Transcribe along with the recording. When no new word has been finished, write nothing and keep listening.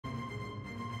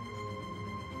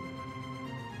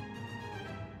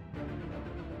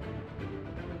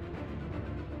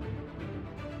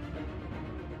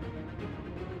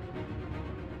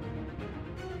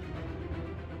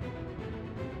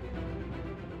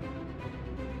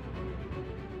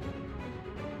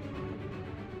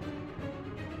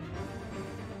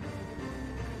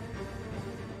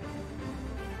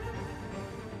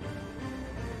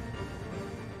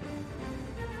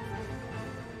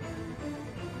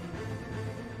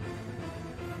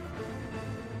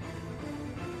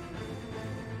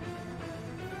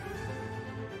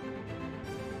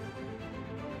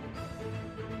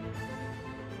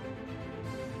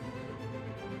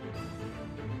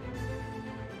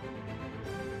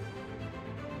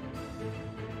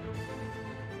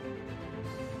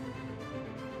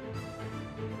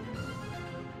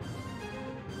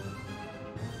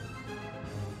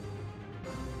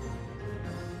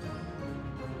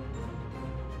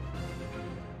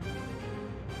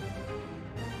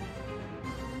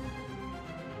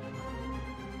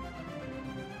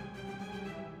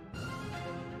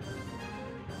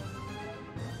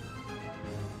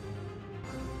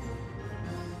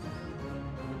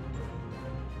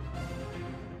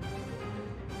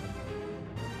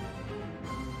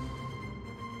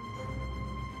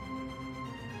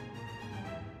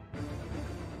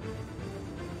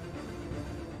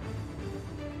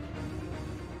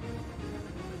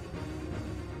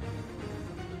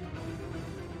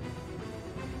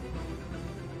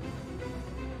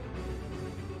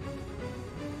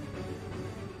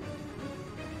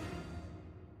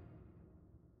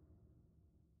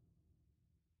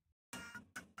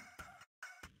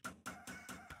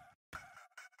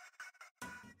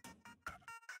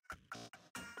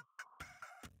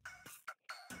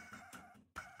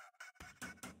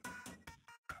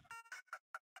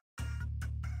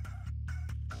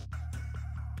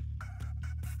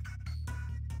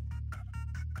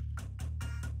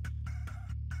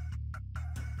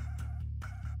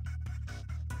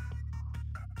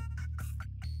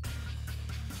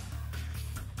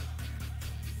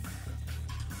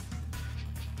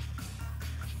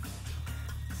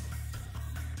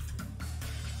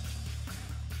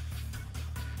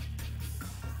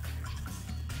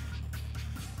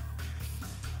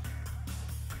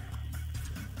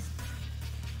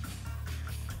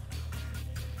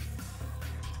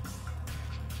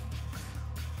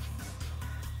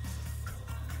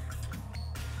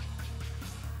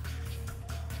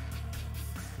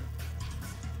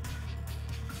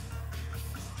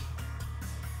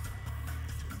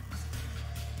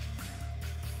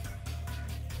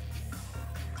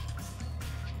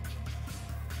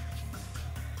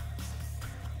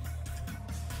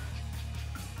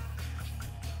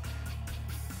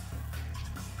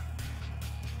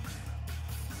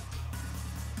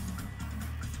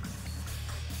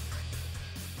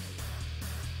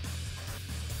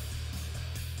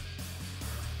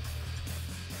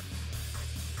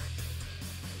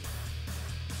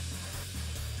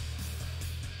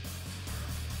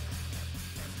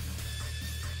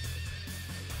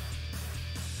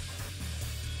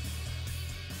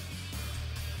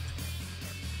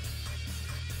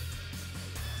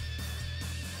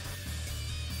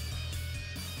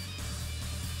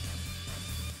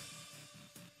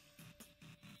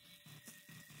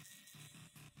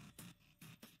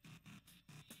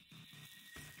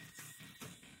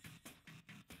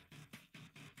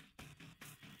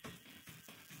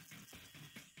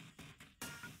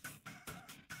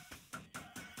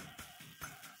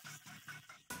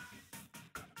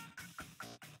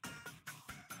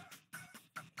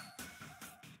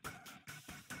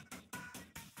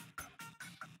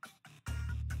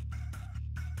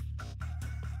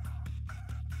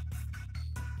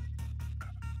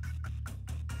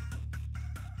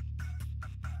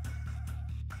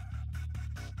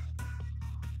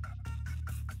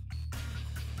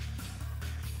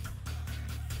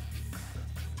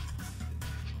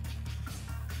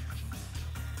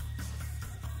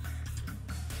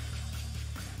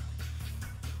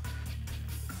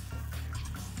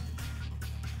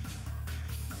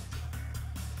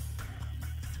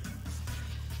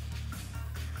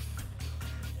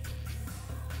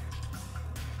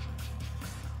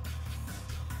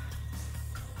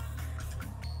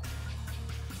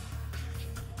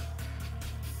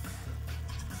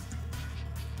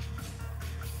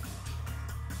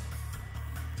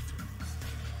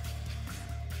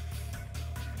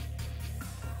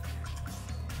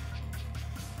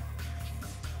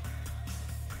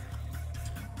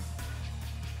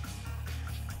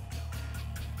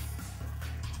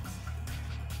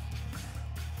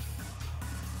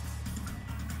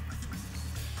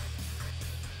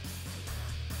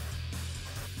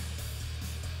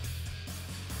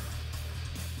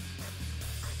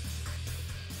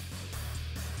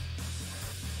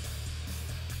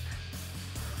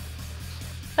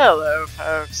Hello,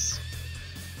 folks.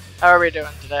 How are we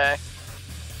doing today?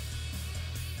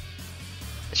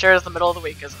 It sure is the middle of the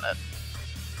week, isn't it?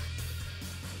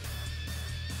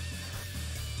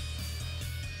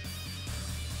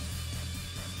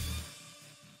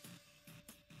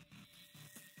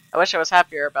 I wish I was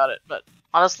happier about it, but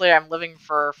honestly, I'm living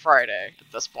for Friday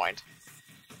at this point.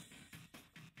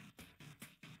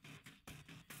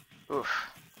 Oof.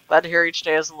 Glad to hear each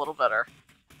day is a little better.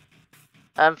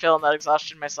 I'm feeling that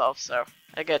exhaustion myself, so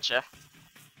I get you.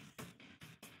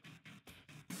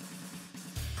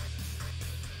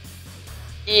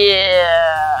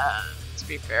 Yeah, to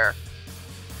be fair.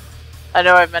 I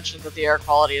know I've mentioned that the air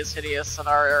quality is hideous in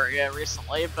our area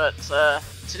recently, but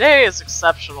today is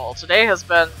exceptional. Today has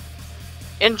been,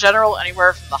 in general,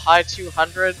 anywhere from the high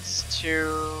 200s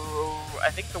to,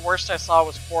 I think the worst I saw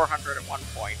was 400 at one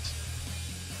point,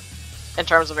 in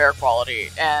terms of air quality,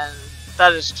 and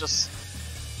that is just...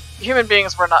 Human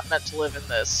beings were not meant to live in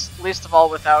this, least of all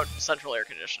without central air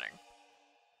conditioning.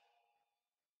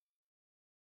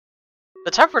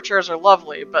 The temperatures are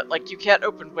lovely, but like you can't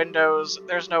open windows,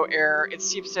 there's no air, it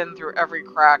seeps in through every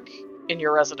crack in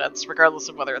your residence, regardless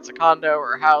of whether it's a condo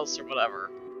or a house or whatever.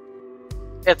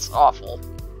 It's awful.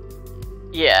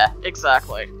 Yeah,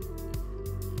 exactly.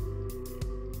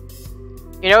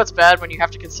 You know it's bad when you have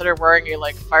to consider wearing a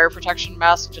like fire protection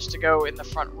mask just to go in the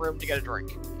front room to get a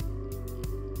drink.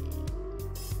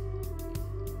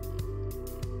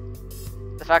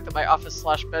 The fact that my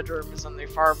office/bedroom is in the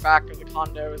far back of the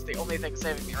condo is the only thing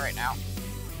saving me right now.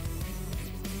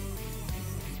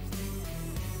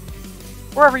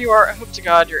 Wherever you are, I hope to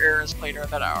God your air is cleaner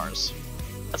than ours.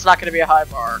 That's not going to be a high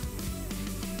bar.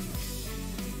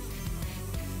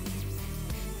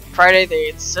 Friday, they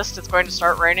insist it's going to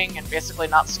start raining and basically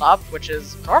not stop, which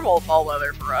is normal fall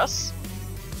weather for us.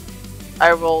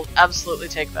 I will absolutely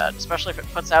take that, especially if it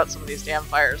puts out some of these damn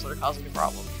fires that are causing the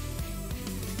problem.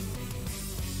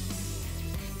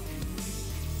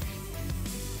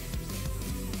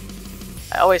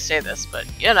 I always say this, but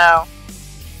you know,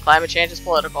 climate change is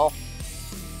political.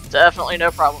 Definitely no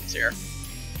problems here.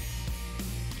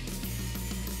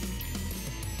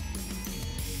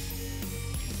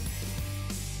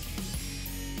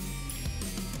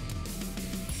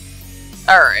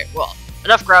 Alright, well,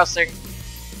 enough grousing.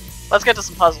 Let's get to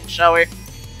some puzzles, shall we?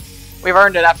 We've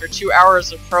earned it after 2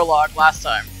 hours of prologue last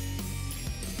time.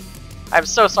 I'm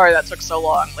so sorry that took so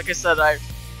long. Like I said,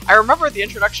 I remember the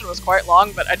introduction was quite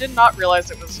long, but I did not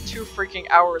realize it was 2 freaking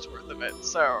hours worth of it,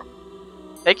 so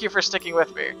thank you for sticking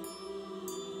with me.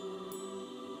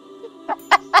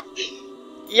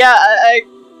 Yeah,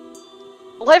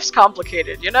 life's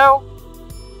complicated, you know?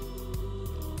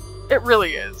 It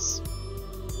really is.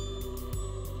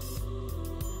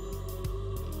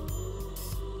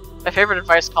 My favorite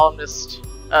advice columnist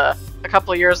a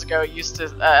couple of years ago used to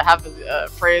have the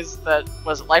phrase that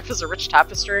was, "Life is a rich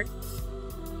tapestry."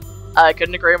 I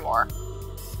couldn't agree more.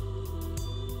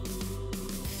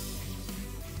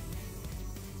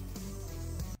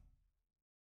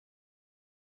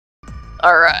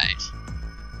 Alright.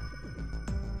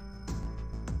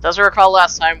 As I recall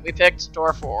last time, we picked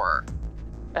door 4.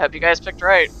 I hope you guys picked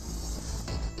right.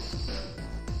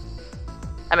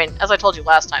 I mean, as I told you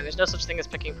last time, there's no such thing as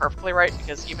picking perfectly right,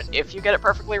 because even if you get it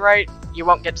perfectly right, you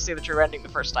won't get to see the true ending the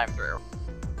first time through.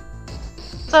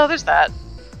 So there's that.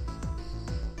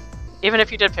 Even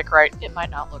if you did pick right, it might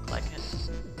not look like it.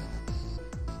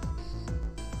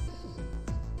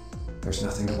 There's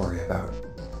nothing to worry about.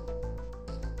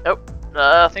 Nope,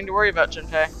 nothing to worry about,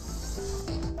 Junpei.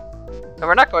 No,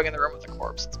 we're not going in the room with the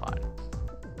corpse, it's fine.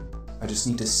 I just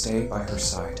need to stay by her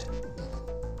side.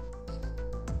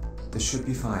 This should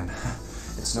be fine.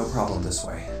 It's no problem this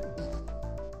way.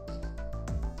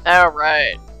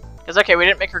 Alright. Because, okay, we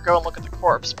didn't make her go and look at the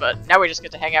corpse, but now we just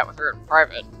get to hang out with her in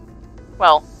private.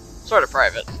 Well, sort of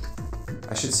private.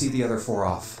 I should see the other 4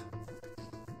 off.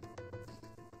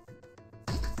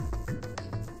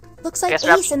 Looks like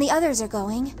Ace and the others are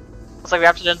going. Looks like we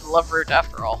opted into the love route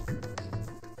after all.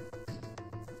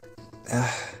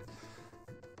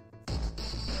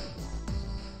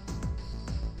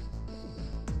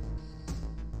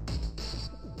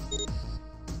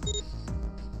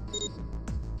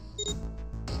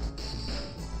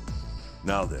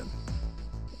 Now then.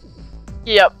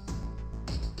 Yep.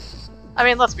 I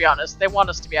mean, let's be honest, they want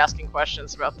us to be asking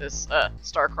questions about this,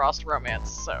 star-crossed romance,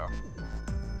 so...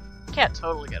 Can't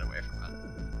totally get away from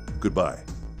it. Goodbye.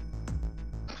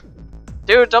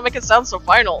 Dude, don't make it sound so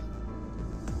final!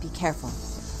 Be careful.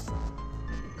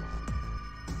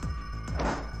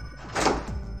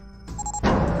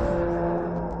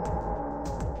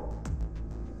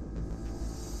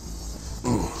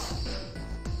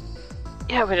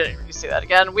 Yeah, we didn't really see that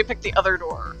again. We picked the other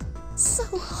door. So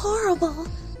horrible.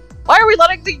 Why are we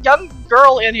letting the young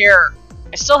girl in here?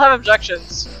 I still have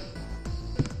objections.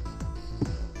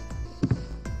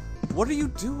 What are you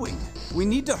doing? We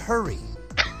need to hurry.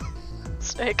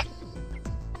 Snake.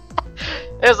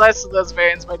 There's ice in those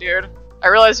veins, my dude. I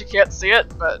realize you can't see it,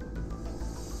 but...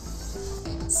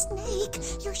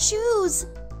 Snake, your shoes.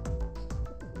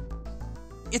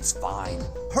 It's fine.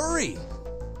 Hurry!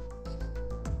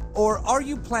 Or are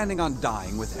you planning on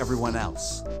dying with everyone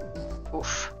else?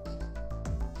 Oof.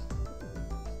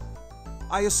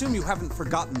 I assume you haven't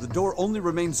forgotten the door only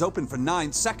remains open for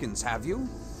 9 seconds, have you?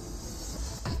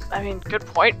 I mean, good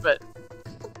point, but...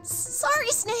 Sorry,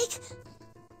 Snake.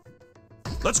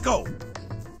 Let's go.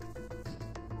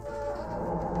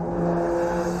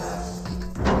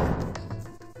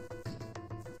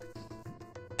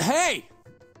 Hey!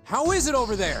 How is it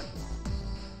over there?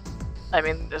 I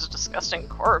mean, there's a disgusting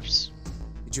corpse.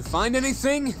 Did you find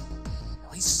anything?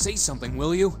 At least say something,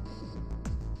 will you?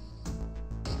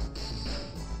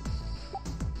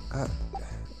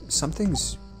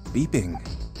 Something's beeping.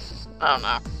 I don't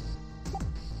know.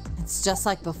 It's just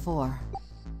like before.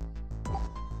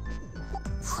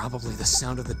 Probably the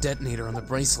sound of the detonator on the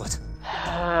bracelet.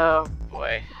 Oh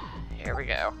boy. Here we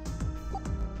go.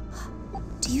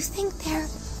 Do you think they're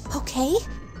okay?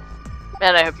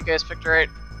 Man, I hope you guys picked right.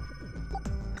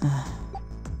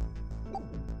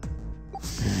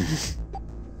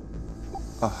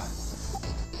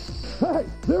 Hey,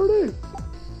 there it is!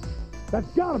 That's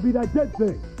gotta be that dead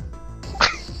thing!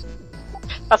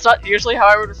 That's not usually how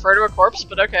I would refer to a corpse,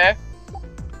 but okay.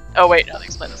 Oh wait, no, they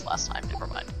explained this last time. Never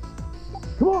mind.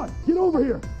 Come on, get over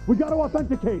here! We gotta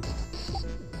authenticate!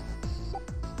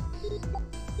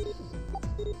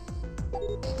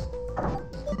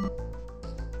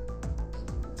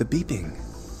 The beeping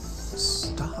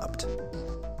stopped.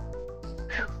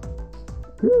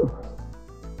 Phew.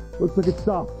 Looks like it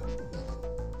stopped.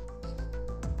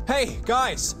 Hey,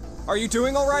 guys! Are you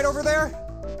doing alright over there?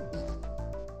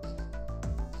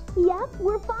 Yep,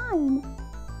 we're fine.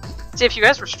 See, if you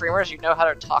guys were streamers, you'd know how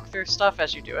to talk through stuff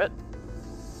as you do it.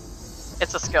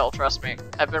 It's a skill, trust me.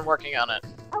 I've been working on it.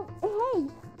 Oh, hey,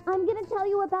 I'm gonna tell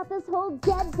you about this whole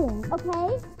dead thing,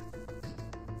 okay?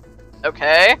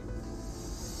 Okay.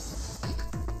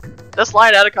 This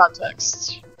line out of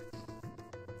context.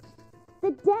 The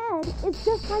dead is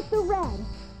just like the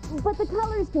red, but the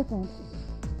color's different.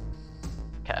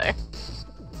 Okay.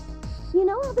 You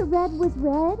know how the red was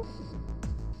red?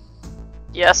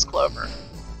 Yes, Clover.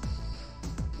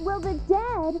 Well, the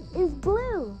dead is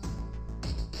blue.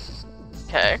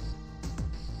 Okay.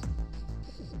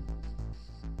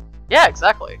 Yeah,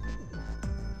 exactly.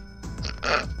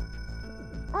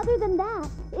 Other than that,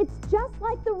 it's just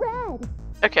like the red.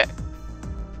 Okay.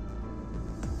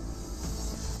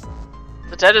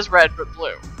 The dead is red, but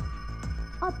blue.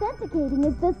 Authenticating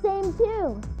is the same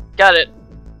too. Got it.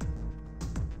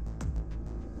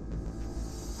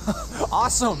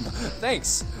 Awesome!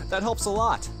 Thanks. That helps a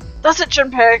lot. That's it,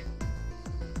 Junpei.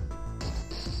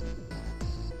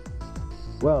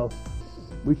 Well,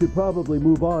 we should probably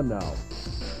move on now.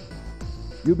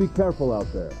 You be careful out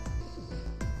there.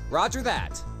 Roger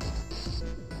that.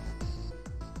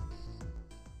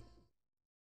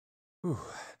 Whew.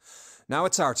 Now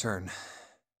it's our turn.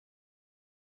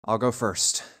 I'll go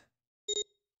first.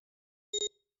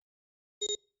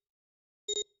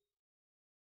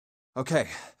 Okay,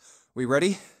 we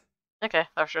ready? Okay,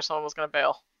 I was sure someone was gonna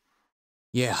bail.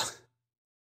 Yeah.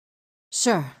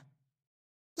 Sure.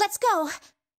 Let's go.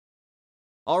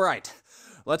 Alright,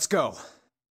 let's go.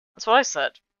 That's what I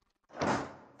said.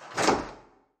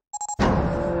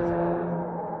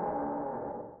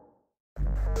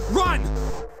 Run!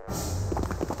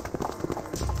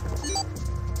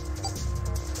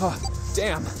 Oh,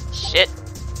 damn. Shit.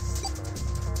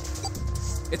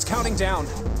 It's counting down.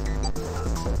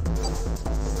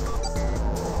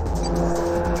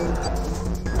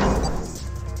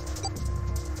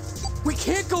 We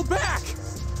can't go back!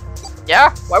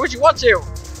 Yeah? Why would you want to?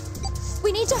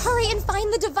 We need to hurry and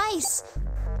find the device.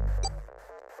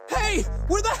 Hey!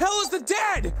 Where the hell is the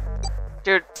dead?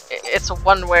 Dude, it's a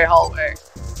one-way hallway.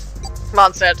 Come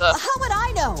on, Santa. How would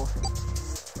I know?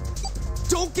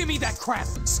 Don't give me that crap!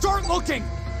 Start looking!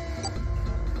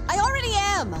 I already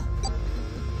am.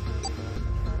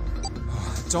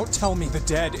 Don't tell me the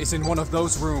dead is in one of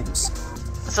those rooms.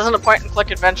 This isn't a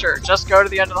point-and-click adventure. Just go to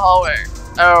the end of the hallway.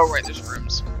 Oh, right, there's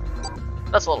rooms.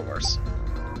 That's a little worse.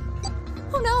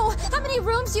 Oh no! How many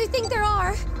rooms do you think there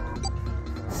are?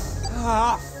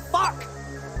 Ah, fuck!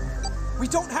 We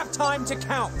don't have time to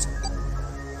count.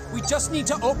 We just need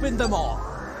to open them all.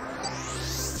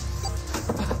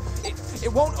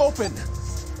 It won't open.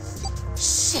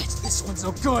 Shit, this one's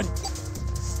no good.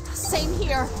 Same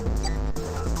here.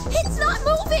 It's not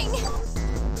moving!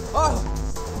 Oh!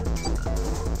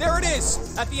 There it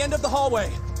is! At the end of the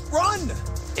hallway. Run!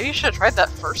 Maybe you should have tried that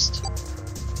first.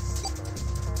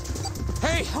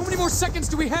 Hey, how many more seconds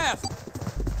do we have?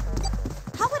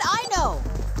 How would I know?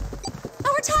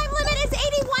 Our time limit is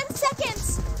 81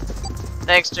 seconds!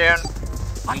 Thanks, June.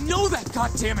 I know that,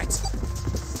 goddammit!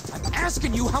 I'm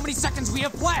asking you how many seconds we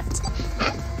have left!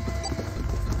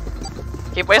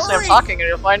 Keep wasting Hurry! him talking and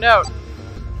you'll find out.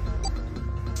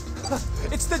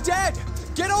 It's the dead!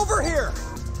 Get over here!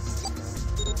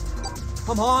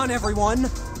 Come on, everyone!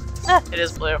 It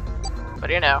is blue. What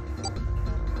do you know?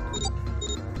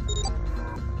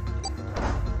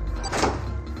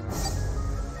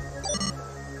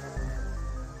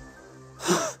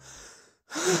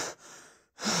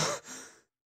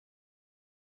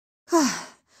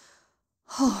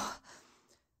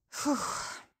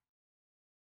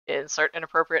 Insert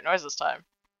inappropriate noise this time.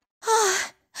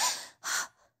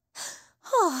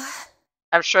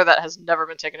 I'm sure that has never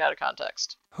been taken out of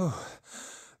context.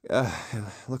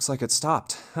 Looks like it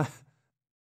stopped.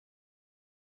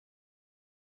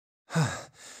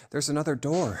 There's another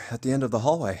door at the end of the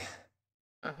hallway.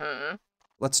 Mm-hmm.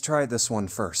 Let's try this one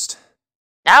first.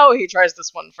 Now he tries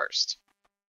this one first.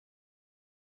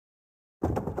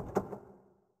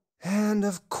 And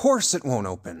of course it won't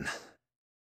open.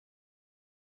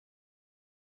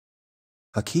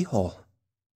 A keyhole.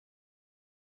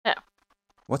 Yeah.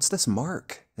 What's this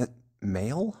mark?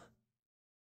 Mail?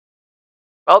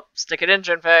 Well, stick it in,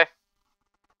 Junpei.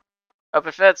 Hope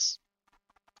it fits.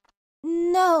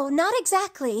 No, not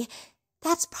exactly.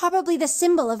 That's probably the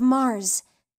symbol of Mars.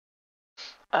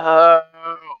 Oh,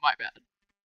 my bad.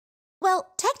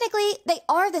 Well, technically, they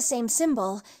are the same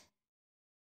symbol.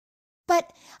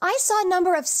 But I saw a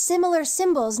number of similar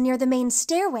symbols near the main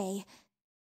stairway.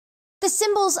 The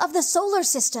symbols of the solar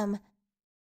system.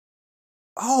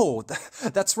 Oh,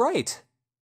 that's right.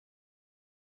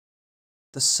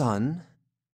 The sun,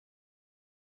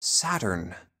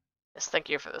 Saturn, Yes, thank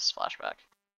you for this flashback.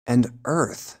 and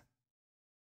Earth.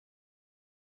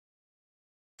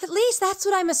 At least that's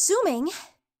what I'm assuming.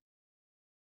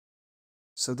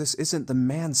 So this isn't the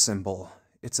man symbol.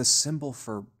 It's a symbol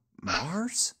for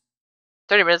Mars?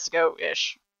 30 minutes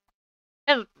ago-ish.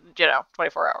 And,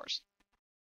 24 hours.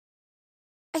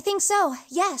 I think so,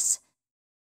 yes.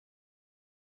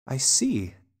 I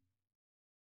see.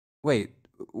 Wait,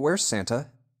 where's Santa?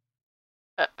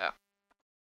 Uh-oh.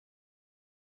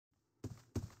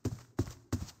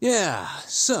 Yeah,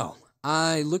 so,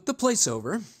 I looked the place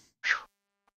over.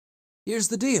 Here's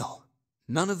the deal.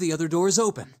 None of the other doors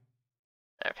open.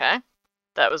 Okay.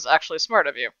 That was actually smart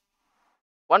of you.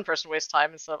 One person wastes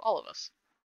time instead of all of us.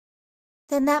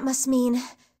 Then that must mean...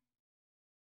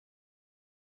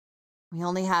 We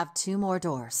only have 2 more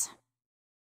doors.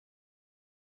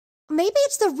 maybe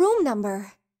it's the room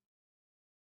number.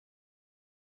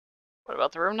 What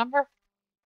about the room number?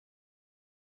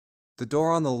 The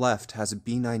door on the left has a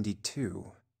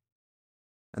B92,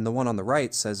 and the one on the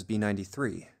right says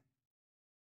B93.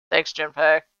 Thanks,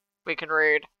 Junpei. We can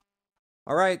read.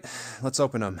 Alright, let's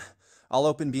open them. I'll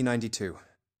open B92.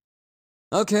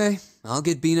 Okay, I'll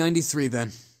get B93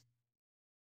 then.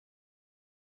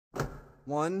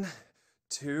 1,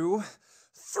 2,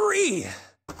 3!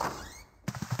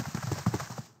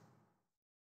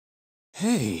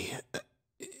 Hey,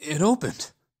 it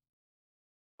opened.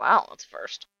 Wow, that's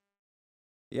first.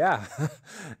 Yeah,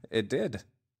 it did.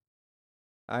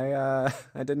 I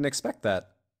didn't expect that.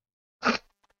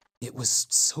 It was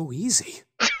so easy.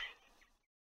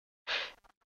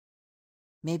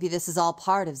 Maybe this is all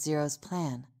part of Zero's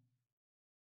plan.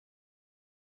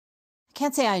 I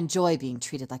can't say I enjoy being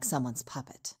treated like someone's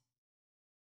puppet.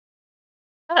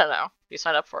 I don't know. If you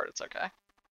sign up for it, it's okay.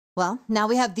 Well, now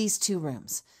we have these 2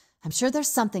 rooms. I'm sure there's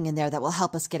something in there that will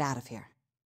help us get out of here.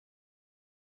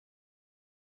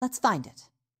 Let's find it.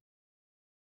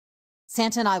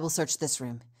 Santa and I will search this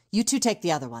room. You 2 take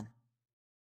the other one.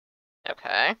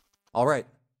 Okay. Alright.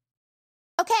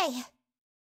 Okay.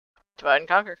 Divide and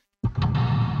conquer.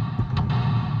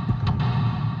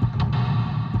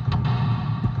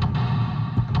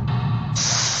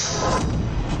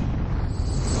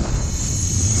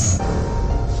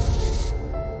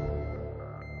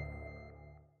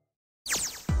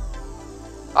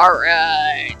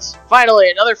 Alright. Finally,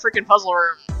 another freaking puzzle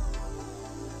room.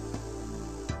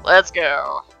 Let's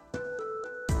go.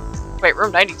 Wait,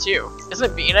 room 92.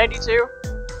 Isn't it B92?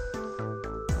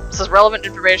 This is relevant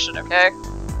information, okay?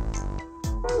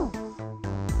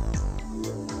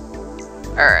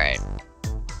 Alright.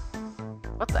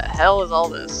 What The hell is all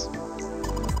this?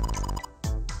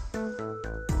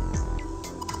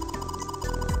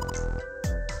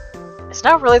 Is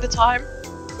now really the time?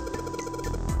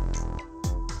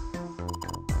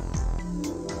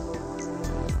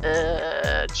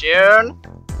 June?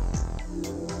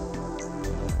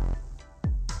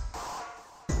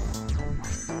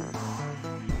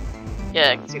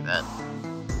 Yeah, I can see that.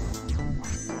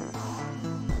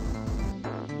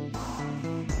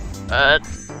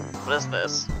 What is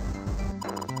this?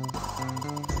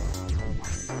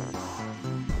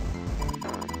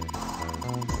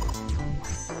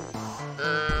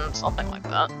 Something like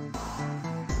that.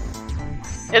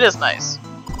 It is nice.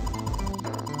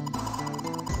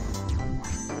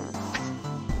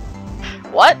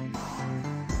 What?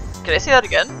 Can I see that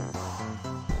again?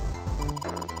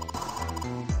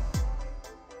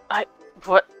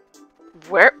 What?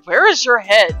 Where is your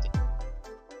head?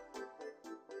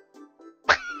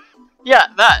 Yeah,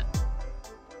 that.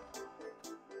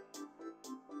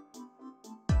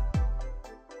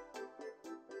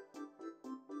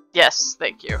 Yes,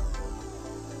 thank you.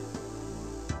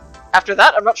 After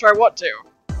that, I'm not sure I want to.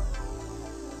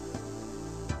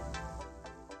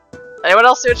 Anyone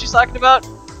else see what she's talking about?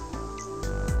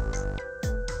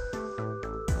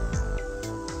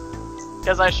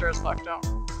 Because I sure as fuck don't.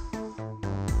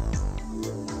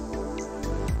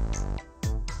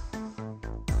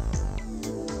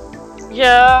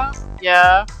 Yeah.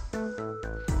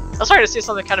 I was starting to see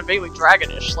something kind of vaguely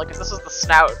dragonish, like if this is the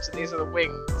snout and these are the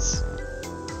wings.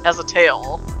 It has a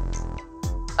tail.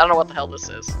 I don't know what the hell this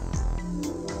is.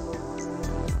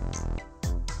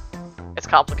 It's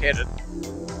complicated.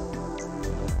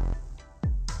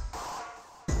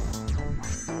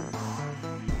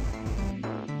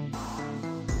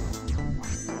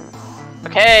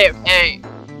 Okay.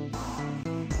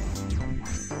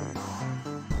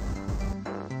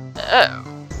 Oh.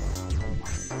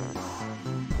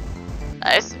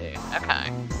 I see.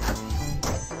 Okay.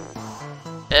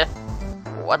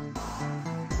 What?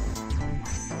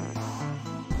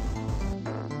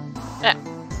 Yeah.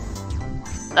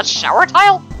 That's shower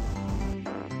tile?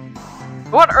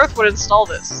 Who on earth would install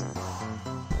this?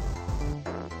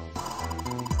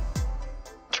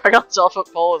 Dragon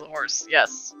 12-foot pole with a horse.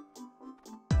 Yes.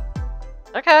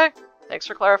 Okay. Thanks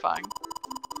for clarifying.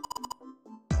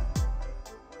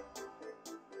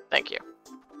 Thank you.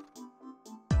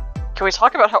 Can we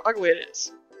talk about how ugly it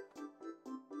is?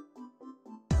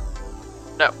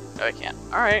 No, I can't.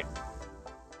 Alright.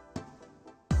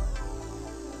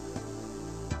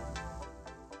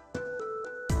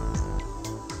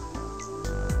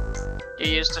 You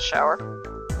used a shower?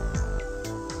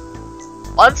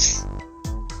 Once?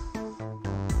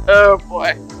 Oh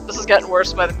boy. This is getting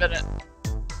worse by the minute.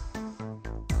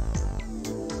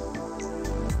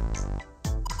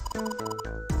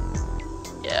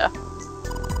 Yeah.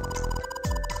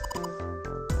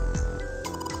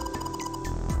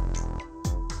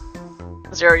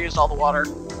 Zero used all the water.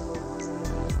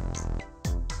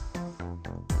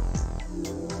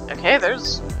 Okay,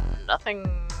 there's nothing...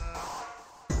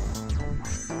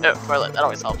 Oh, toilet, that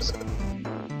always helps.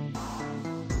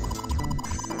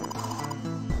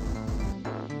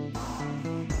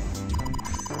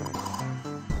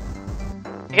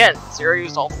 Again, Zero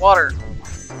used all the water.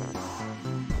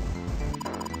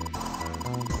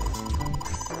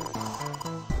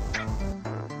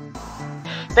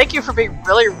 Thank you for being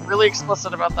really, really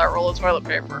explicit about that roll of toilet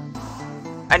paper.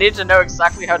 I need to know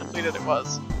exactly how depleted it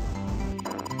was.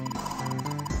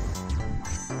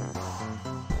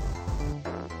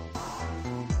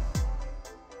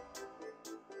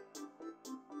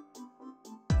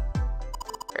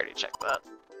 I already checked that.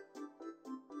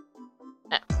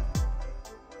 Yeah.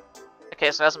 Okay,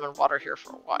 so there hasn't been water here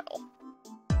for a while.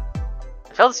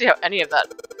 I fail to see how any of that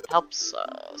helps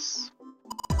us.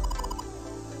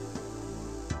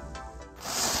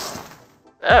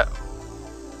 Oh.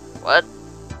 What?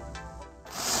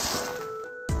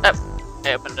 Oh,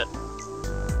 I opened it.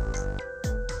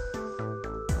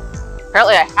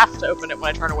 Apparently I have to open it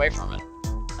when I turn away from it.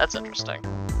 That's interesting.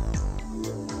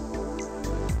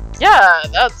 Yeah,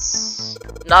 that's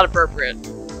not appropriate.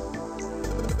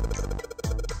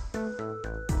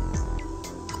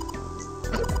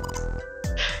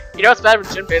 You know what's bad when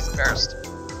Junpei's embarrassed?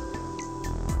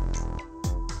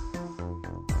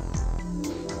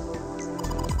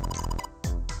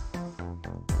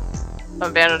 I'm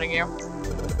abandoning you.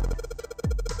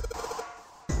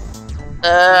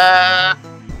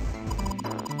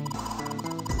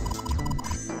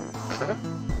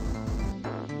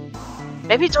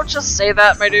 Maybe don't just say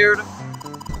that, my dude.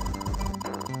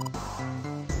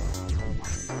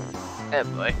 Oh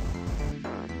boy.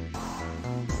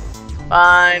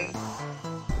 Fine.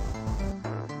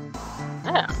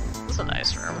 Yeah, this is a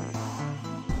nice room.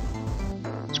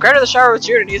 Just ran to the shower with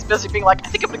June and he's busy being like, I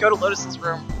think I'm gonna go to Lotus's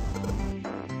room.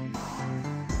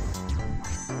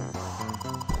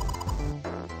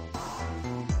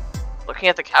 Looking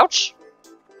at the couch?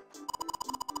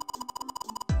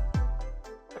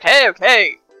 Okay,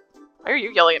 okay. Why are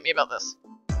you yelling at me about this?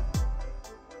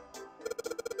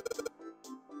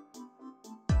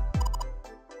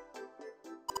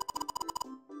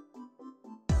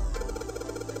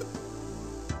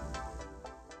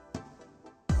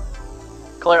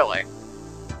 Clearly.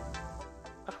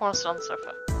 I want to sit on the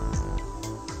sofa.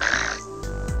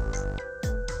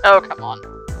 Oh, come on.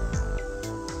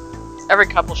 Every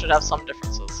couple should have some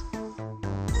differences.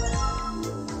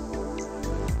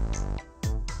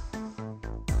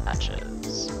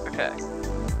 Patches. Okay.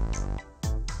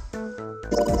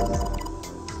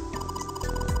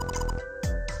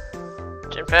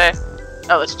 Junpei?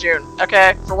 Oh, it's June.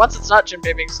 Okay, for once it's not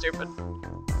Junpei being stupid.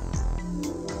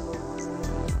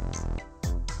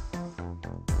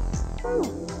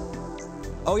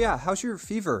 Oh yeah, how's your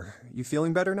fever? You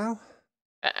feeling better now?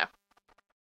 Uh-oh.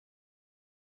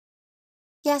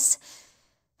 Yes,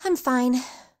 I'm fine.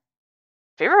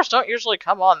 Fevers don't usually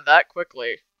come on that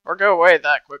quickly, or go away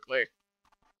that quickly.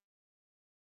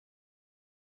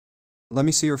 Let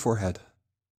me see your forehead.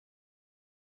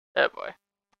 Oh boy.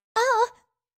 Oh,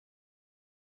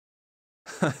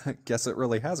 Guess it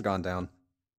really has gone down.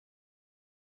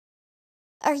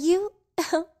 are you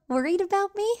worried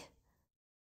about me?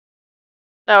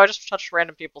 No, I just touched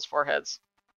random people's foreheads.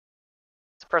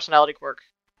 It's a personality quirk.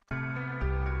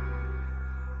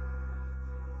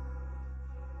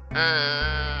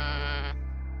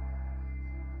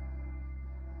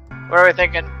 What are we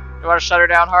thinking? You want to shut her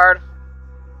down hard?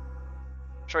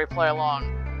 Should we play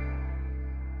along?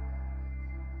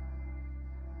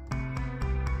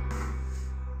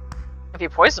 If you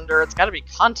poisoned her, it's gotta be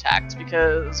contact,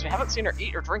 because we haven't seen her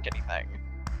eat or drink anything.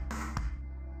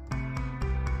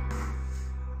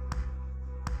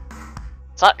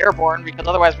 It's not airborne, because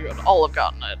otherwise we would all have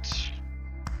gotten it.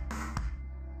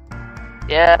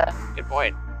 Yeah, good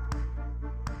point.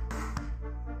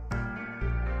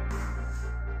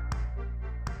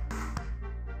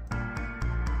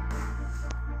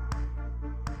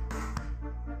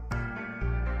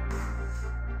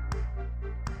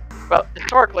 Well,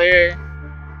 historically,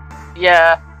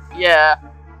 yeah.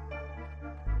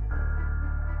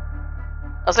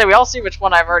 I'll say we all see which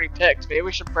one I've already picked. Maybe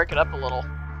we should break it up a little.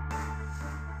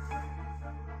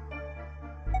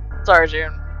 Sorry,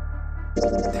 June.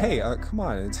 Hey, come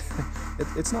on.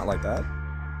 It's not like that.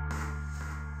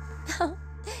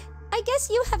 I guess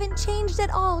you haven't changed at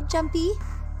all, Jumpy.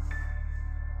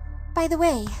 By the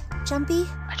way, Jumpy,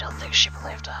 I don't think she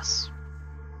believed us.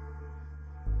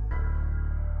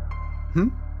 Hmm?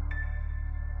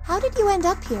 how did you end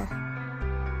up here?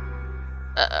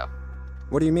 Uh-oh.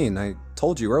 What do you mean? I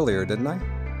told you earlier, didn't I?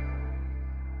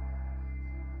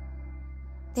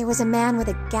 There was a man with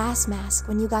a gas mask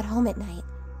when you got home at night.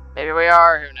 Maybe we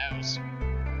are, who knows?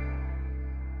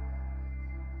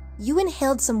 You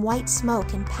inhaled some white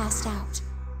smoke and passed out.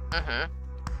 Mm-hmm.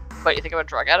 What, you think I'm a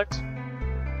drug addict?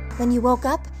 When you woke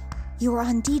up, you were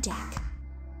on D-Deck.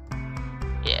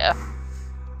 Yeah.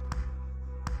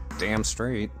 Damn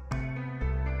straight.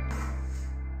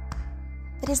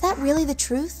 But is that really the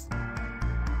truth?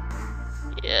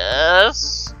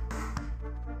 Yes.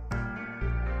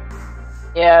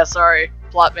 Yeah, sorry.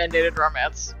 Plot mandated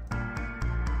romance.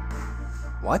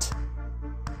 What?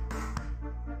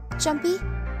 Jumpy,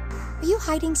 are you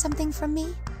hiding something from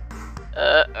me?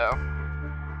 Uh-oh.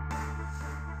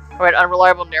 Wait,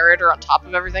 unreliable narrator on top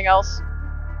of everything else?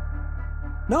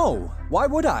 No, why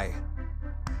would I?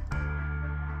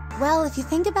 Well, if you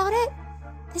think about it,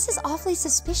 this is awfully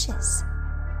suspicious.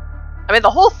 I mean,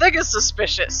 the whole thing is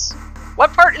suspicious.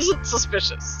 What part isn't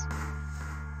suspicious?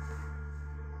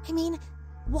 I mean,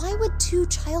 why would two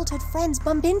childhood friends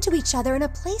bump into each other in a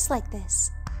place like this?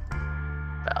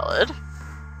 Valid.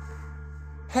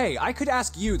 Hey, I could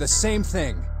ask you the same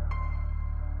thing.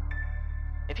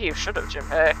 Maybe you should have,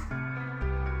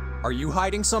 Junpei. Are you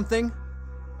hiding something?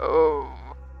 Oh.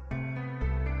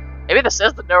 Maybe this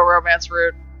is the no romance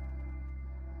route.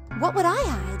 What would I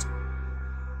hide?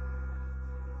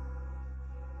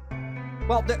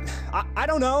 Well, I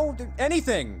don't know.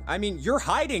 Anything. I mean, you're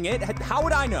hiding it. How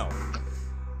would I know?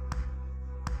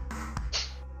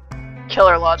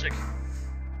 Killer logic.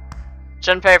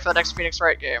 Junpei for the next Phoenix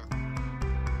Wright game.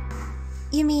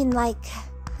 You mean like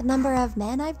the number of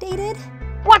men I've dated?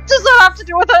 What does that have to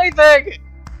do with anything?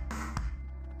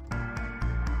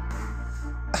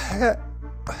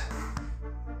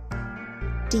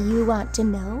 Do you want to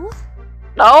know?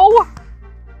 No!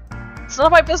 It's none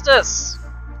of my business!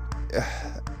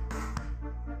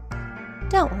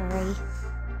 Don't worry.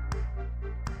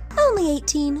 Only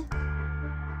 18.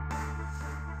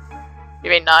 You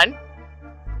mean 9?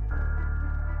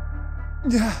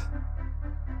 Yeah.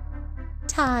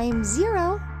 Times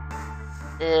 0.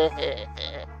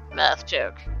 Math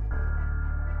joke.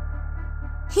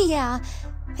 Yeah,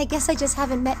 I guess I just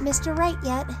haven't met Mr. Right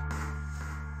yet.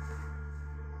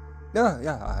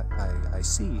 Yeah, I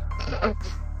see.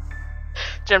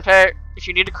 Junpei, if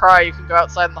you need to cry, you can go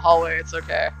outside in the hallway, it's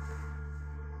okay.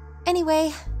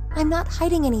 Anyway, I'm not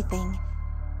hiding anything.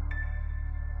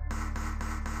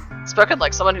 Spoken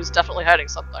like someone who's definitely hiding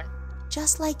something.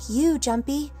 Just like you,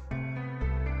 Jumpy.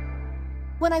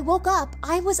 When I woke up,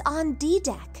 I was on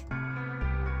D-Deck.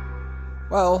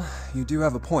 Well, you do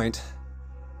have a point.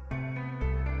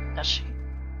 Does she?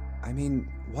 I mean,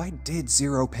 why did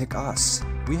Zero pick us?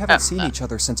 We haven't seen each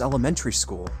other since elementary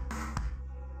school.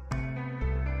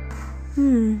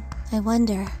 I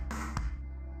wonder.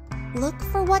 Look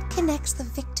for what connects the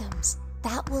victims.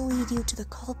 That will lead you to the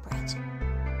culprit.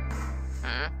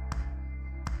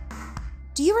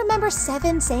 Do you remember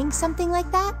Seven saying something like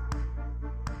that?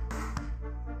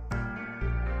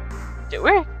 Do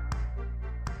we?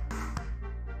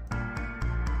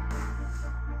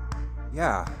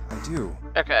 Yeah, I do.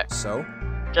 Okay, So?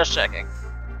 just checking.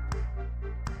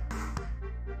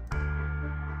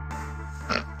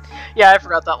 Yeah, I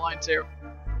forgot that line too.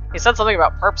 He said something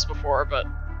about perps before, but...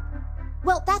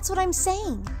 Well, that's what I'm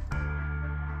saying.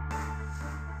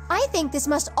 I think this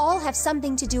must all have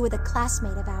something to do with a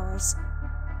classmate of ours.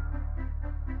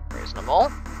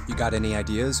 reasonable. You got any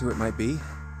ideas who it might be?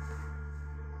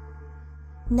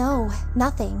 No,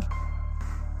 nothing.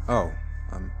 Oh,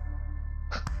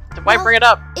 Then why bring it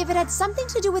up? If it had something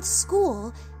to do with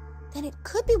school, then it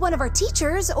could be one of our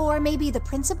teachers, or maybe the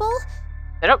principal?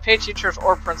 They don't pay teachers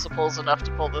or principals enough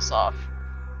to pull this off.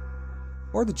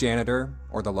 or the janitor,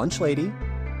 or the lunch lady.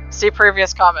 See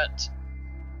previous comment.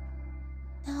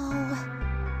 No,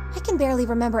 I can barely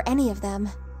remember any of them.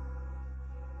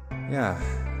 Yeah,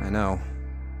 I know.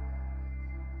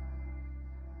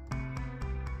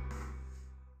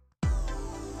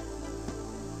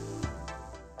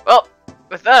 Well,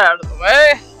 with that out of the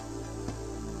way...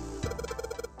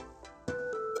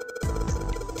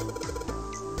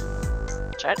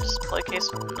 Giant display case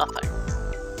with nothing.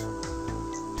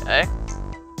 Okay.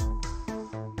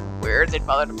 Weird, they'd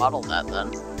bother to model that then.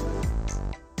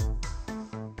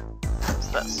 What's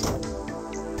this?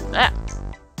 Ah!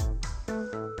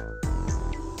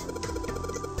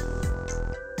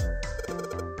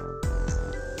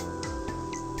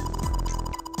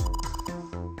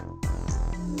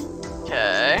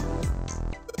 Okay.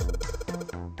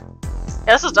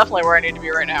 Yeah, this is definitely where I need to be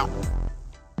right now.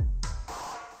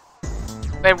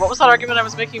 I mean, what was that argument I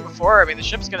was making before? I mean, the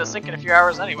ship's gonna sink in a few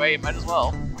hours anyway, you might as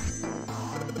well.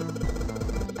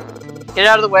 Get it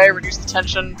out of the way, reduce the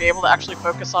tension, be able to actually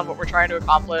focus on what we're trying to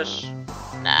accomplish.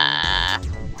 Nah.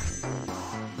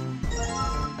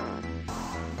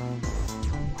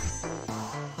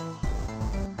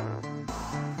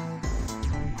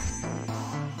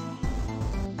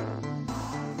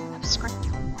 Screen.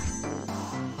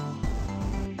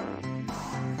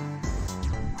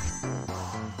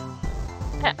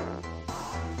 Yeah.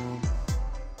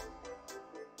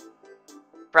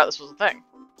 Forgot this was a thing.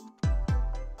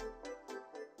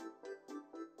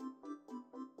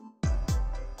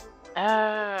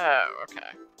 Oh, okay.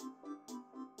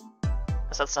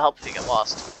 Guess that's to help if you get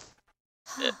lost.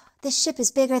 This ship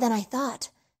is bigger than I thought.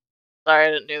 Sorry, I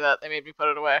didn't do that. They made me put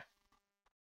it away.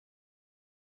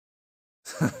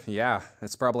 Yeah,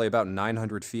 it's probably about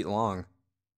 900 feet long.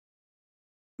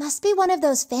 Must be one of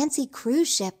those fancy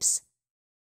cruise ships.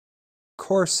 Of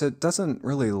course, it doesn't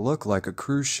really look like a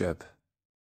cruise ship.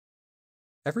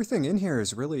 Everything in here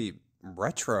is really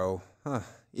retro.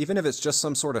 Even if it's just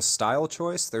some sort of style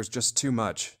choice, there's just too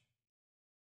much.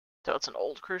 So it's an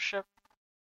old cruise ship?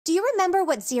 Do you remember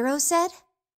what Zero said?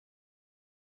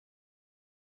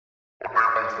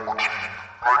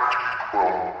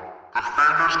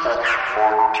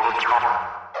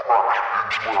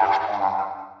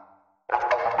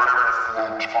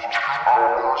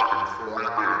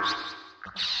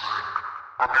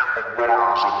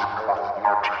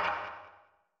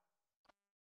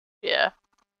 Yeah.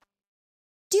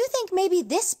 Do you think maybe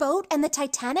this boat and the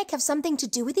Titanic have something to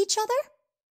do with each other?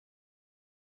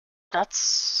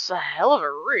 That's a hell of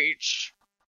a reach.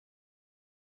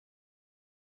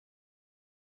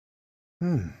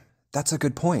 That's a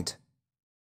good point.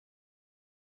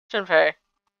 Junpei,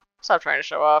 stop trying to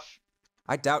show off.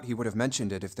 I doubt he would have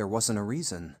mentioned it if there wasn't a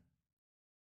reason.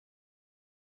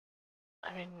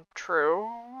 I mean, true.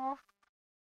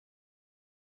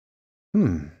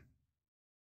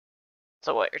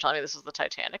 So what, you're telling me this is the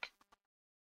Titanic?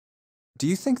 Do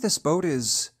you think this boat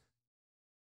is...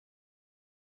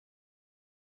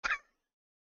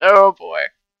 Oh boy.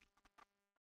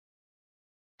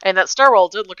 And that stairwell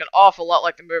did look an awful lot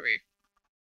like the movie.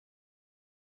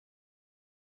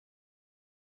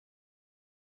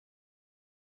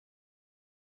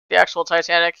 The actual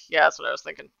Titanic? Yeah, that's what I was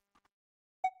thinking.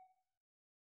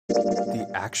 the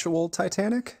actual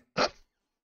Titanic?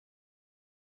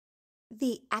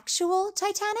 The actual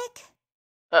Titanic?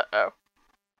 Uh-oh.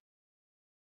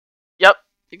 Yep,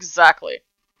 exactly.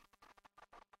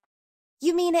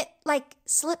 You mean it, like,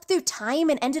 slipped through time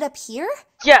and ended up here?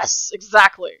 Yes,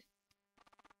 exactly.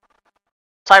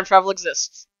 Time travel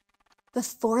exists.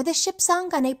 Before the ship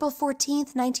sunk on April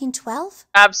 14th, 1912?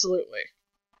 Absolutely.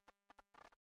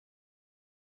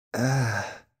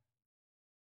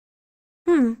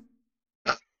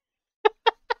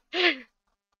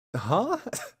 Huh?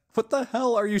 What the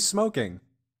hell are you smoking?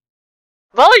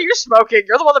 Well, you're smoking.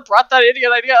 You're the one that brought that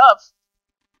idiot idea up.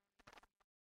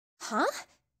 Huh?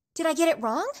 Did I get it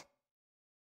wrong?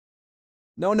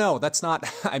 No, that's not...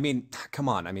 I mean, come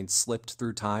on. I mean, slipped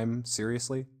through time?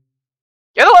 Seriously?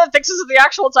 You're the one that thinks this is the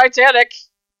actual Titanic.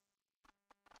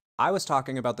 I was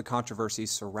talking about the controversy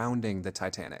surrounding the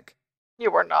Titanic.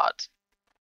 You were not.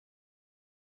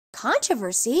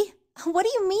 Controversy? What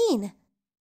do you mean?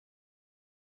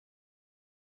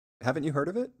 Haven't you heard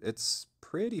of it? It's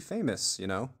pretty famous, you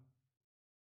know.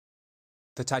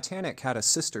 The Titanic had a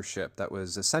sister ship that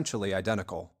was essentially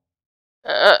identical.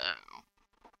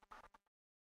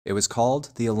 It was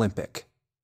called the Olympic.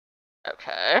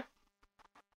 Okay.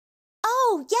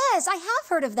 Oh, yes, I have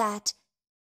heard of that.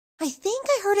 I think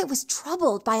I heard it was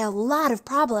troubled by a lot of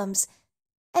problems.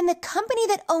 And the company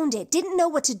that owned it didn't know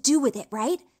what to do with it,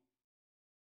 right?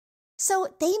 So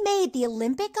they made the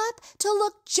Olympic up to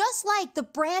look just like the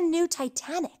brand new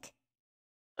Titanic.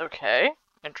 Okay.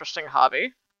 Interesting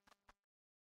hobby.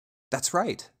 That's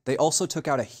right. They also took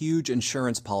out a huge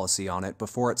insurance policy on it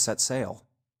before it set sail.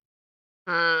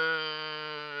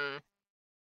 Huh.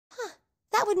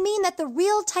 That would mean that the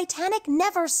real Titanic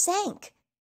never sank.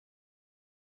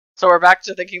 So we're back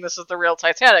to thinking this is the real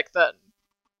Titanic, then.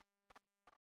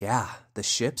 Yeah, the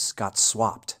ships got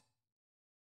swapped.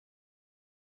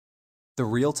 The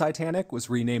real Titanic was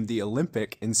renamed the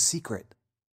Olympic in secret.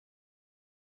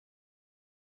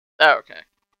 Oh, okay.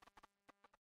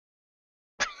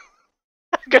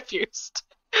 I'm confused.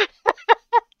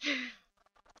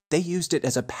 They used it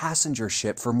as a passenger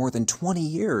ship for more than 20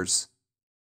 years.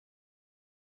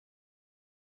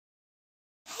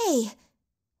 Hey,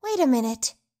 wait a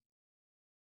minute.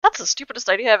 That's the stupidest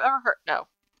idea I've ever heard. No.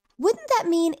 Wouldn't that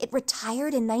mean it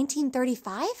retired in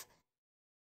 1935?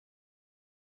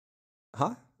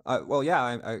 Huh? Well,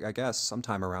 yeah, I guess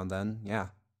sometime around then, yeah.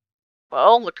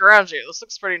 Well, look around you. This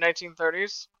looks pretty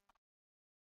 1930s.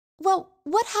 Well,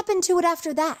 what happened to it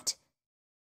after that?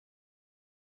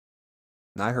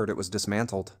 I heard it was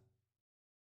dismantled.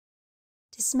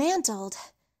 Dismantled?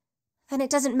 Then it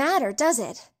doesn't matter, does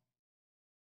it?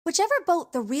 Whichever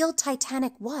boat the real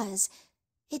Titanic was,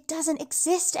 it doesn't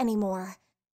exist anymore.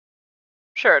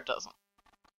 Sure it doesn't.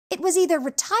 It was either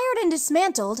retired and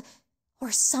dismantled,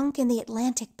 or sunk in the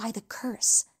Atlantic by the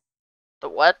curse. The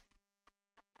what?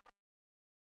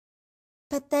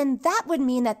 But then that would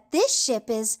mean that this ship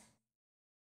is...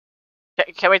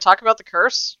 Can we talk about the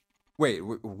curse? Wait,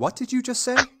 what did you just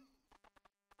say?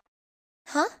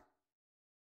 Huh?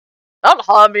 Don't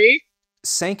harm me.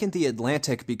 Sank in the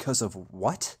Atlantic because of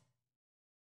what?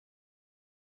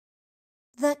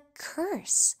 The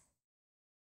curse.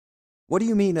 What do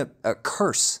you mean, a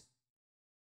curse?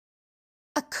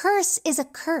 A curse is a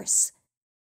curse.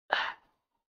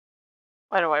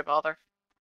 Why do I bother?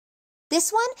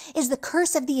 This one is the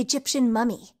curse of the Egyptian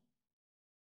mummy.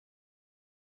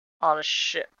 On a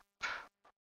ship.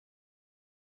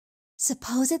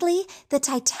 Supposedly, the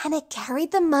Titanic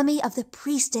carried the mummy of the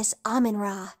priestess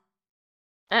Amun-Ra,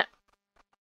 Eh.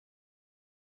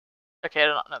 Okay, I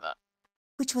did not know that.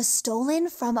 which was stolen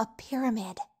from a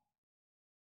pyramid.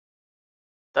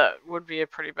 That would be a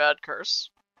pretty bad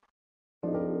curse.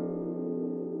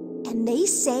 And they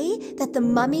say that the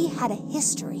mummy had a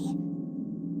history.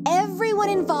 Everyone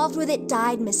involved with it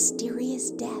died mysterious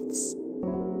deaths.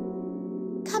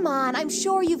 Come on, I'm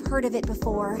sure you've heard of it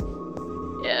before.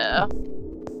 Yeah.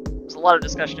 There's a lot of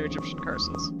discussion of Egyptian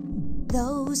curses.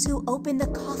 Those who open the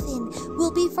coffin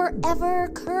will be forever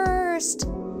cursed.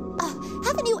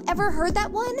 Haven't you ever heard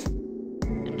that one?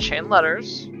 In chain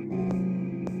letters.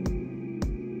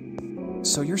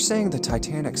 So you're saying the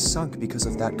Titanic sunk because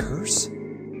of that curse?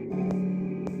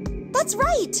 That's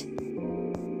right!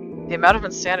 The amount of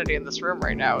insanity in this room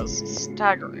right now is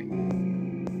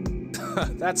staggering.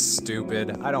 That's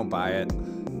stupid. I don't buy it.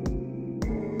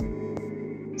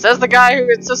 Says the guy who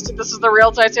insisted this is the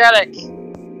real Titanic.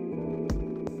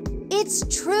 It's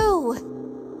true!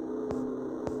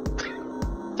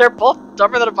 They're both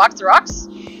dumber than a box of rocks?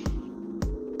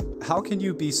 How can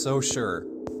you be so sure?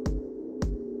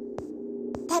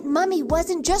 That mummy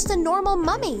wasn't just a normal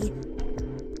mummy.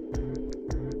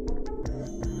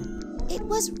 It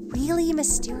was really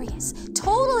mysterious,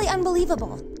 totally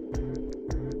unbelievable.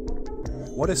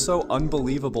 What is so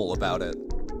unbelievable about it?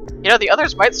 You know, the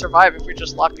others might survive if we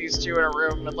just lock these two in a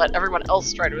room and let everyone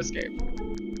else try to escape.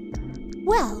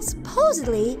 Well,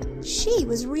 supposedly, she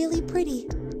was really pretty.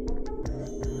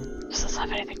 Does this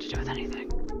have anything to do with anything?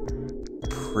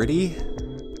 Pretty?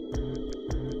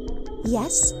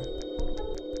 Yes?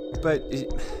 But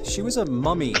she was a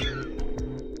mummy.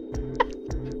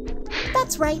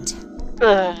 That's right.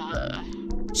 Ugh.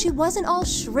 She wasn't all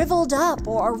shriveled up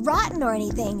or rotten or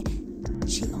anything.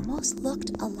 She almost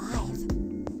looked alive.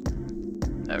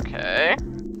 Okay.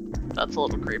 That's a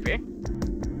little creepy.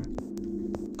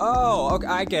 Oh, okay,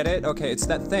 I get it. Okay, it's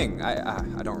that thing.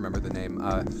 I don't remember the name.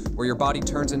 Where your body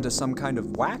turns into some kind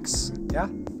of wax? Yeah?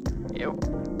 Ew.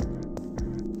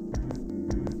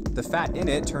 The fat in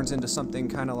it turns into something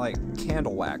kind of like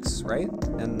candle wax, right?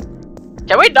 And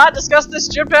Can we not discuss this,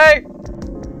 Junpei?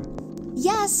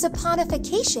 Yes,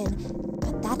 saponification,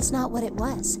 but that's not what it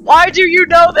was. Why do you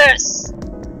know this?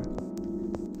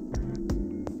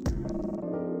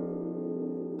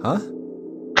 huh?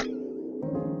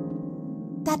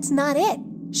 That's not it.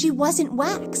 She wasn't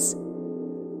wax.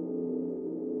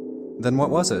 Then what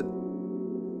was it?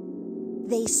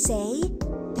 They say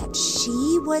that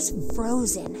she was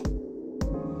frozen.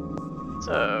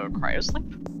 So,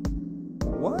 cryosleep?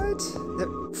 What?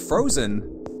 Frozen?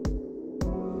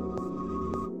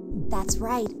 That's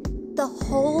right. The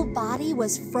whole body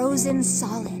was frozen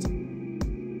solid.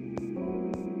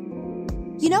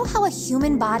 You know how a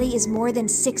human body is more than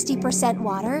 60%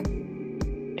 water?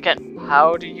 Again,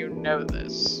 how do you know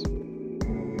this?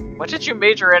 What did you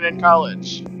major in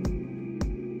college?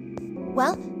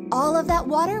 Well, all of that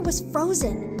water was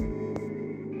frozen.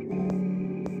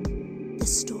 The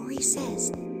story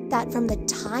says that from the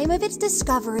time of its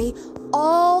discovery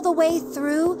all the way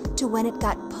through to when it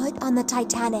got put on the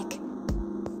Titanic,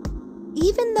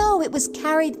 even though it was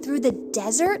carried through the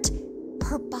desert,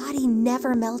 her body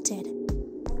never melted.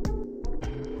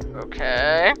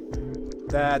 Okay.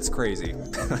 That's crazy.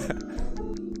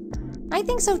 I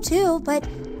think so too, but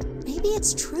maybe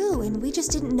it's true and we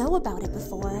just didn't know about it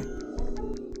before.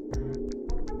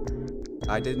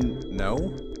 I didn't know?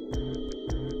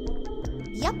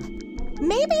 Yep.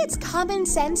 Maybe it's common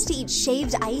sense to eat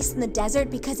shaved ice in the desert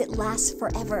because it lasts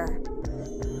forever.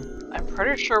 I'm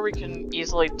pretty sure we can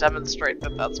easily demonstrate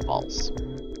that that's false.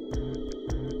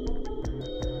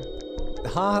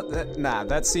 Huh? Nah,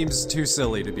 that seems too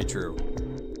silly to be true.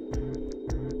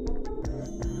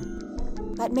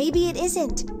 But maybe it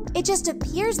isn't. It just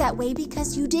appears that way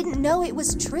because you didn't know it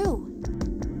was true.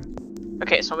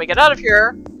 Okay, so when we get out of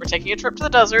here, we're taking a trip to the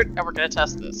desert, and we're gonna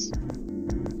test this.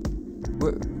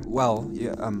 Well,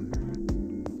 yeah,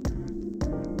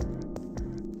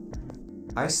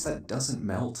 ice that doesn't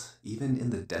melt, even in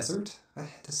the desert?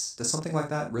 Does something like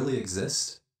that really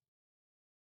exist?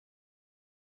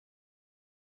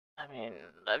 I mean,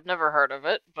 I've never heard of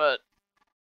it, but...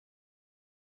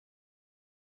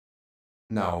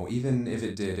 No, even if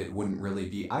it did, it wouldn't really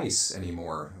be ice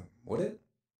anymore, would it?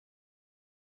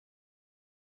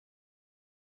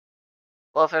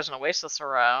 Well, if there's an oasis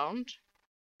around...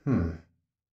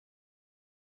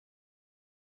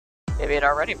 Maybe it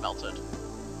already melted.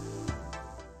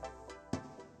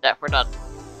 Yeah, we're done.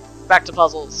 Back to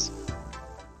puzzles.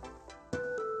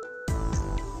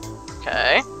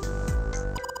 Okay.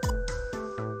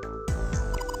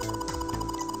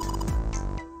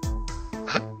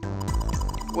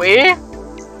 We?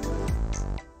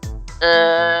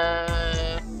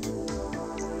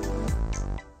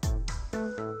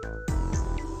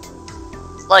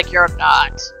 Like you're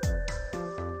not.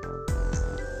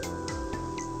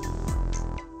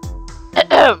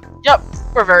 Yep,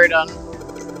 we're very done.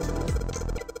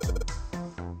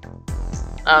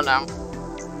 Oh no.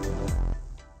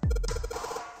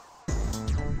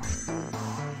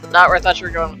 Not where I thought you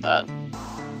were going with that.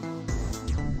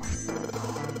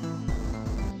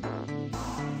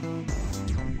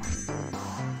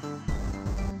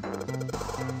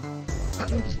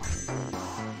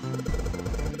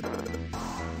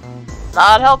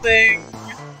 Not helping.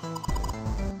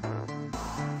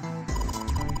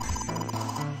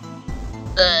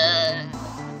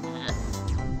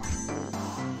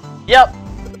 Yep.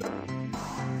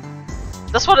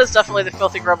 This one is definitely the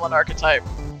filthy gremlin archetype.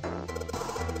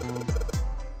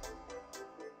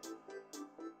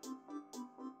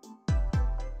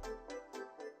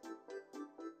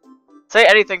 Say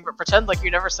anything, but pretend like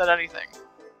you never said anything.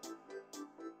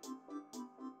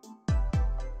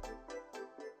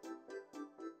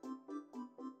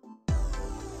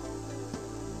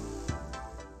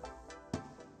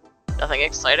 Nothing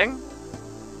exciting?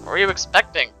 What were you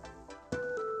expecting?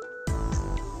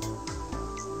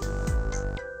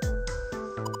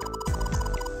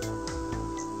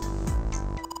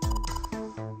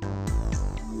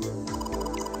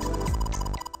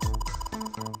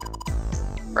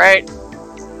 Right.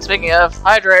 Speaking of,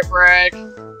 hydrate break.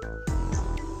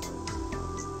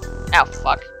 Ow,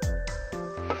 fuck.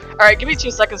 Alright, give me 2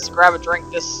 seconds to grab a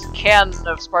drink. This can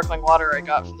of sparkling water I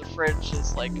got from the fridge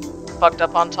is, like, fucked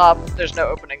up on top. There's no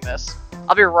opening this.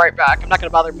 I'll be right back. I'm not gonna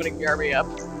bother putting BRB up.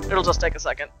 It'll just take a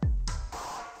second.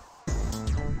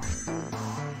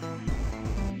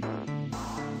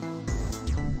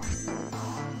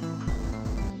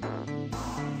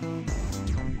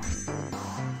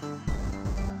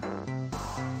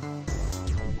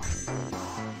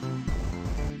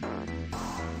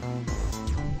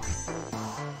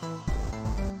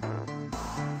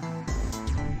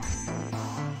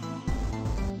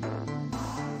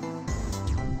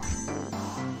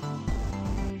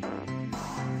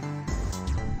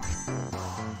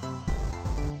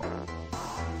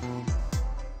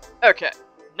 Okay,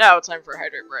 now it's time for a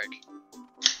hydrate break.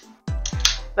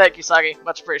 Thank you, Sagi.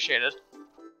 Much appreciated.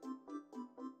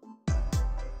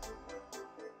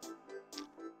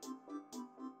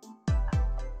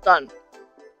 Done.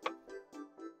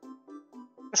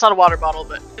 It's not a water bottle,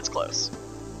 but it's close.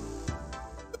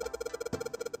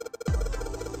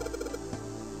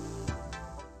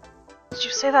 Did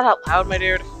you say that out loud, my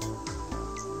dude?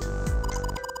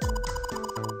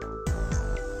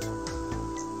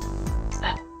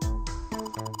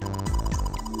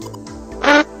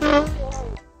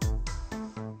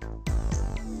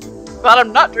 But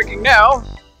I'm not drinking now.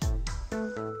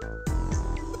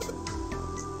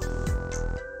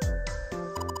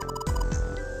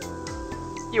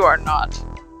 You are not.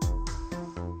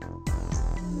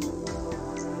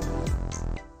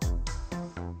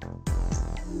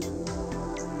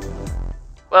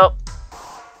 Well.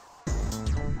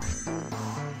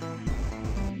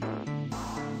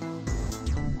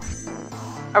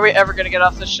 Are we ever gonna get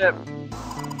off this ship?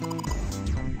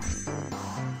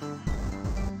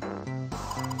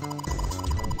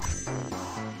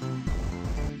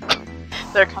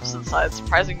 There comes inside,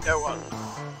 surprising no one.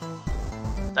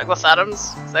 Douglas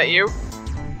Adams, is that you?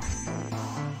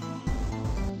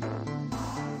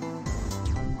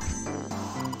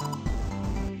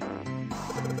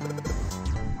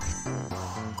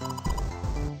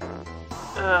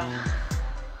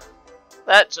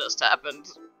 That just happened.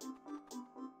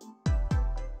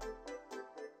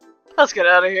 Let's get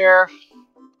out of here.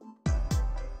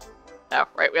 Oh,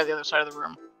 right, we have the other side of the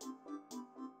room.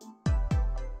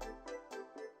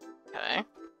 Okay.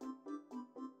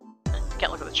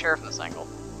 Can't look at the chair from this angle.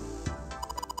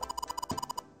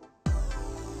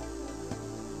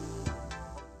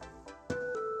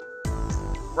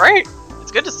 Right?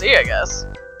 It's good to see, I guess.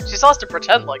 She still has to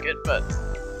pretend like it, but...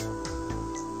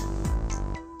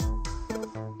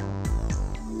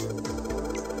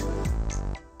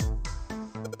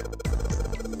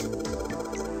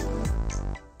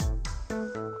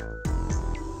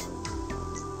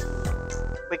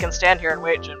 we can stand here and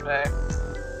wait, Jinbei.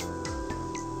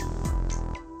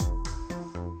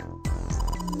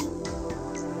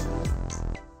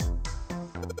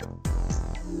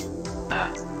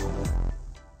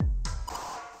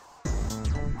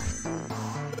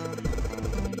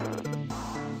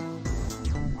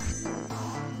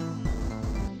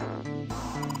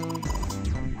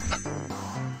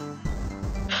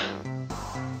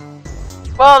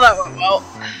 Well, that went well.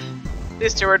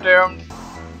 These two are doomed.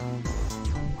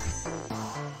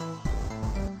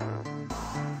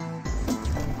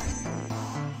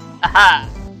 Aha!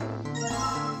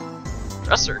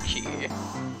 Dresser key.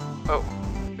 Oh,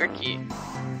 weird key.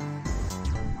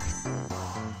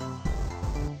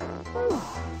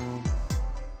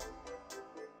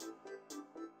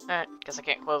 Alright, guess I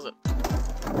can't close it.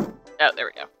 Oh, there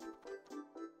we go.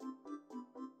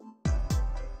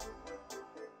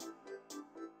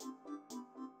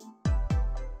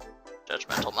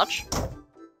 Judgmental much?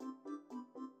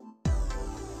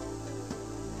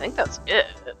 I think that's it.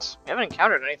 We haven't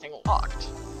encountered anything locked.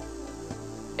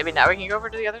 Maybe now we can go over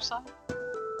to the other side?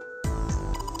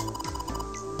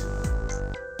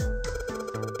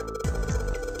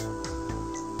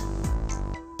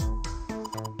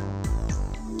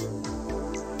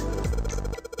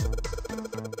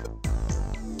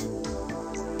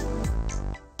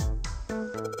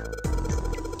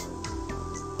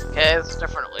 Okay, this is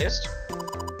different at least.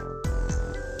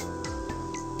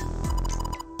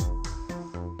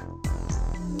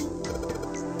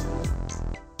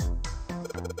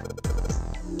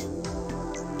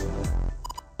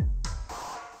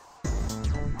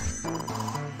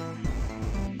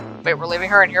 Wait, we're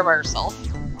leaving her in here by herself?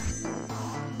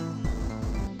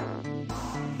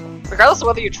 Regardless of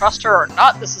whether you trust her or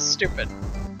not, this is stupid.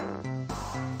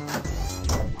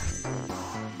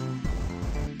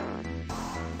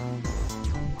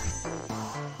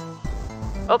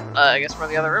 Oh, I guess we're in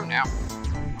the other room now.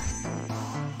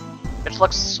 Which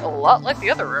looks a lot like the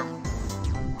other room.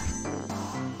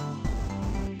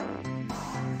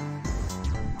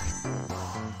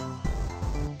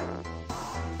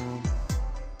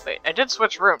 Wait, I did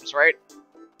switch rooms, right?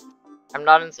 I'm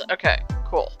not in. Okay,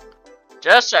 cool.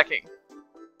 Just checking.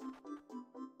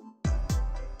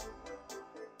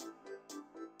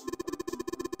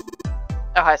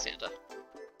 Oh, hi, Santa.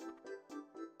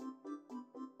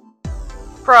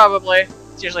 Probably.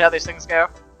 It's usually how these things go.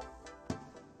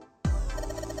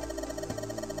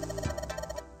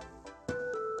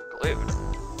 Glued.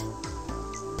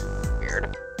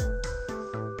 Weird.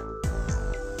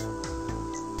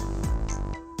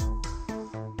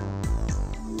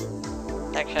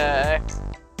 Okay.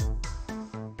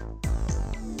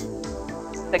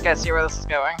 I think I see where this is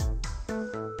going.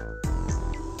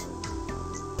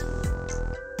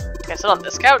 Can I sit on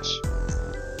this couch?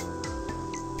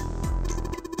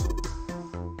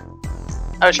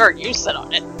 Oh, sure, you sit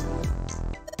on it.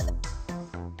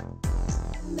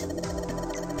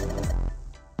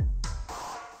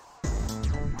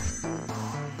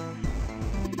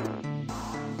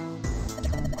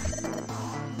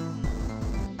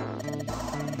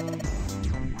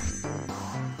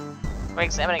 Am I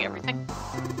examining everything?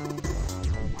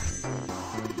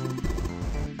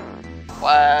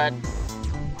 What?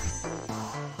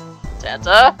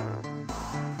 Santa?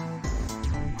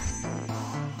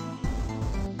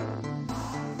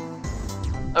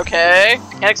 Okay, I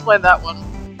can't explain that one.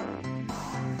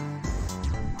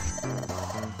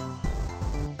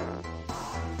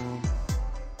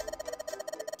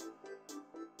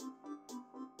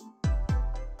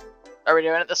 Are we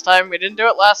doing it this time? We didn't do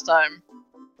it last time.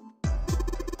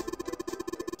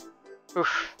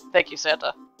 Oof, thank you,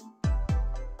 Santa.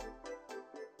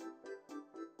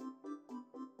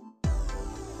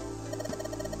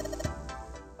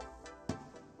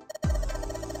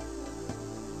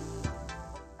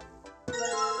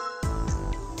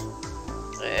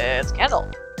 It's Candle.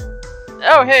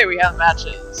 Oh, hey, we have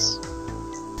matches.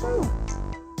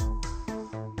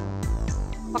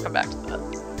 Welcome back to that.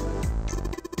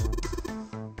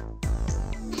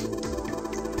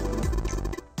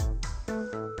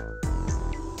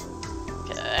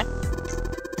 Okay.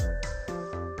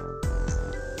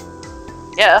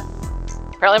 Yeah.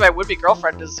 Apparently my would-be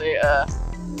girlfriend is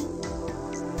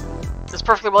is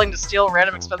perfectly willing to steal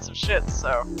random expensive shit,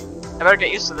 so I better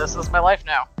get used to this. This is my life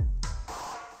now.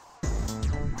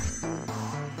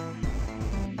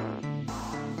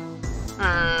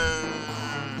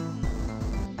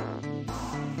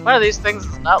 One of these things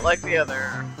is not like the other.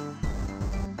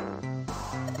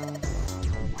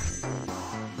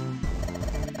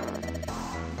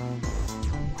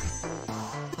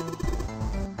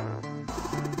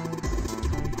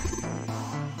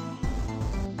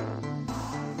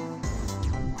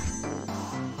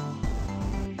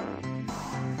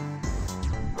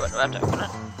 What, do I have to open it?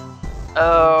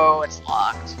 Oh, it's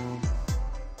locked.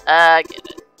 I get it.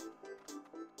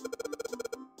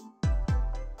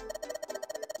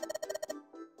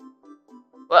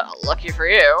 Well, lucky for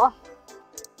you.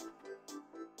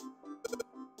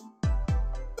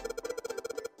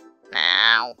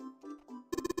 Now.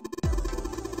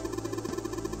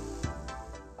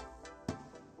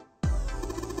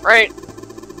 Right.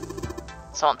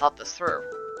 Someone thought this through.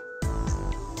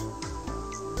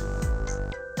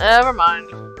 Never mind.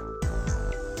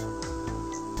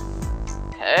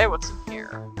 Okay, what's in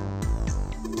here?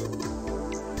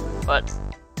 What?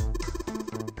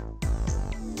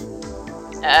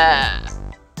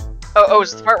 Oh,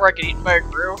 is this the part where I get eaten by a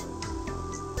crew?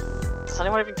 Does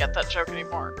anyone even get that joke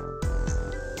anymore?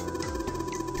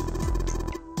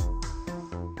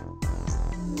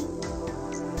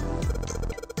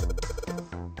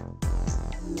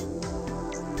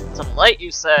 Some light, you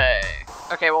say?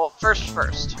 Okay, well,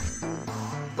 first.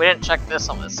 We didn't check this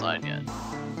on this side yet.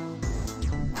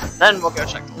 Then we'll go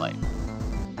check the light.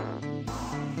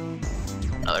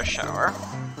 Another shower.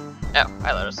 Oh,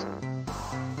 hi, Lotus.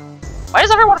 Why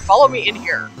does everyone follow me in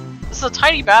here? This is a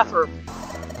tiny bathroom.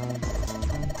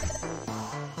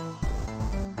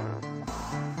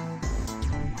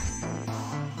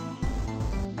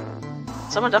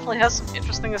 Someone definitely has some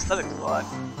interesting aesthetics to it.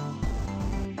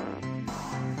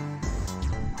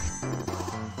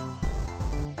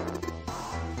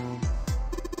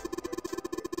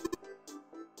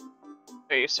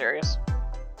 Are you serious?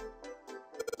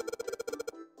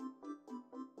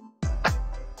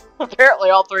 Apparently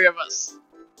all three of us.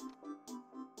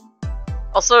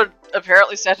 Also,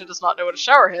 apparently Santa does not know what a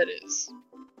showerhead is.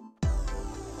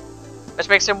 Which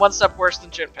makes him one step worse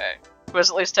than Junpei, who has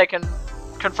at least taken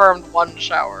confirmed one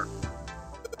shower.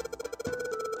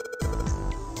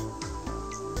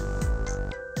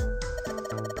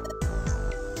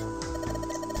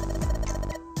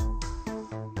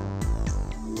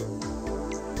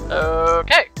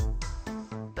 Okay.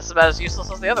 This is about as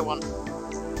useless as the other one.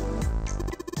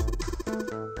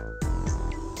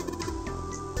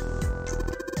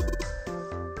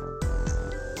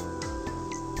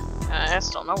 Okay,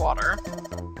 still no water.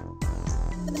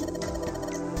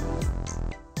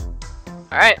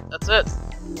 Alright, that's it.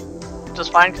 Which is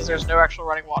fine because there's no actual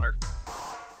running water.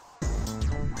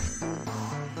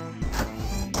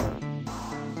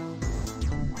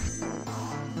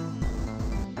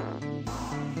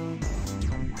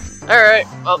 Alright,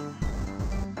 well,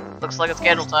 looks like it's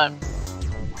candle time.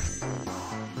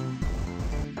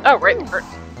 Oh, right, the curtain.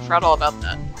 Forgot all about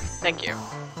that. Thank you.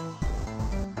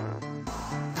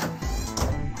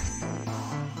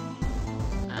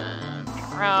 And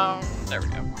turn around. There we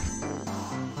go.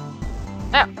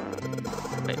 Now.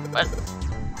 Wait, what?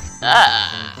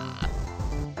 Ah.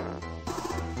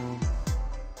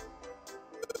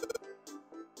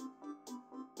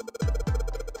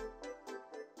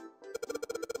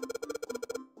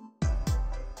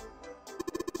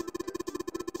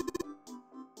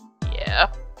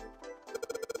 Yeah.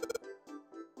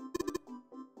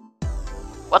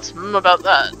 What's about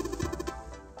that?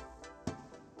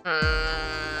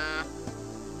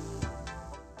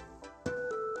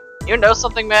 You know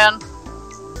something, man?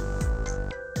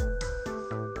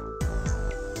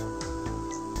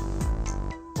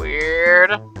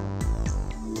 Weird.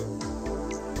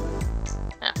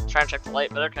 Yeah, try and check the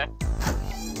light, but okay.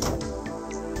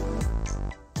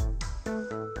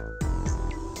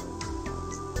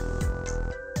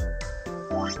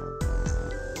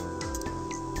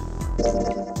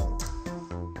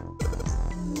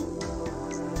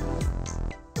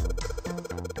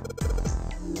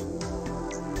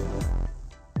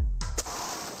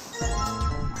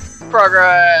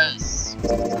 Progress!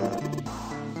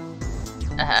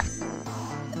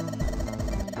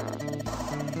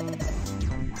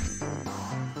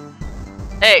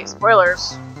 Hey,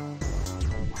 spoilers!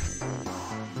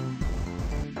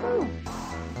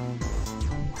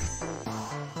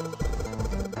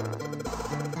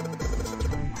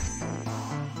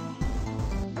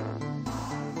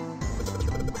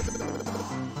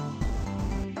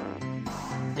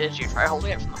 Did you try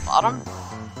holding it from the bottom?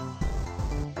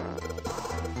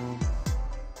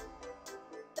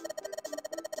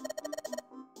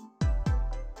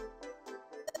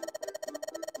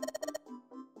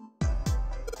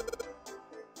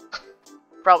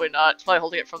 Probably not. It's probably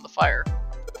holding it from the fire.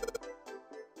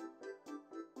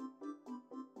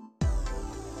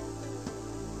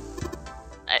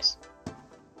 Nice.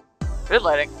 Good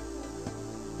lighting.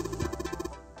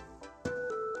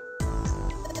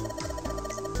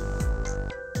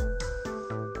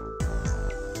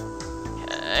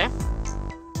 Okay.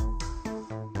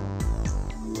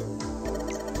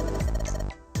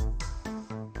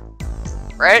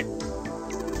 Right?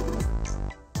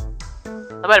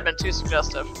 That might have been too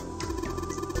suggestive.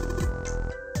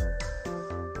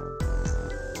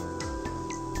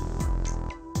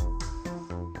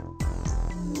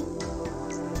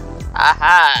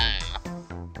 Aha!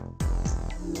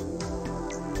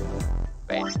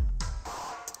 Wait.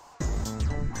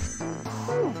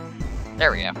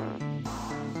 There we go.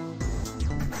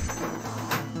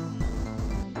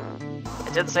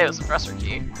 It did say it was a dresser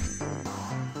key.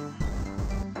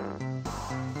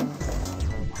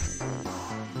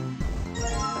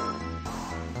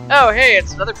 Oh, hey,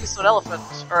 it's another piece of an elephant,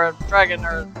 or a dragon,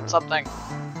 or something.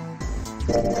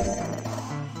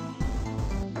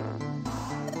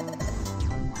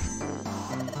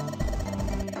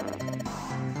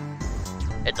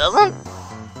 It doesn't?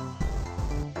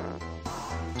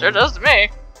 Sure does to me.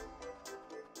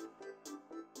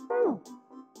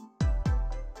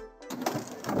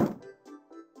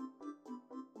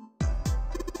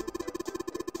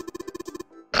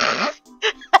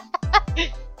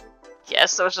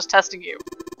 Yes, I was just testing you.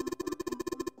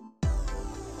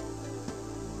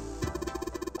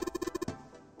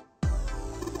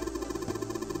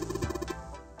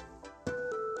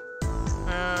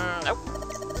 Nope.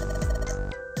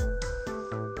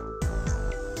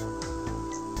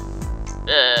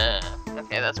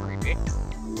 that's creepy.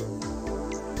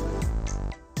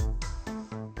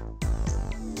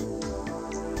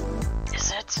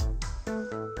 Is it?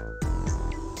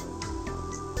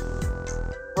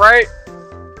 Right?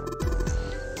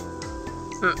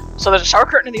 So there's a shower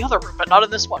curtain in the other room, but not in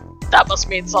this one. That must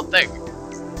mean something.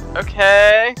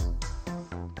 Okay.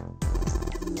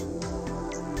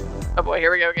 Oh boy,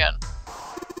 here we go again.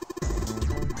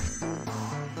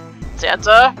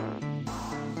 Santa?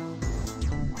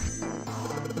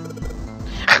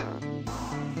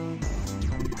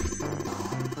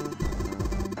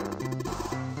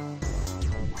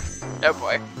 Oh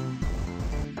boy.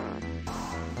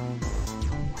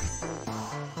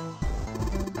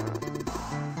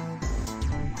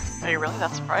 Are you really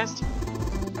that surprised?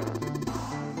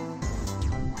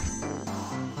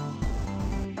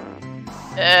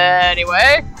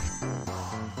 Anyway.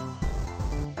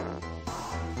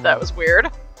 That was weird.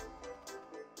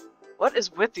 What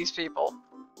is with these people?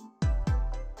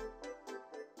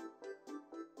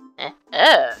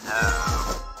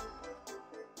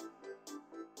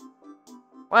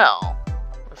 Well,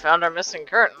 we found our missing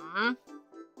curtain.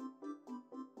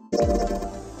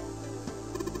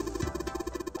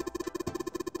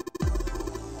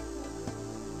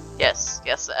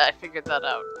 Yes, I figured that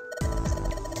out.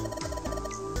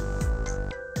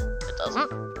 It doesn't?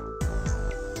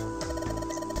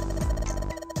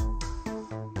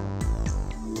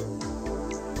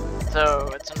 So,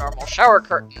 it's a normal shower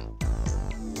curtain.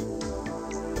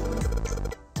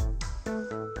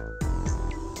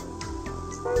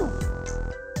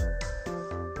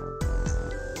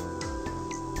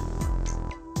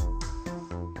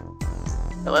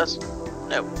 Liz?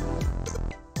 Nope.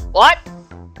 What?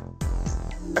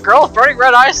 A girl with burning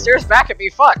red eyes stares back at me,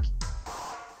 fuck!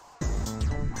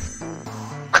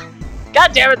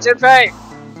 God damn it, Junpei!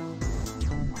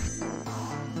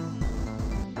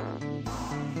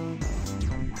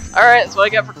 Alright, that's what I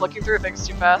get for clicking through things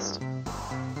too fast.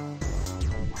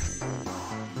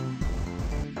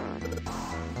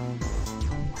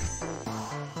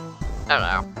 I don't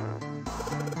know.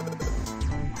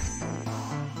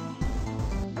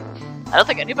 I don't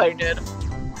think anybody did.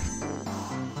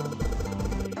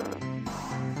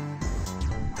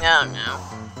 I don't know.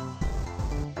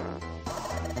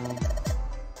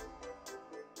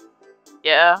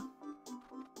 Yeah.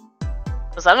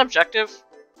 Was that an objective?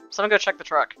 Someone go check the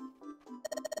truck.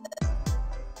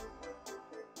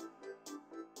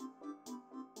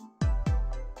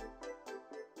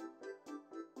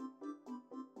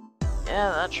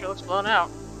 Yeah, that sure looks blown out.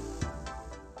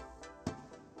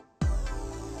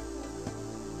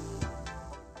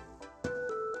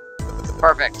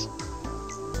 Perfect.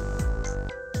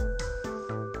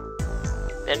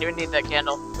 Didn't even need that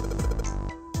candle.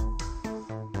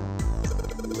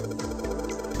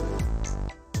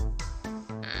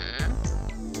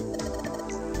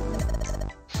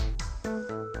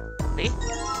 See?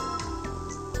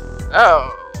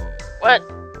 Oh, what?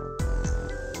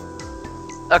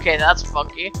 Okay, that's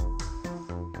funky.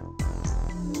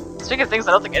 Speaking of things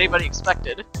I don't think anybody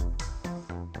expected.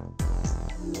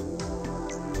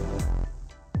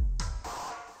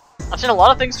 I've seen a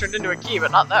lot of things turned into a key,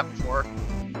 but not that before.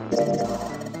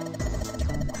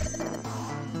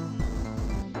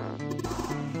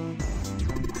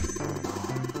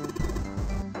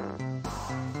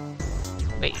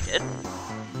 Wait, you did?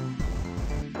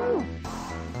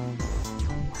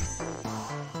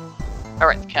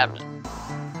 Alright, the cabinet.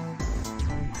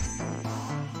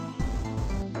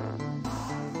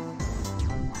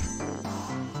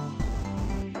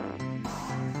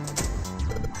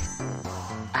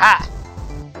 Aha!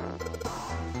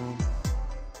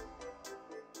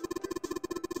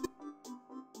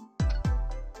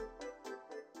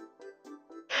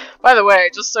 By the way,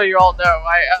 just so you all know,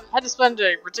 I had to spend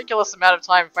a ridiculous amount of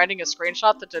time finding a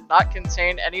screenshot that did not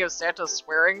contain any of Santa's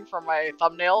swearing from my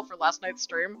thumbnail for last night's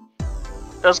stream.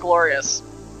 It was glorious.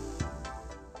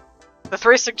 The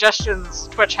 3 suggestions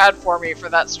Twitch had for me for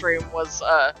that stream was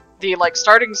the like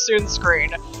starting soon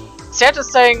screen, Santa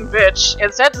saying bitch,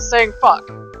 and Santa saying fuck.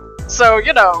 So,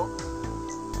 you know,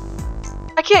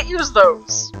 I can't use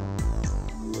those.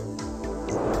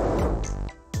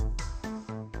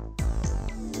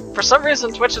 For some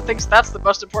reason, Twitch thinks that's the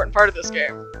most important part of this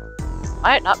game.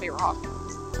 Might not be wrong.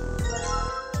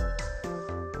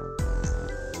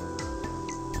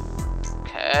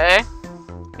 Okay.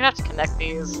 I'm gonna have to connect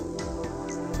these.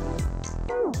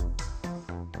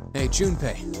 Hey,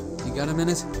 Junpei, you got a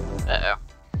minute? Uh-oh.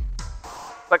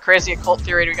 What crazy occult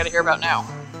theory do we gotta hear about now?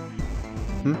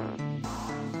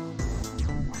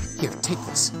 Here, take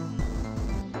this.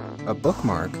 A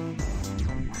bookmark?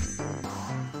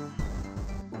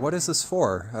 what is this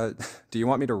for? Do you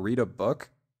want me to read a book?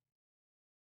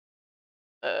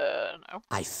 No.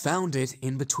 I found it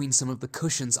in between some of the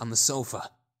cushions on the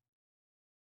sofa.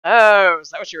 Oh, is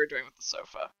that what you were doing with the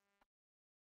sofa?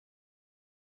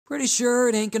 Pretty sure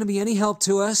it ain't gonna be any help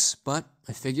to us, but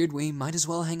I figured we might as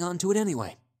well hang on to it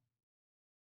anyway.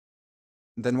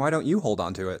 Then why don't you hold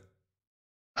on to it?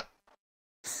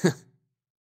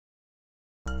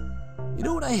 You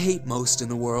know what I hate most in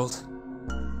the world?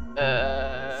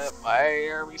 Why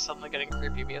are we suddenly getting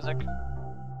creepy music?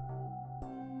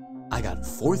 I got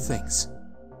 4 things.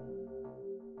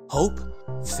 Hope,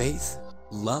 faith,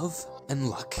 love, and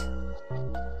luck.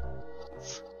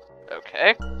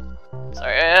 Okay.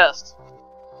 Sorry I asked.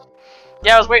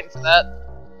 Yeah, I was waiting for that.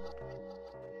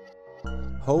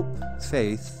 Hope,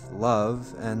 faith,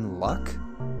 love, and luck?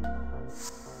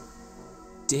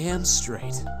 Damn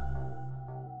straight.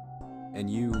 And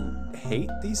you hate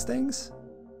these things?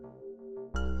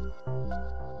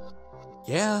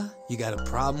 Yeah, you got a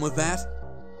problem with that?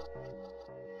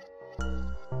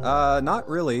 Not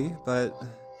really, but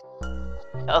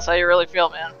Tell us how you really feel,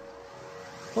 man.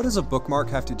 what does a bookmark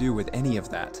have to do with any of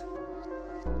that?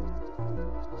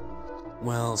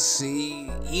 Well,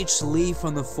 see, each leaf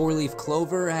on the 4-leaf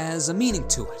clover has a meaning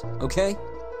to it, okay?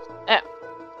 Yeah.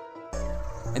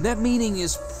 And that meaning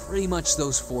is pretty much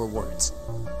those 4 words.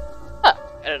 Huh,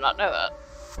 I did not know that.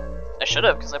 I should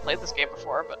have, because I played this game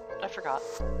before, but I forgot.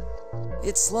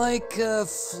 It's like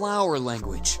flower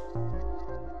language.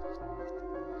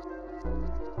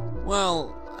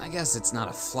 Well, I guess it's not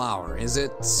a flower, is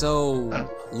it? So,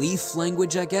 leaf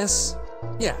language, I guess?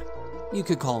 Yeah, you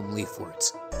could call them leaf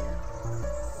words.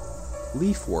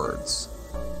 Leaf words.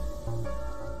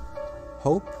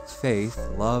 Hope, faith,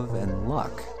 love, and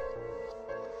luck.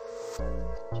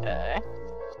 Okay.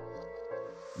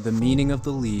 The meaning of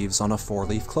the leaves on a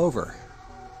 4-leaf clover.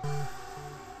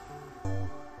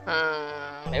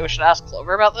 Maybe we should ask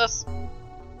Clover about this?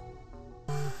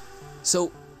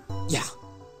 So, yeah,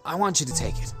 I want you to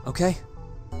take it, okay?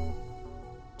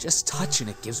 Just touching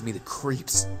it gives me the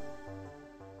creeps.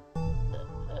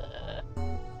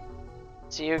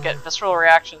 So you get visceral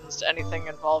reactions to anything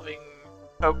involving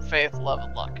hope, faith, love,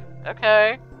 and luck.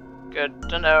 Okay. Good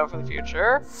to know for the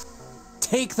future.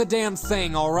 Take the damn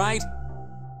thing, alright?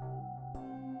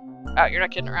 Oh, you're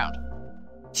not kidding around.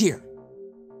 Here.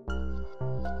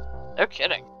 No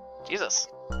kidding. Jesus.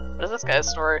 What is this guy's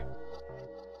story?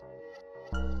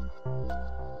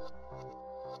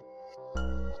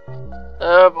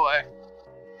 Oh boy.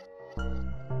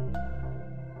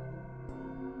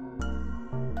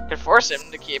 Could force him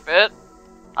to keep it.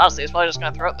 Honestly, he's probably just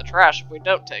gonna throw it in the trash if we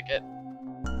don't take it.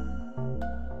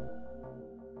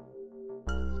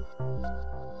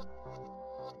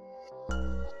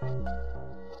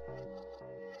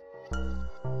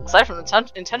 Aside from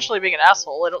intentionally being an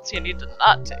asshole, I don't see a need to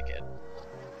not take it.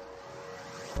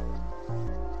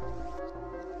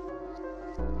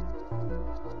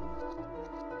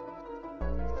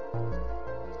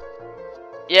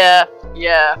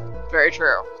 Yeah, very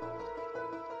true.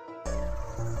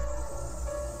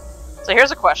 So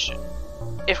here's a question.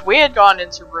 If we had gone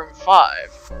into room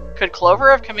 5, could Clover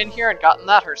have come in here and gotten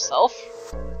that herself?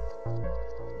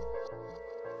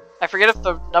 I forget if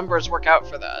the numbers work out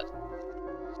for that.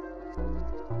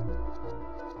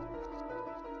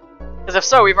 Because if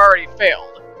so, we've already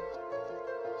failed.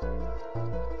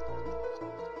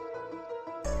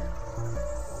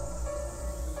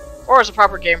 Or as a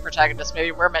proper game protagonist,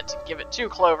 maybe we're meant to give it to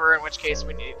Clover, in which case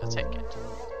we need to take it.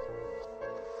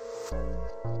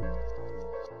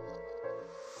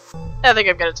 I think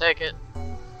I'm gonna take it.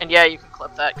 And yeah, you can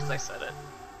clip that, because I said it.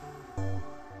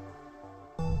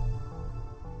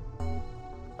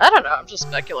 I don't know, I'm just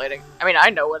speculating. I mean, I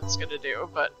know what it's gonna do,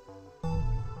 but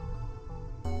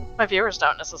my viewers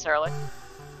don't necessarily.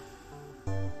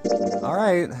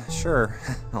 Alright, sure.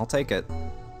 I'll take it.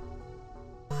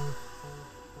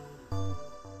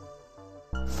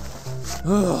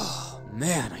 Oh,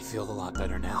 man, I feel a lot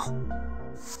better now.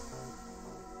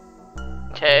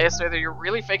 Okay, so either you're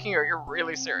really faking or you're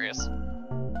really serious.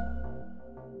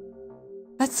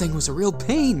 That thing was a real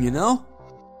pain, you know?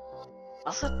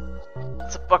 What's it?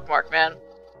 It's a bookmark, man.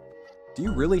 Do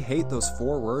you really hate those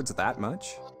 4 words that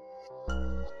much?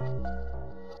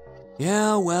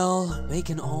 Yeah, well, they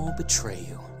can all betray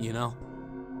you, you know?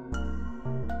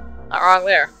 Not wrong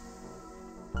there.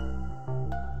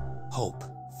 Hope,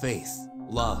 faith,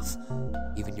 love,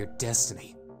 even your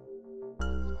destiny.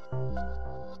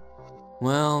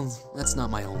 Well, that's not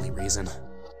my only reason.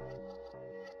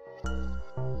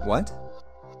 What?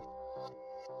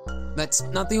 That's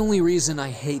not the only reason I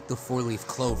hate the 4-leaf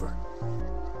clover.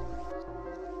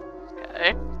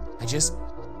 Okay. I just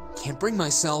can't bring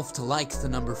myself to like the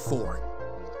number 4.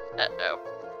 Uh-oh.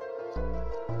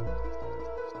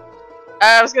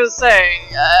 I was gonna say,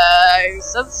 I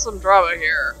sense some drama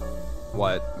here.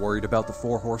 What, worried about the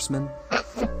 4 horsemen?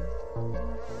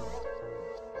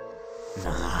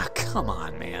 Nah, come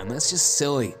on, man. That's just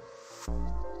silly.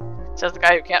 Says the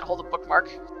guy who can't hold a bookmark.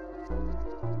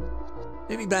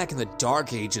 Maybe back in the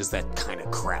Dark Ages, that kind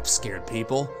of crap scared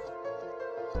people.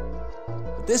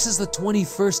 But this is the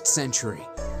 21st century,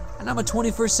 and I'm a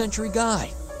 21st century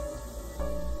guy.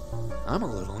 I'm a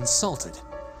little insulted.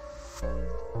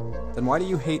 Then why do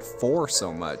you hate 4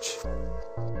 so much?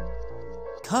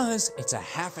 'Cause it's a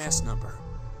half-ass number.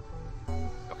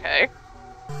 Okay.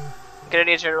 I'm gonna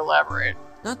need you to elaborate.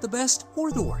 Not the best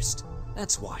or the worst.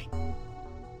 That's why.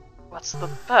 What's the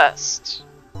best?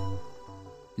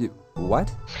 You,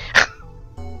 what?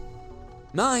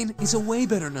 9 is a way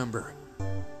better number.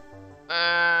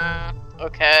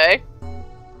 Okay.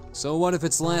 So what if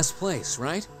it's last place,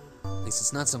 right? At least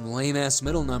it's not some lame-ass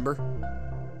middle number.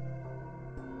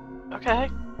 Okay.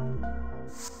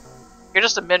 You're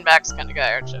just a min-max kind of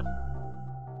guy, aren't you?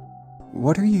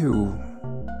 What are you...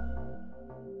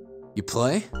 You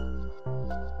play?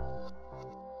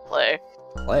 Play.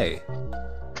 play?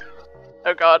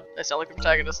 Oh god, I sound like the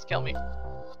protagonist. Kill me.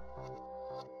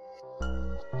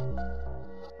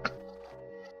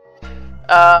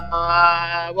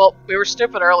 Well, we were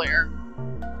stupid earlier.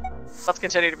 Let's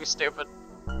continue to be stupid.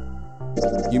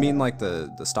 You mean like the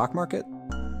stock market?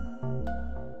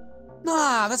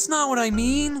 Nah, that's not what I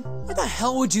mean. Why the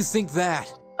hell would you think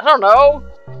that? I don't know.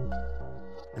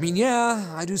 I mean, yeah,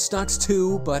 I do stocks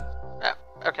too, but... Oh,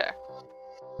 okay.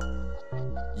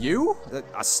 You?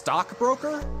 A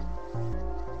stockbroker?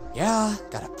 Yeah,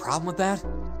 got a problem with that?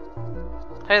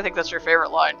 How do you think that's your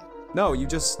favorite line? No, you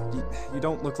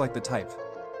don't look like the type.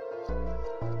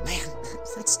 Man,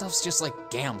 that stuff's just like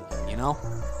gambling, you know?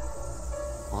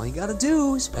 All you gotta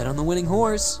do is bet on the winning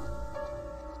horse.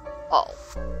 Oh.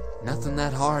 Nothing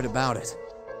that hard about it.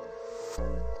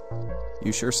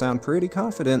 You sure sound pretty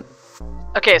confident.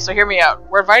 Okay, so hear me out.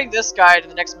 We're inviting this guy to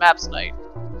the next maps night.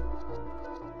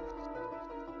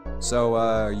 So,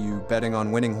 are you betting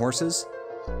on winning horses?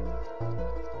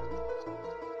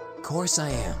 Of course I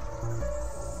am.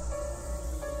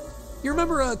 You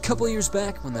remember a couple years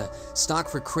back when the stock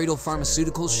for Cradle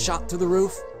Pharmaceuticals shot through the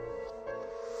roof?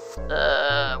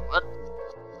 What?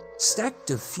 Stacked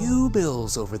a few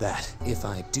bills over that, if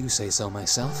I do say so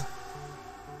myself.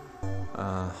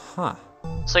 Uh-huh.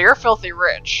 So you're filthy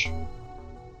rich.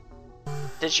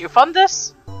 Did you fund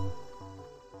this?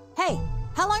 Hey,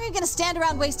 how long are you gonna stand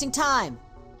around wasting time?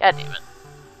 God damn it.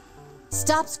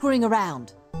 Stop screwing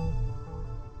around.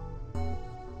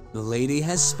 The lady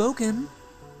has spoken.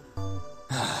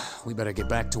 We better get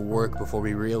back to work before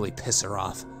we really piss her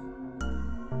off.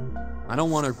 I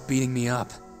don't want her beating me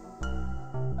up.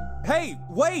 Hey,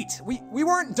 wait! We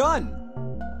weren't done!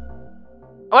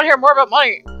 I want to hear more about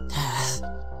money.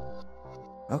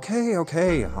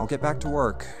 Okay, I'll get back to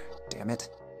work. Damn it.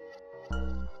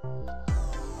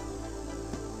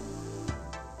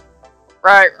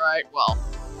 Right, well.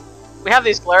 We have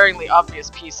these glaringly obvious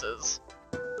pieces.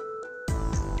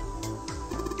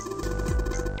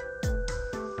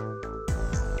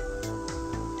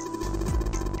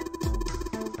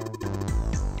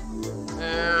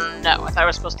 No, I thought I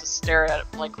was supposed to stare at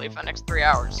it blankly for the next 3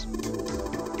 hours.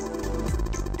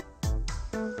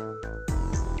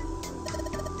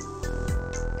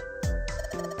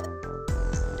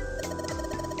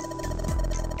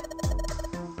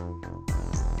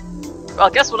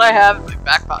 Well, guess what I have in my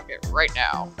back pocket right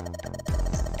now?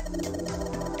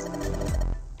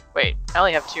 Wait, I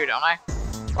only have 2, don't I?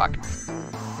 Fuck.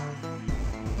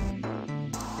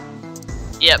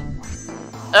 Yep.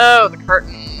 Oh, the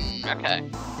curtain. Okay.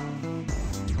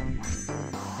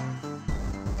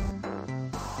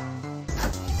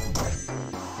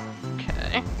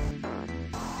 Okay.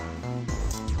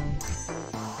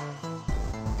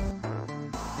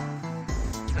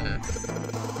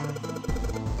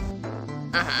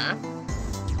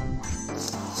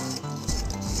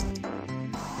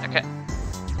 Okay.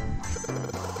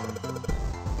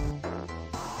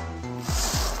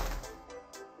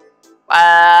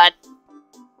 What?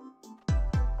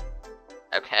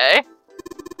 Okay.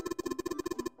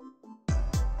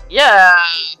 Yeah!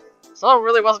 Someone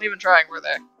really wasn't even trying, were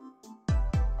they?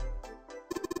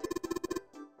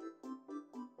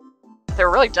 If they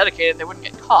were really dedicated, they wouldn't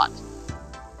get caught.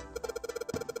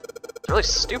 It's really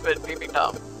stupid peeping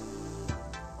Tom.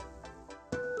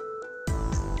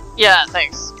 Yeah,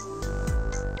 thanks.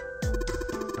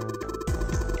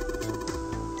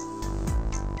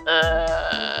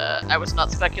 I was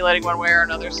not speculating one way or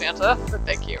another, Santa, but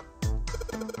thank you.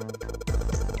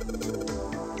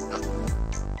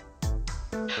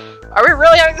 Are we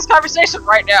really having this conversation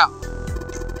right now?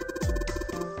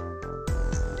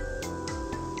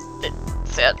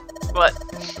 That's it. What?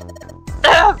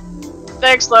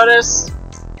 Thanks, Lotus.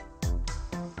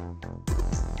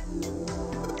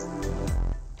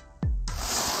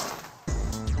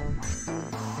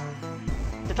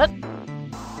 Did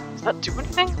that do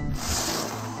anything?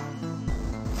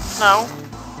 No.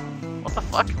 What the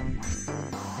fuck?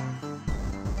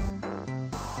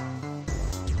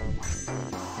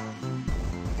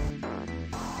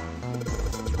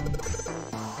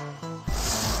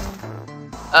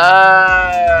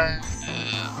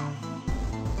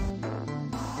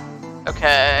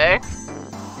 Okay.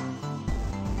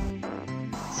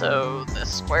 So,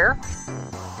 this square.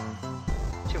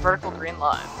 2 vertical green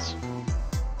lines.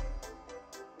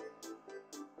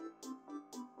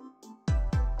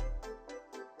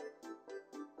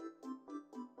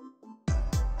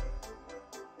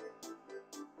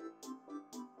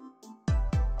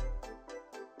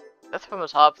 Fifth from the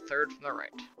top, third from the right.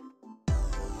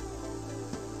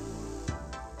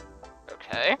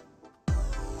 Okay.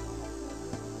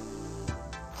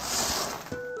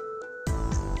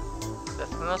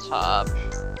 Fifth from the top,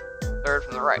 third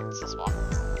from the right. It's this one.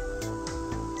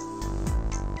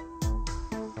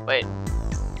 Wait.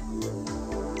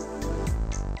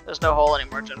 There's no hole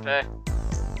anymore, Junpei.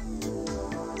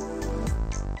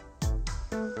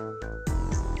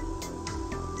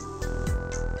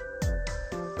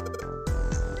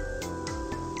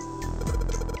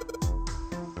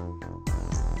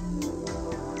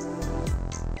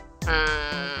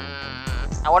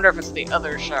 I wonder if it's the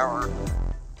other shower.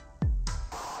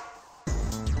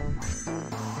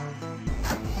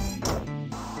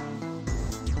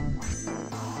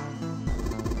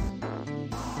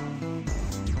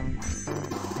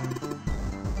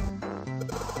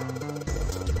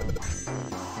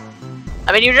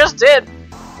 I mean, you just did.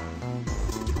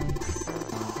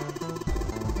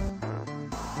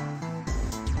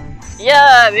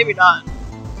 Yeah, maybe not.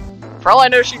 For all I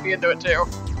know, she'd be into it too.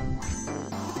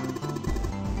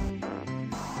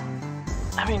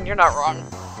 I mean, you're not wrong.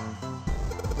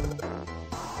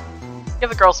 Give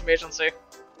the girl some agency.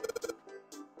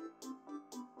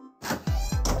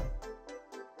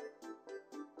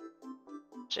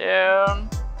 June.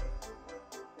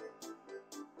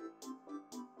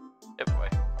 Good boy.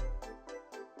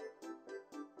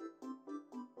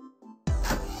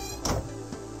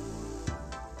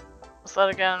 What's that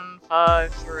again?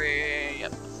 5, 3.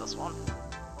 Yep, it's this one.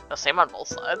 The same on both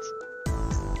sides.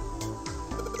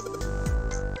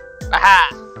 Aha!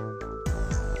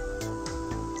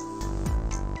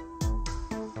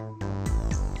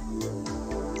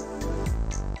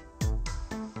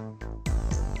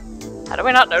 How did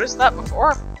we not notice that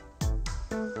before?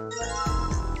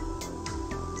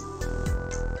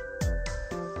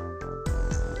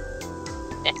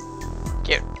 Eh,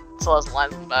 cute. Still has the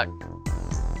lines in the back.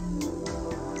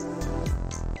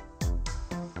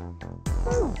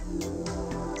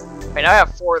 Wait, now I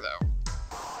have 4 though.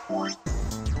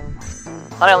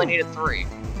 Thought I only needed 3.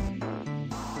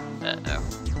 Uh-oh.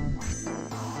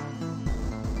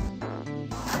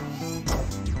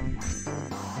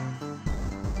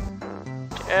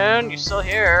 June, you still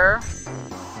here?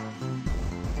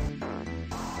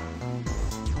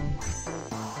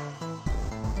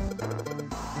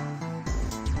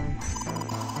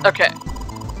 Okay.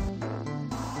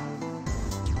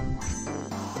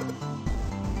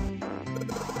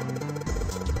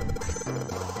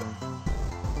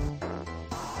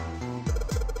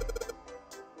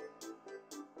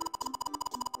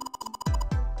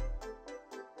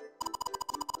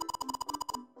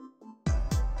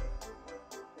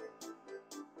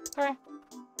 Okay.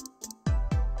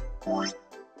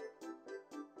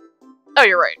 Oh,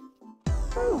 you're right.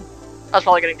 I was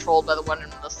probably getting trolled by the one in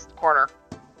this corner.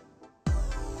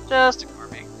 Just ignore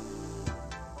me.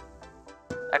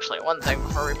 Actually, one thing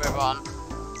before we move on.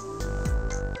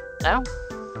 No?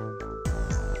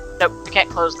 Nope, we can't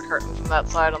close the curtain from that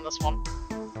side on this one.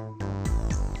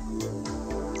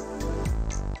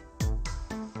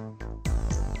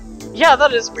 Yeah,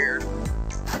 that is weird.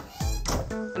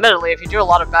 Admittedly, if you do a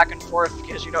lot of back and forth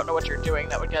because you don't know what you're doing,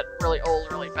 that would get really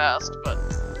old really fast, but...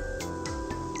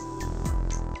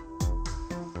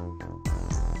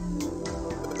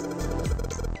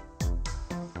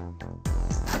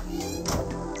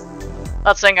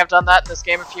 Not saying I've done that in this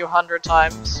game a few hundred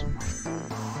times.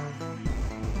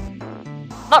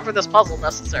 Not for this puzzle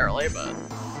necessarily, but...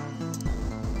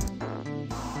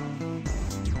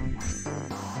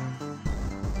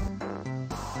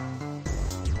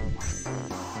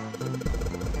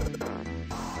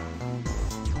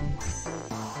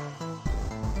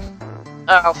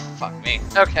 Oh, fuck me.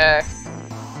 Okay.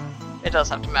 It does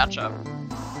have to match up.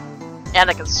 And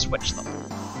I can switch them.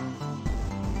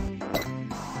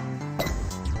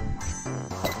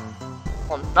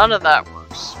 Well, none of that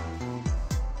works.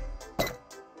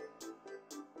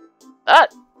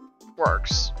 That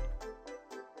works.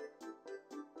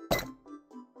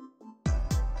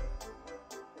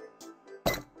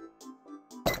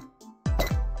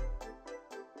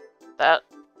 That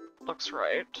looks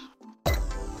right.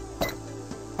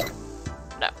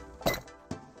 No.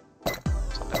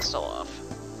 Something's still off.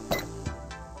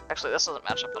 Actually, this doesn't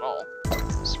match up at all.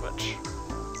 Switch.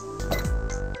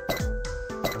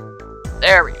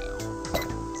 There we go.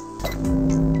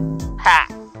 Ha!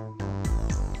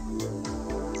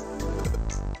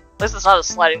 At least it's not a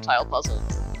sliding tile puzzle.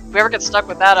 If we ever get stuck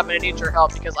with that, I'm gonna need your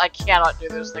help because I cannot do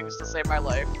those things to save my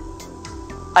life.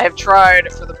 I have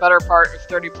tried for the better part of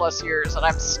 30 plus years and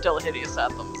I'm still hideous at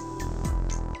them.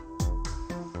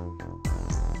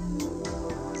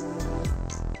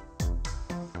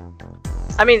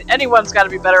 I mean, anyone's gotta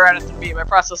be better at it than me, my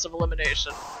process of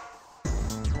elimination.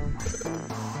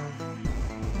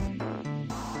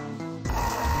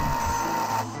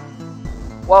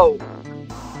 Whoa.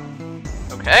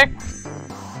 Okay.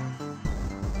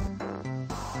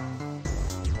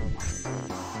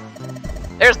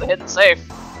 There's the hidden safe.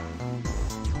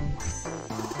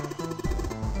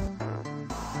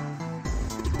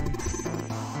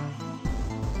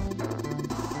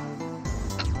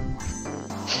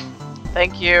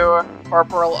 Thank you,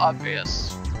 Corporal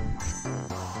Obvious.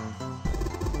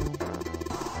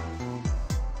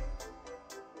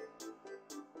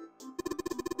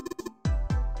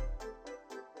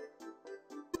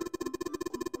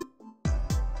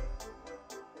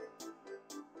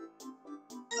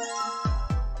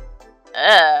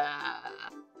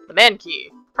 The man key.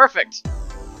 Perfect.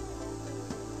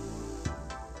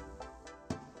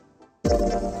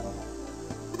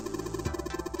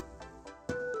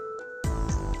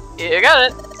 You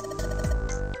got it.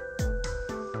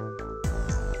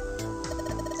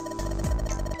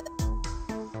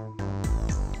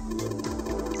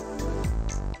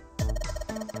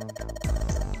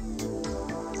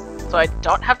 So I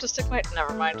don't have to stick my...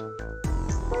 Never mind.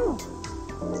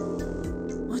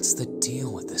 What's the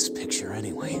deal with this picture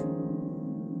anyway?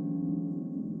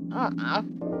 I don't know.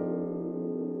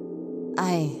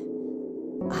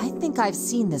 I think I've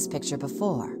seen this picture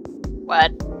before.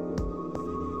 What?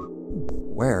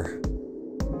 Where?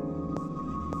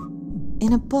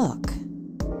 In a book.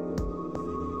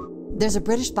 There's a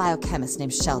British biochemist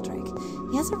named Sheldrake.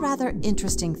 He has a rather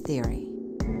interesting theory.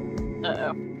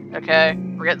 Uh-oh. Okay,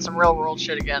 we're getting some real world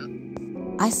shit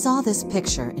again. I saw this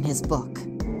picture in his book.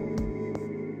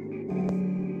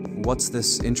 What's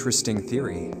this interesting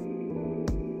theory?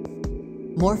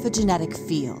 Morphogenetic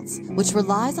fields, which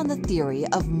relies on the theory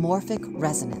of morphic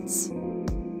resonance.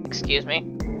 Excuse me?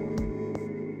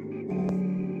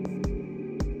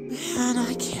 Man,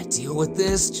 I can't deal with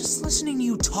this. Just listening to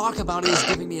you talk about it is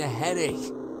giving me a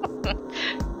headache.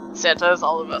 Santa is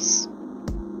all of us.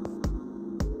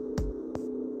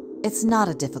 It's not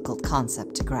a difficult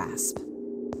concept to grasp.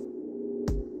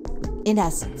 In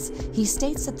essence, he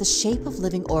states that the shape of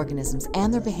living organisms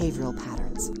and their behavioral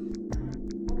patterns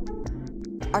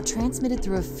are transmitted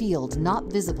through a field not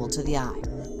visible to the eye.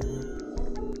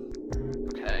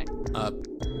 Okay.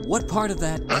 What part of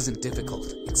that isn't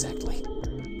difficult, exactly?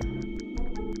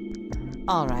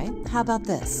 All right, how about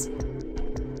this?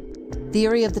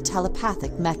 Theory of the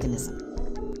telepathic mechanism.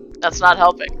 That's not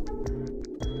helping.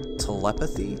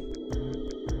 Telepathy?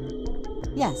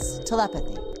 Yes,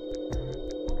 telepathy.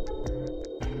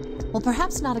 Well,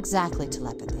 perhaps not exactly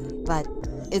telepathy, but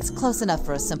it's close enough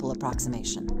for a simple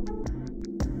approximation.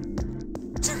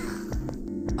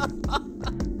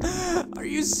 Are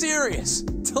you serious?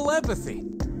 Telepathy?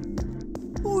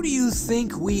 Who do you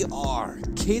think we are?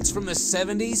 Kids from the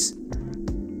 70s?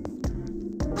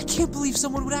 I can't believe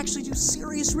someone would actually do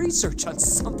serious research on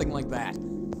something like that.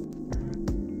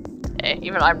 Hey,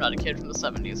 even I'm not a kid from the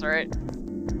 70s, alright?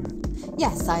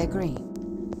 Yes, I agree.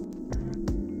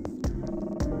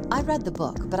 I read the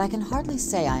book, but I can hardly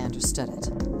say I understood it.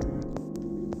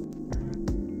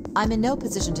 I'm in no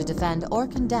position to defend or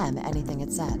condemn anything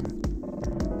it said.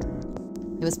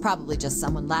 It was probably just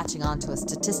someone latching onto a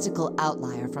statistical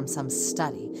outlier from some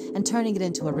study and turning it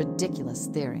into a ridiculous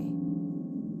theory.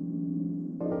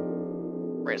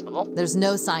 Reasonable. There's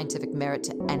no scientific merit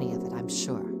to any of it, I'm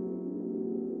sure.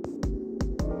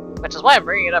 Which is why I'm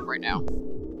bringing it up right now.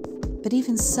 But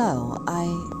even so,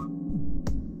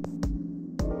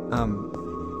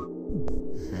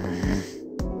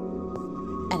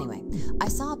 Anyway, I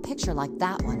saw a picture like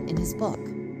that one in his book.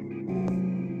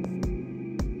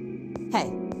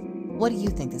 What do you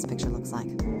think this picture looks like?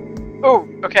 Oh,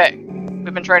 okay.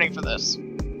 We've been training for this.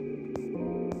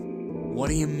 What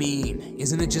do you mean?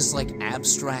 Isn't it just like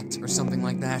abstract or something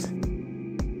like that?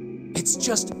 It's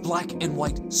just black and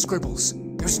white scribbles.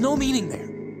 There's no meaning there.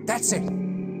 That's it.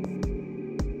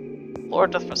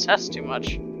 Lord doth possess too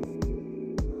much.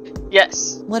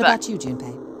 Yes. What about you,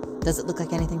 Junpei? Does it look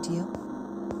like anything to you?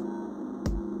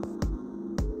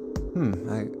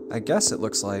 I guess it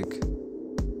looks like...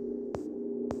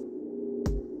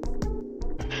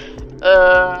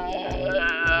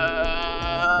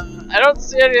 I don't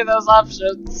see any of those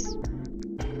options.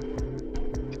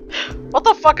 What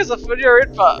the fuck is a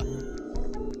funyarinpa?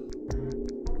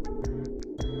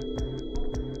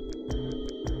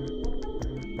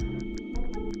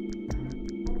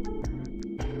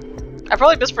 I'm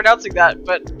probably mispronouncing that,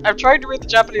 but I'm trying to read the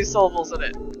Japanese syllables in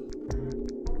it.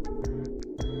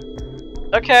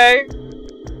 Okay.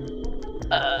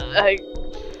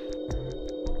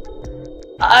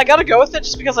 I gotta go with it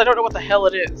just because I don't know what the hell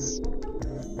it is.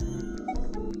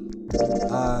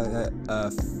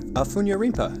 A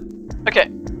funyarinpa.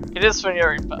 Okay, it is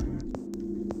funyarinpa.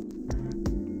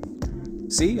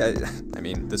 See? I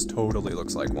mean, this totally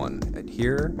looks like one. And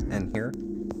here, and here.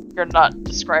 You're not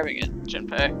describing it,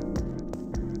 Junpei.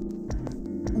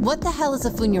 What the hell is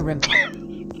a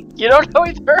funyarinpa? You don't know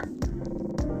either?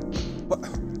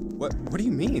 What do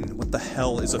you mean? What the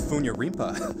hell is a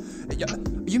funyarinpa?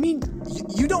 You mean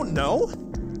you don't know?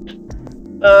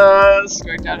 This is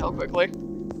going downhill quickly.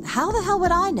 How the hell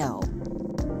would I know?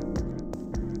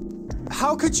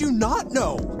 How could you not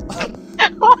know?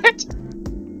 What?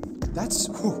 That's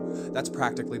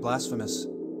practically blasphemous.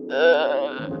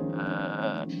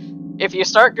 If you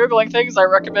start Googling things, I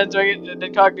recommend doing it in an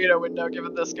incognito window,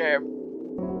 given this game.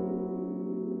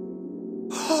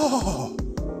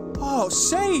 Oh,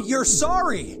 say you're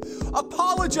sorry!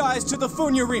 Apologize to the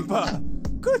funyarinpa!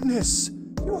 Goodness,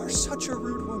 you are such a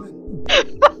rude woman.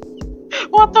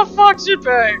 What the fuck,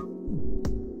 Junpei?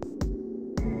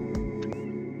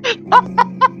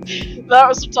 That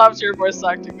was some top tier voice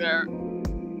acting there.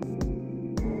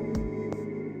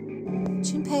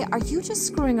 Junpei, are you just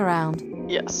screwing around?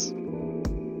 Yes.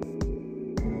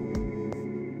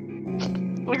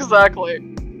 Exactly.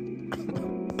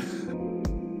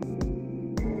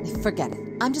 Forget it.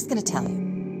 I'm just gonna tell you.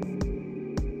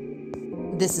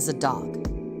 This is a dog.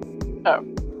 Oh.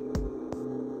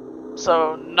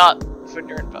 So, not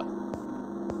funyarinpa.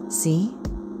 See?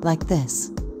 Like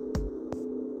this.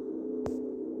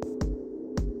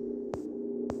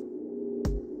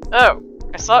 Oh,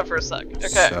 I saw it for a sec. Okay.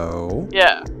 So?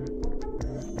 Yeah.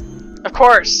 Of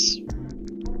course.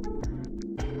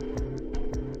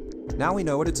 Now we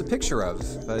know what it's a picture of,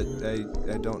 but I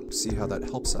don't see how that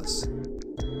helps us.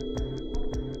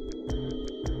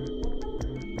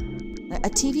 A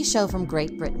TV show from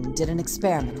Great Britain did an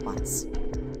experiment once.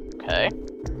 Okay.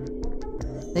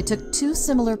 They took two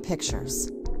similar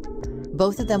pictures.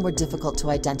 Both of them were difficult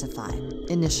to identify,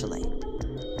 initially.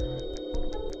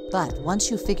 But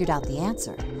once you figured out the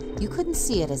answer, you couldn't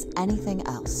see it as anything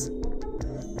else.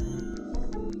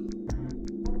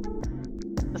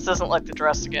 This isn't like the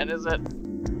dress again, is it?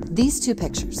 These two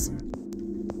pictures.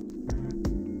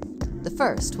 The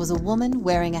first was a woman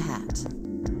wearing a hat.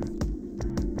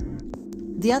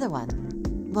 The other one,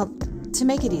 well, to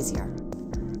make it easier,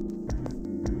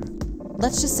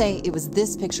 let's just say it was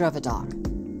this picture of a dog.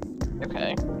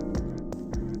 Okay.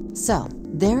 So,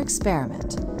 their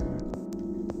experiment.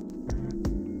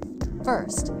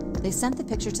 First, they sent the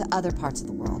picture to other parts of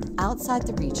the world outside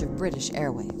the reach of British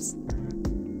airwaves.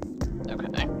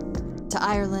 Okay. To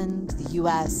Ireland, the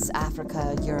US,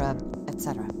 Africa, Europe,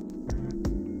 etc.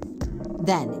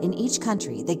 Then, in each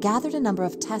country, they gathered a number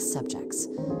of test subjects,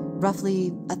 roughly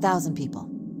 1,000 people.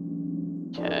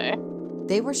 Okay.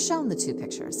 They were shown the two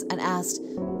pictures and asked,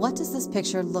 what does this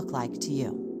picture look like to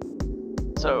you?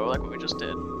 So, like what we just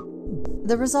did.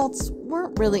 The results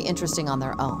weren't really interesting on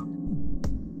their own.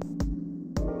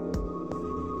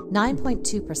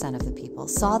 9.2% of the people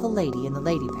saw the lady in the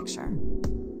lady picture.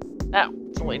 Oh,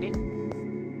 it's a lady.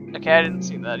 Okay, I didn't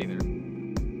see that either.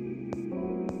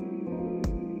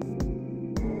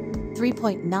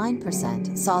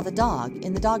 3.9% saw the dog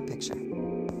in the dog picture.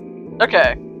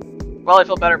 Okay. Well, I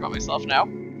feel better about myself now.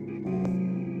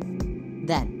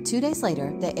 Then, 2 days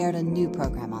later, they aired a new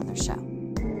program on their show.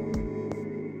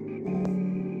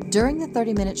 During the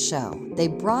 30-minute show, they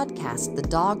broadcast the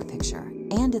dog picture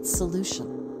and its solution.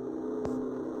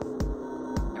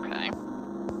 Okay.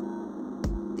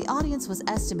 The audience was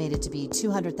estimated to be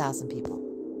 200,000 people.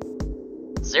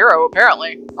 0,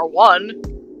 apparently. Or 1.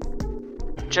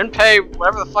 Junpei,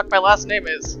 whatever the fuck my last name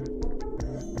is.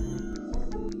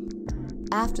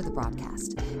 After the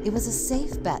broadcast, it was a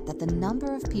safe bet that the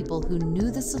number of people who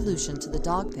knew the solution to the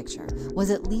dog picture was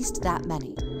at least that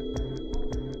many.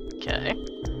 Okay.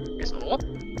 Reasonable.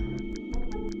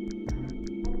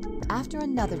 After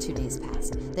another 2 days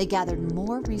passed, they gathered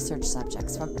more research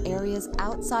subjects from areas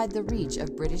outside the reach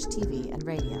of British TV and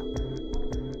radio.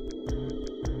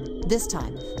 This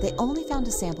time, they only found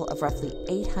a sample of roughly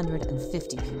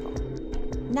 850 people.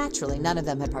 Naturally, none of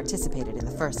them had participated in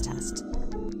the first test.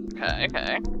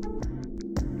 Okay.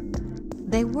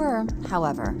 They were,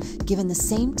 however, given the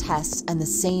same tests and the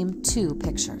same 2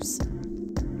 pictures.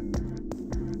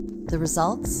 The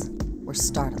results were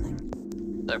startling.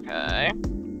 Okay.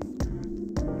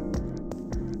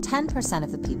 10%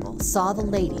 of the people saw the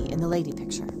lady in the lady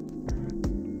picture.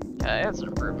 Okay, that's an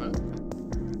improvement.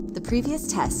 The previous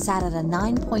test sat at a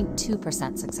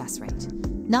 9.2% success rate.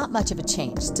 Not much of a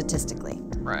change statistically.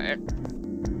 Right.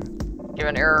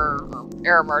 Given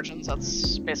error margins,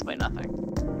 that's basically nothing.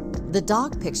 The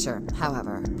dog picture,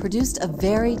 however, produced a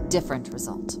very different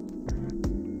result.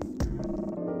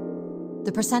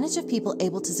 The percentage of people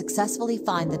able to successfully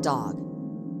find the dog,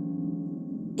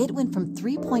 it went from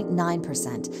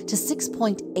 3.9% to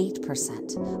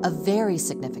 6.8%, a very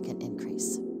significant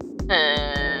increase.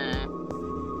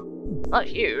 Not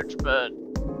huge, but...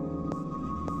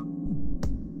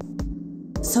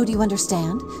 So do you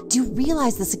understand? Do you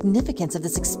realize the significance of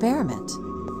this experiment?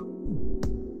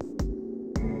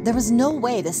 There was no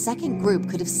way the second group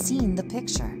could have seen the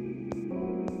picture.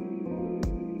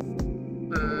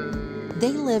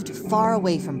 They lived far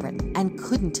away from Britain and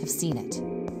couldn't have seen it.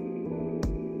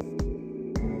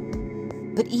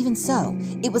 But even so,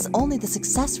 it was only the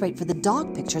success rate for the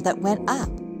dog picture that went up.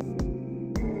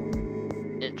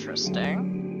 Interesting.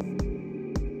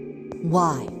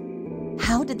 Why?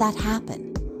 How did that happen?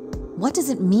 What does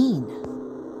it mean?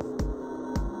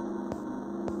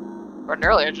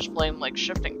 Ordinarily, I just blame, like,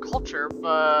 shifting culture,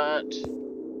 but...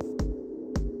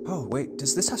 Oh, wait,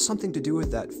 does this have something to do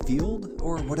with that field,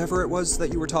 or whatever it was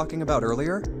that you were talking about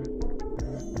earlier?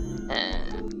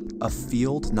 A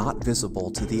field not visible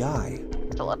to the eye.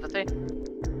 Telepathy?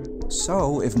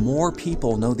 So, if more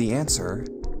people know the answer,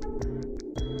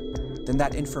 then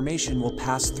that information will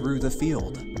pass through the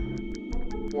field.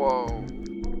 Whoa.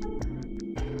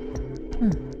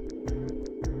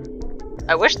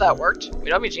 I wish that worked.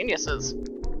 We'd all be geniuses.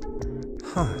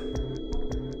 Huh.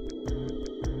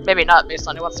 Maybe not, based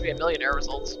on Who Wants to Be a Millionaire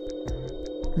results.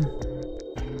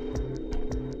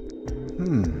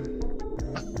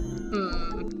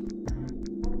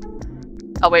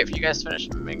 I'll wait for you guys to finish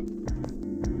moving.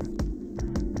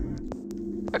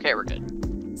 Okay, we're good.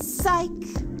 Psych!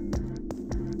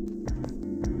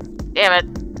 Damn it.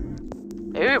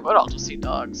 Maybe we would all just see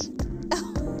dogs.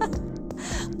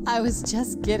 I was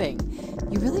just kidding.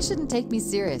 You really shouldn't take me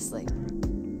seriously.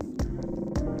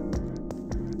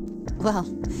 Well,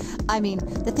 I mean,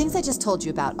 the things I just told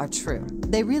you about are true.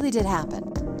 They really did happen.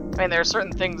 I mean, there are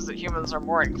certain things that humans are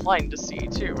more inclined to see,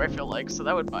 too, I feel like, so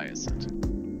that would bias it.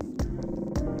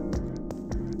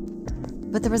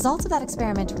 But the results of that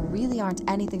experiment really aren't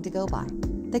anything to go by.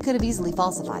 They could have easily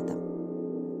falsified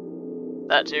them.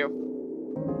 That, too.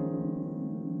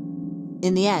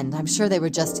 In the end, I'm sure they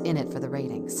were just in it for the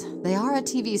ratings. They are a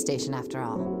TV station, after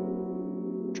all.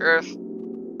 Truth.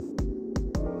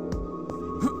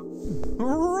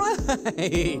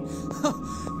 Right!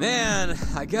 Man,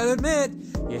 I gotta admit,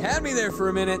 you had me there for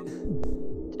a minute.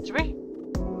 Did we?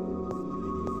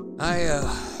 I,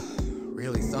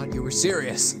 really thought you were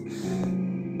serious.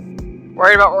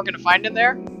 Worried about what we're gonna find in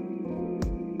there?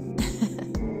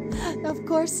 Of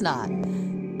course not.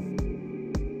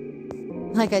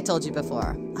 Like I told you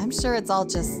before, I'm sure it's all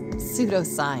just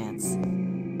pseudoscience.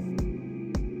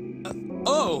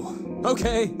 Oh,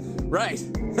 okay, right.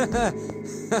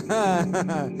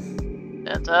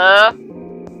 And,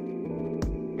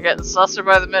 you're getting susser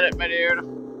by the minute, my dude.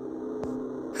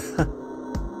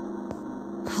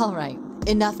 All right,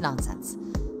 enough nonsense.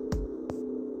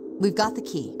 We've got the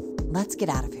key. Let's get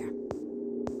out of here.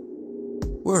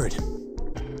 Word.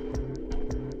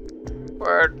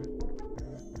 Word.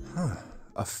 Huh.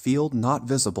 A field not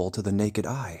visible to the naked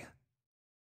eye.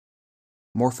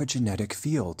 Morphogenetic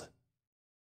field.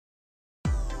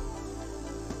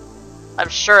 I'm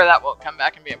sure that will come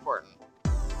back and be important.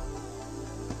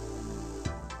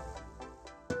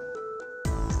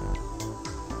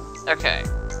 Okay.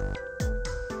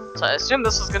 So I assume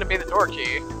this is going to be the door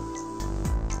key.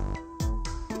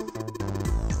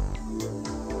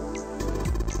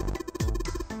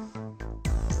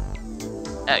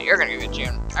 Oh, you're going to give it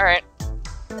June. Alright.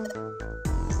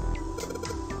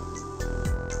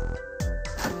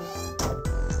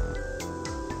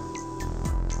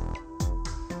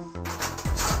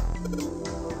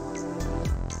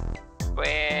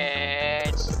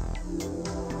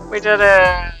 We did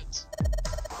it!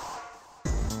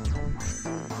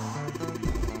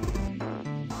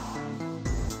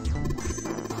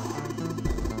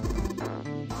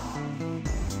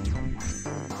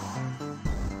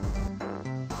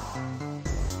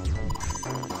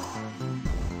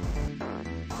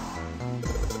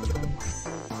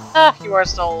 Ah, you are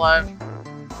still alive.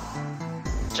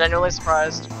 Genuinely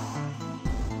surprised.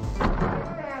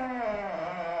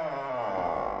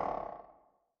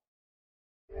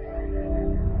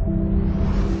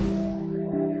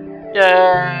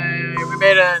 Yay! We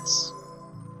made it!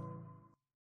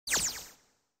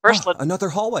 Another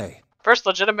hallway. First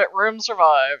legitimate room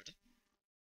survived.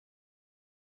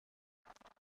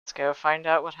 Let's go find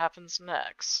out what happens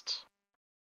next.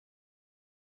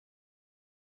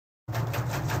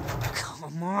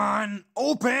 Come on,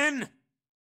 open!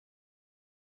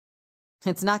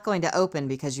 It's not going to open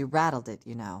because you rattled it,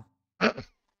 you know.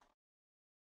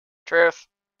 Truth.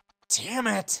 Damn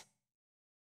it!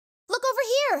 Look over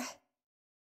here!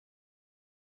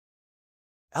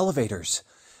 Elevators.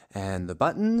 And the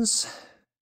buttons?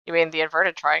 You mean the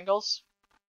inverted triangles?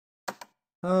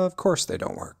 Of course they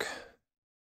don't work.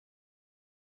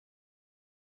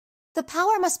 The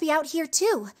power must be out here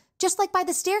too, just like by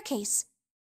the staircase.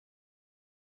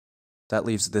 That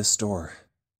leaves this door.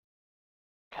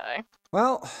 Okay.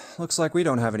 Well, looks like we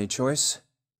don't have any choice.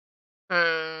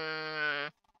 Hmm.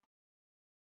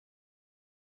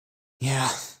 Yeah.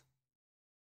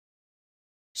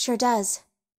 Sure does.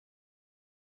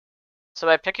 So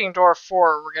by picking door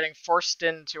 4, we're getting forced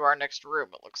into our next room,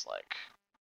 it looks like.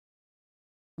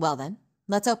 Well then,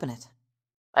 let's open it.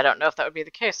 I don't know if that would be the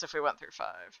case if we went through 5.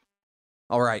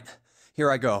 All right,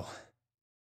 here I go.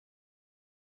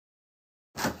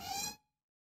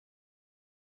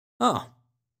 Oh,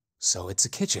 so it's a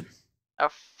kitchen. Oh,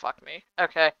 fuck me.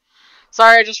 Okay.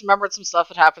 Sorry, I just remembered some stuff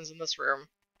that happens in this room.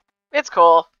 It's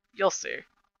cool. You'll see. At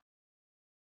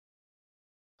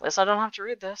least I don't have to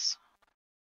read this.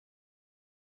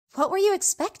 What were you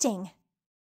expecting?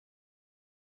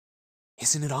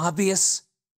 Isn't it obvious?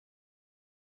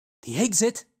 The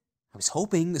exit. I was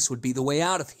hoping this would be the way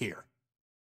out of here.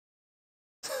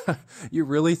 You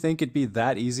really think it'd be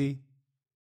that easy?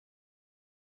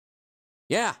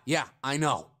 Yeah, I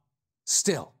know.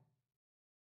 Still.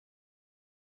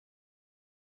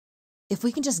 If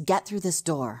we can just get through this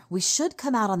door, we should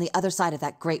come out on the other side of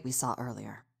that grate we saw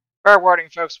earlier. Fair warning,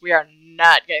 folks, we are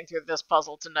not getting through this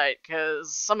puzzle tonight,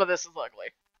 because some of this is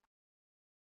ugly.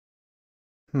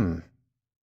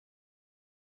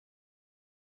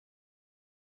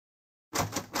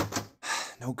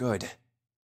 No good.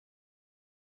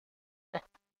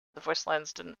 The voice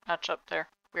lines didn't match up there.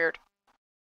 Weird.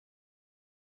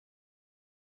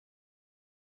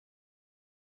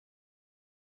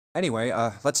 Anyway,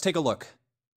 let's take a look.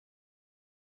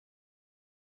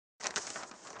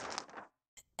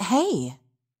 Hey!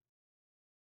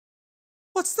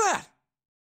 What's that?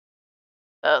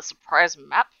 A surprise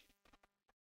map?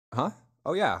 Huh?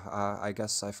 Oh yeah, I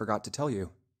guess I forgot to tell you.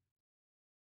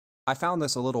 I found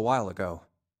this a little while ago.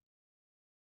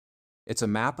 It's a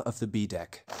map of the B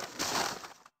deck.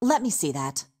 Let me see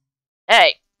that.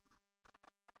 Hey!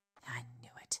 I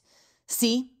knew it.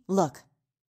 See? Look.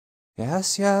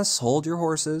 Yes, hold your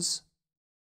horses.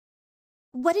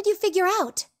 What did you figure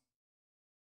out?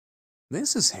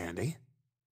 This is handy.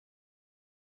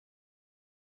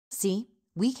 See?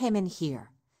 We came in here.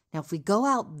 Now if we go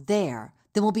out there,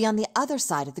 then we'll be on the other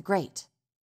side of the grate.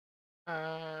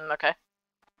 Okay.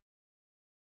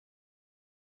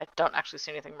 I don't actually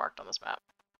see anything marked on this map.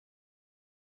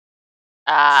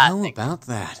 How about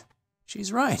that?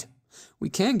 She's right. We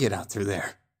can get out through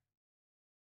there.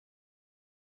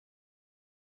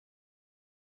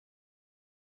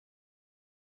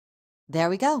 There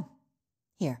we go.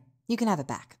 Here, you can have it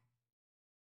back.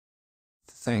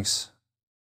 Thanks.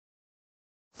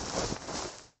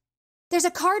 There's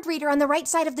a card reader on the right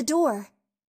side of the door.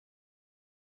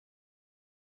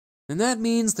 And that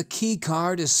means the key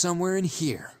card is somewhere in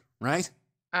here, right?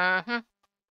 Mm-hmm.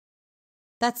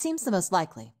 That seems the most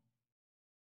likely.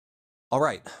 All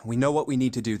right, we know what we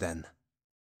need to do then.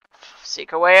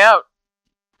 Seek a way out.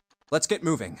 Let's get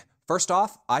moving. First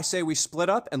off, I say we split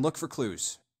up and look for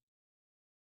clues.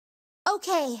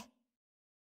 Okay.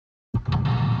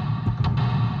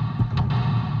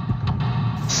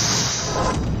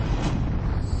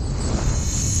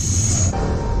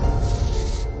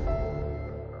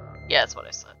 Yeah, that's what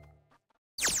I said.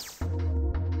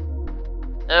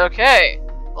 Okay,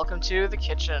 welcome to the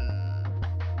kitchen.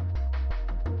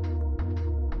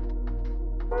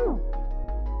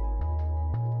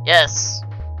 Yes,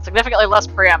 significantly less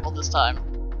preamble this time.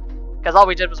 Because all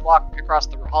we did was walk across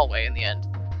the hallway in the end.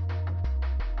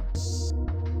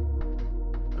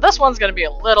 This one's going to be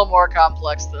a little more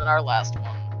complex than our last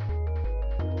one.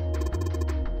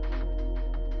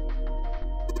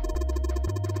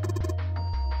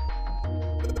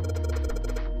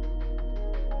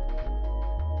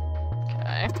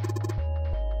 Okay.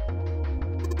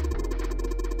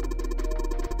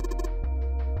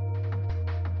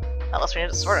 Unless we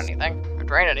need to sort anything, or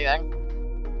drain anything,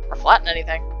 or flatten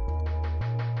anything.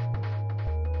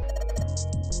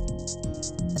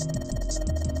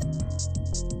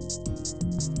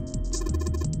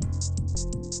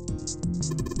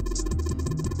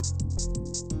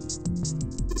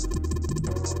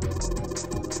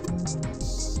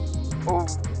 Ooh.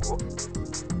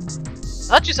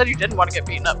 I thought you said you didn't want to get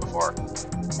beaten up before.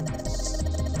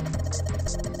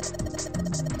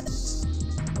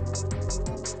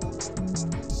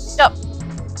 Yep.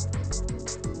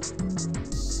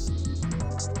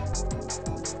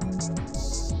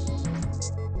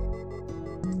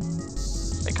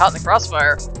 They caught in the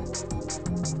crossfire.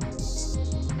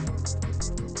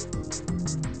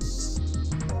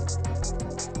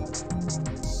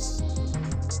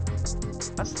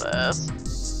 What's this?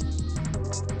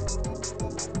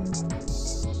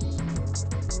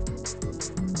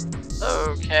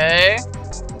 Okay.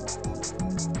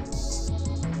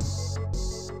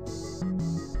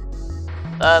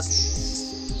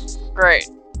 That's great.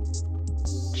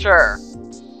 Sure.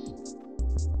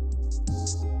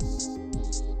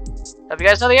 Hope you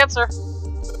guys know the answer.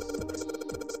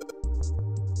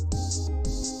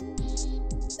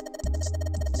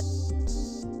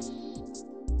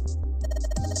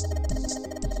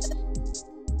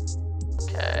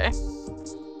 Okay.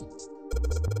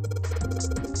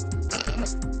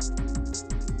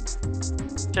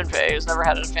 Junpei, who's never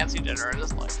had a fancy dinner in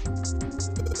his life.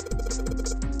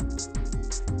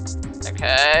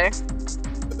 Okay.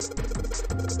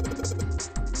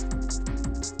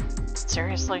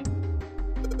 Seriously?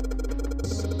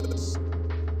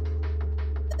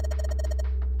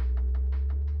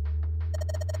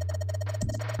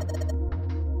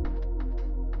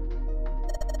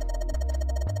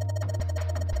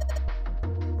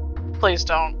 Please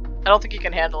don't. I don't think you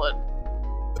can handle it.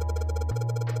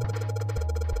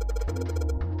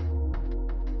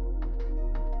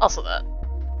 Also that.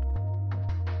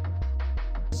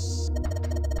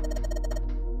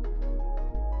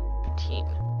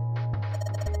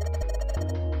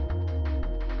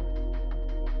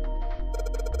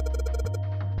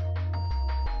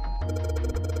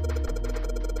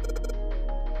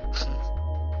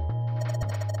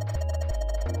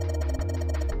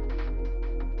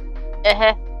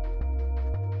 Eh.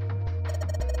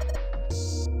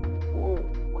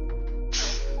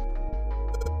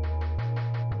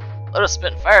 Let us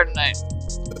spit fire tonight.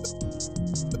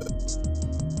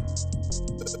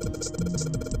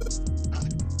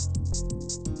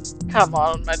 Come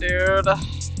on, my dude.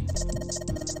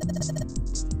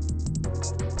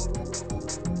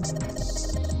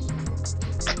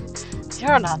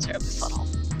 You're not terribly subtle.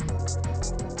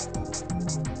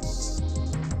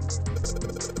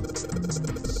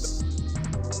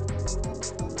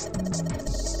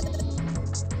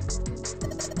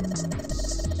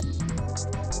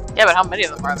 Yeah, but how many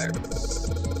of them are there?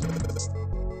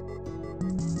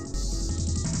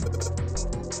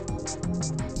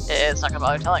 It's not gonna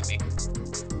bother telling me.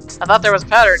 I thought there was a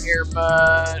pattern here,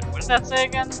 but what did that say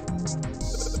again?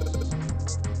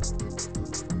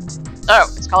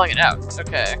 Oh, it's calling it out.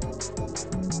 Okay.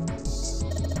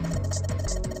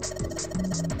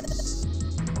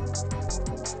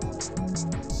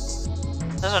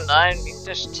 There's a 9,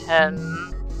 dish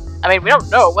 10. I mean, we don't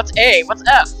know. What's A? What's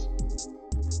F?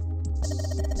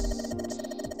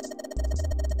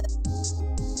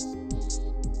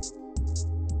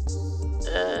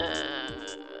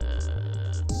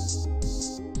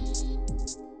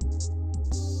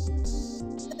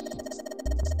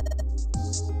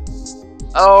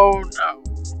 Oh no.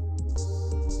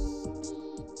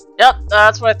 Yep,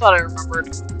 that's what I thought I remembered.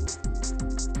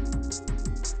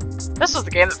 This was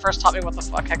the game that first taught me what the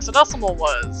fuck hexadecimal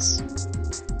was.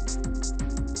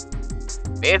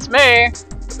 It's me!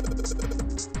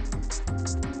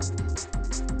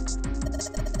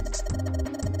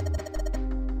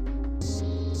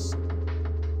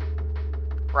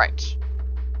 Right.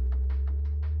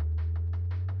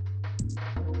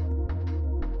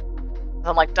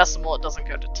 Unlike decimal, it doesn't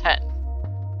go to 10.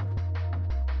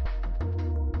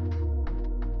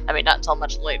 I mean, not until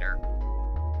much later.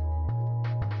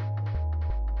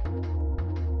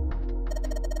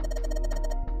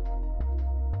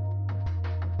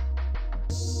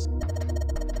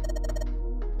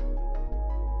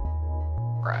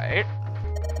 Right.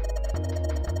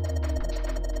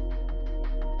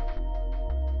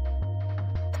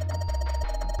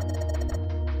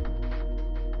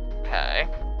 Okay.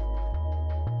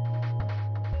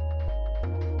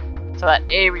 So that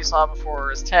A we saw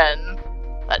before is 10.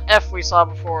 That F we saw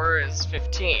before is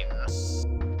 15.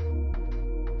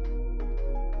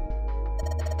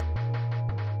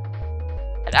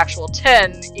 An actual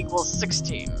 10 equals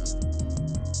 16.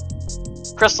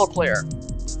 Crystal clear.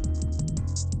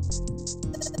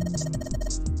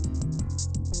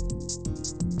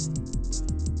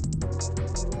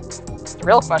 The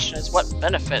real question is what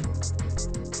benefit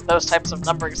those types of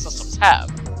numbering systems have.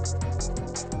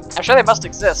 I'm sure they must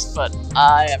exist, but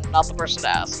I am not the person to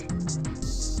ask.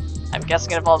 I'm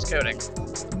guessing it involves coding.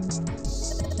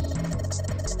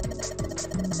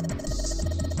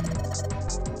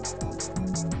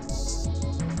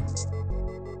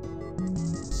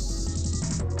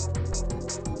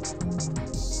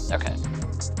 Okay.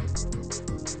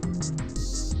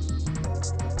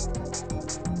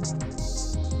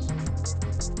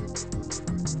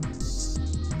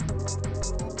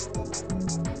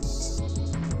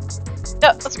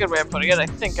 Yeah, that's a good way of putting it. I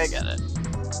think I get it.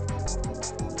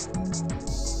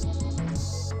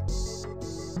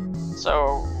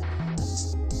 So...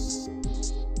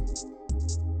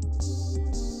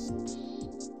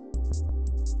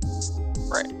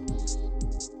 Right.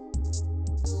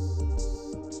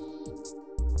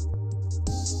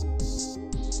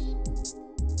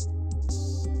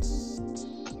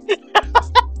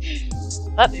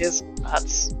 That is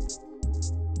nuts.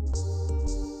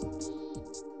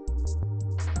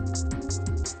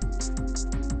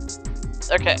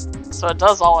 Okay, so it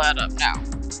does all add up now.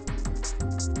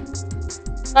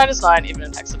 9 is 9, even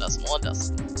in hexadecimal and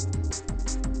decimal.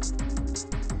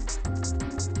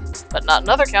 But not in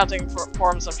other counting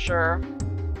forms, I'm sure.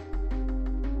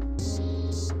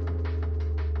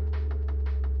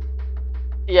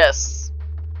 Yes.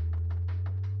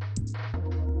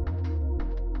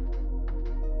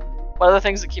 One of the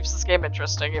things that keeps this game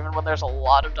interesting, even when there's a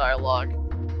lot of dialogue.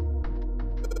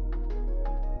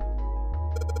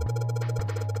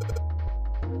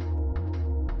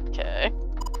 Okay.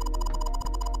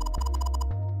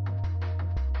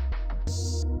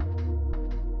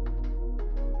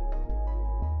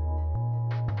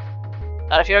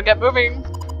 Not if you don't get moving.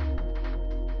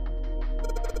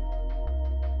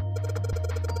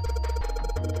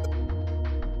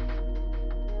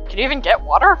 Can you even get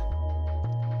water?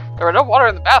 There were no water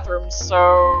in the bathrooms,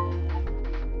 so...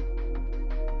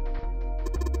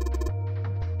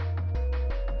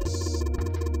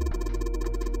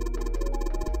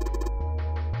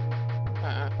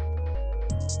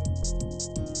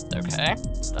 Okay,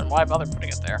 then why bother putting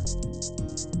it there?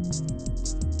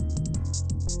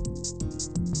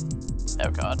 Oh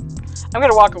god. I'm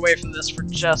gonna walk away from this for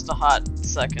just a hot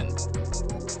second.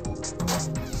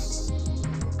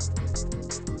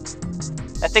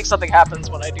 I think something happens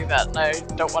when I do that, and I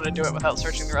don't want to do it without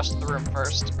searching the rest of the room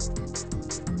first.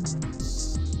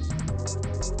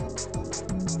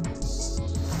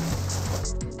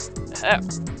 Oh.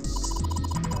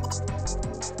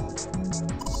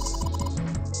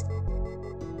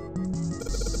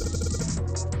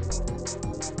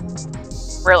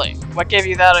 Really? What gave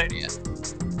you that idea?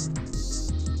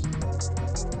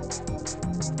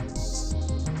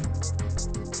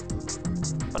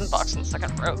 Button box in the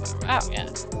second row, though. Wow, yeah.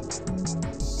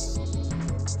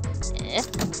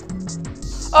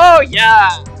 Oh,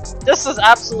 yeah! This is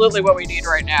absolutely what we need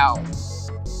right now.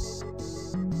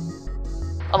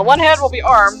 On the one hand, we'll be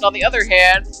armed. On the other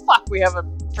hand, fuck, we have a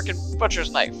freaking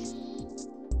butcher's knife.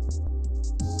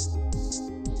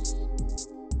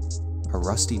 A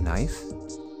rusty knife?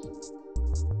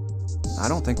 I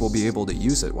don't think we'll be able to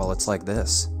use it while it's like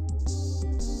this.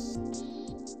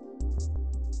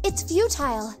 It's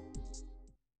futile.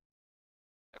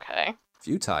 Okay.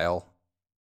 Futile?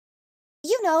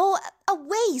 You know, a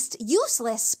waste,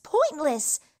 useless,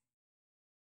 pointless.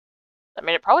 I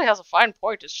mean, it probably has a fine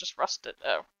point, it's just rusted.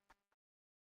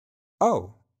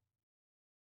 Oh.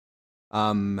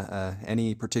 Oh.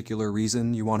 Any particular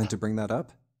reason you wanted to bring that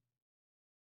up?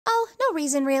 Oh, no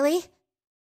reason really.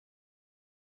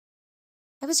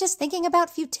 I was just thinking about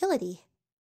futility.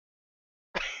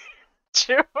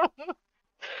 June?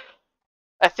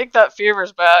 I think that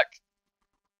fever's back.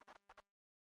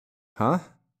 Huh?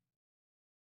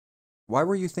 Why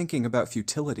were you thinking about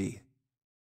futility?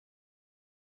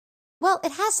 Well,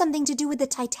 it has something to do with the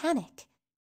Titanic.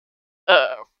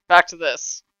 Uh-oh. Back to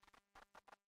this.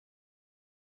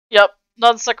 Yep.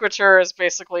 Non sequitur is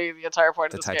basically the entire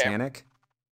point of this game. The Titanic?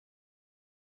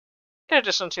 In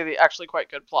addition to the actually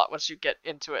quite good plot once you get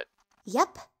into it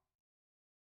Yep.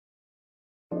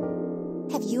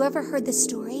 Have you ever heard the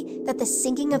story that the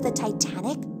sinking of the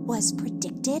Titanic was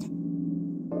predicted?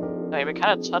 I mean, we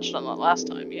kind of touched on that last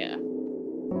time, yeah.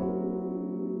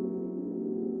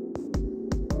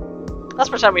 Let's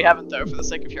pretend we haven't, though, for the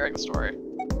sake of hearing the story.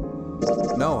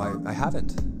 No, I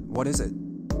haven't. What is it?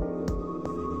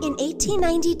 In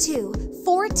 1892,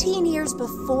 14 years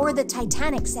before the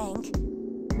Titanic sank,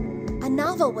 a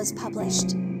novel was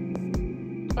published.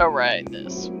 Oh, right,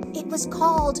 this. It was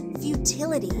called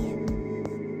Futility.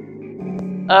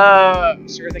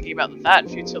 So you're thinking about that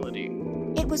futility.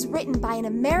 It was written by an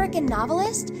American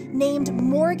novelist named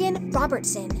Morgan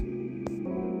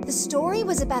Robertson. The story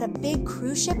was about a big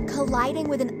cruise ship colliding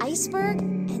with an iceberg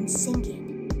and sinking.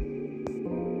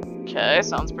 Okay,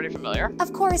 sounds pretty familiar.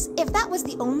 Of course, if that was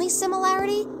the only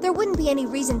similarity, there wouldn't be any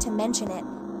reason to mention it.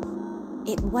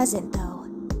 It wasn't, though.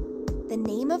 The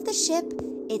name of the ship,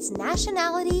 its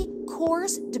nationality,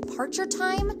 course, departure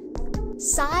time,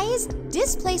 size,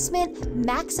 displacement,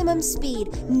 maximum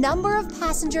speed, number of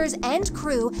passengers and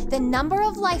crew, the number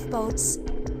of lifeboats,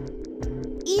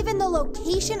 even the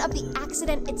location of the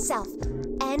accident itself,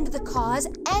 and the cause,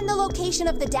 and the location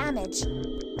of the damage.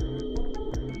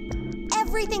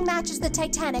 Everything matches the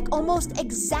Titanic almost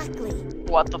exactly.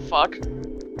 What the fuck?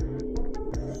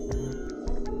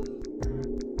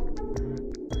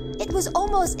 It was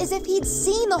almost as if he'd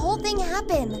seen the whole thing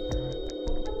happen.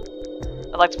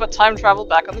 I'd like to put time travel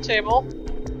back on the table.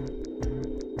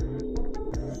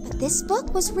 But this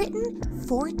book was written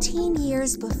 14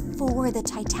 years before the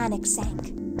Titanic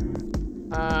sank.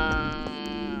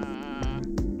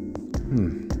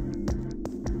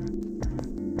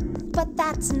 But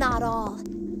that's not all.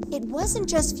 It wasn't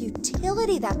just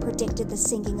futility that predicted the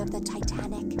sinking of the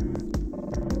Titanic.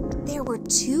 There were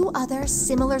two other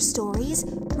similar stories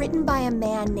written by a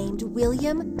man named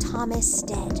William Thomas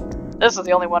Stead. This is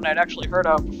the only one I'd actually heard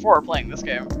of before playing this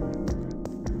game.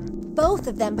 Both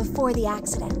of them before the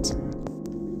accident.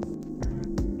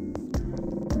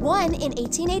 One in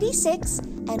 1886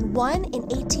 and one in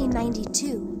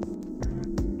 1892.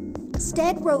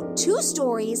 Stead wrote two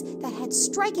stories that had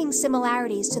striking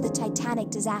similarities to the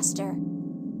Titanic disaster.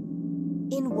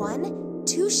 In one,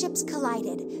 two ships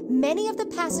collided. Many of the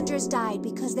passengers died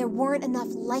because there weren't enough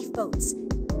lifeboats.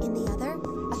 In the other,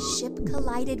 a ship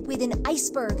collided with an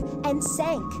iceberg and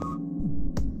sank.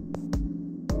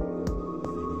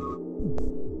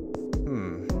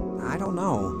 I don't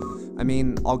know. I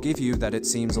mean, I'll give you that it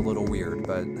seems a little weird,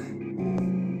 but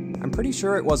I'm pretty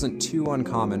sure it wasn't too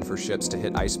uncommon for ships to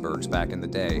hit icebergs back in the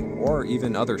day, or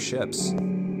even other ships.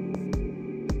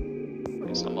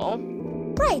 Reasonable.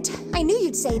 Right, I knew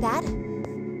you'd say that.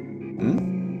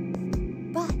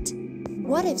 But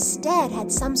what if Stead had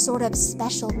some sort of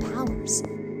special powers?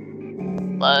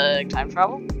 Like time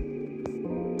travel?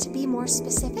 To be more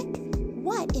specific,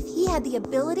 what if he had the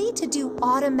ability to do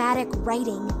automatic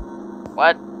writing?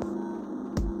 What?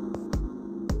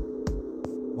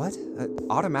 What?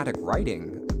 Automatic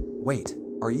writing? Wait,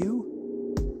 are you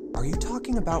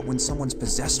talking about when someone's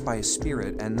possessed by a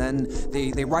spirit and then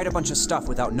they write a bunch of stuff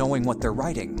without knowing what they're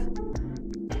writing?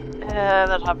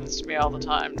 That happens to me all the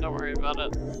time. Don't worry about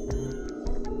it.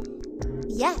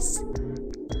 Yes.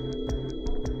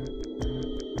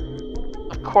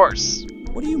 Of course.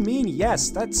 What do you mean, yes?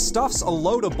 That stuff's a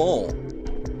load of bull.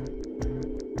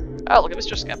 Oh, look at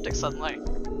Mr. Skeptic suddenly.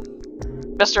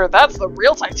 Mister, that's the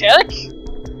real Titanic?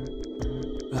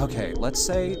 Okay, let's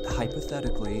say,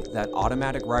 hypothetically, that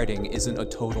automatic writing isn't a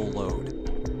total load.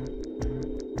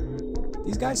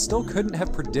 These guys still couldn't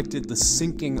have predicted the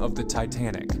sinking of the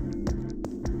Titanic.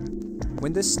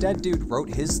 When this Stead dude wrote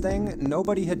his thing,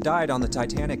 nobody had died on the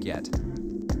Titanic yet.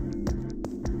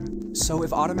 So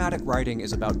if automatic writing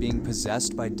is about being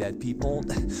possessed by dead people,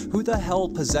 who the hell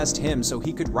possessed him so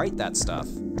he could write that stuff?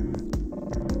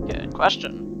 Good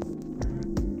question.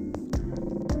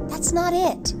 That's not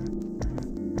it.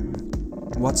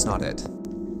 What's not it?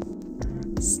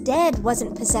 Stead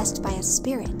wasn't possessed by a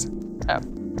spirit. Oh,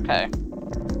 okay.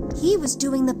 He was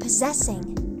doing the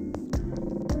possessing.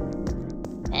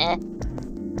 Eh.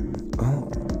 Oh.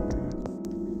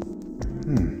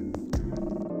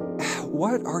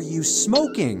 What are you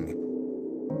smoking?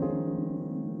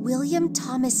 William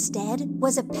Thomas Stead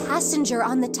was a passenger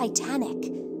on the Titanic.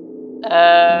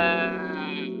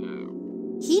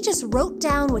 He just wrote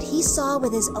down what he saw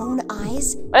with his own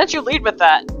eyes. Why didn't you lead with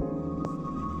that?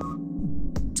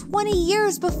 20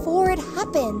 years before it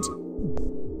happened.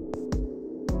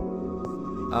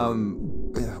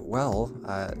 Well,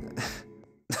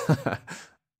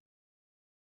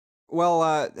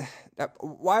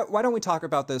 why don't we talk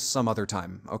about this some other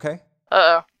time, okay?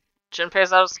 Uh-oh.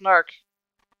 Junpei's out of snark.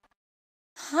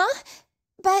 Huh?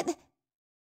 But...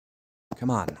 Come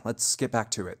on, let's get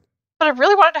back to it. But I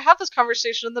really wanted to have this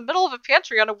conversation in the middle of a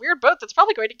pantry on a weird boat that's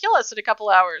probably going to kill us in a couple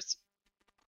hours.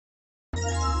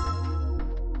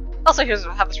 Also,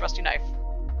 have this rusty knife.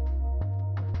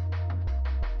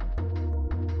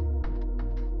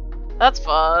 That's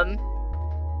fun.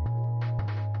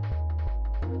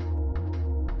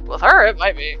 With her, it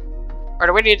might be. Or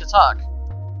do we need to talk?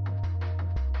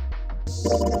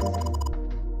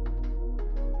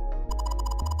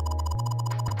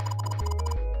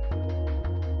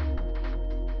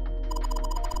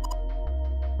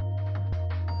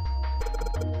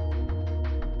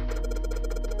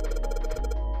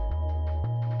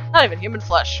 Not even human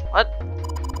flesh. What?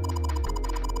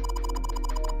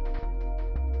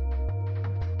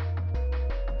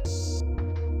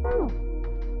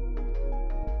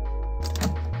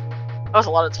 That was a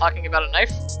lot of talking about a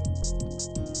knife.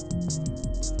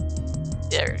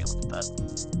 Yeah, we're gonna look at that.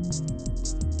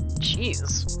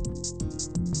 Cheese.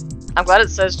 I'm glad it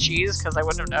says cheese, because I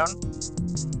wouldn't have known.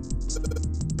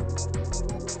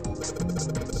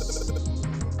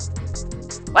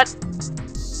 What?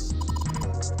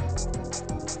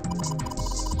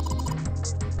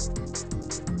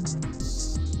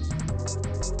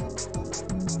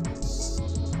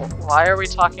 Why are we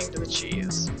talking to the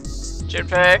cheese?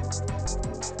 Junpei?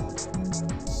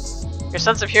 Your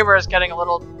sense of humor is getting a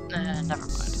little... never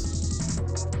mind.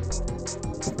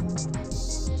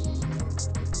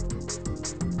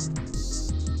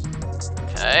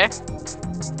 Okay.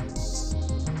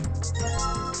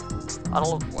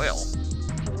 Bottle of oil.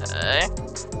 Okay.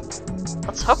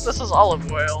 Let's hope this is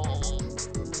olive oil.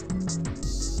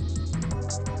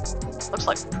 Looks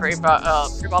like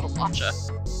pre-bottled matcha.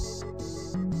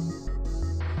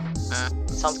 That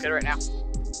sounds good right now.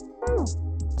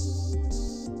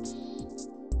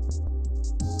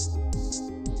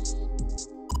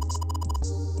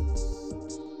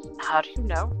 How do you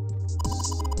know?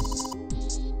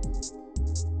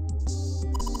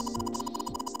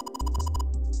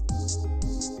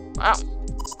 Wow.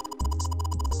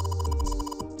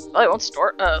 Well, I won't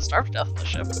starve to death on the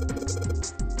ship.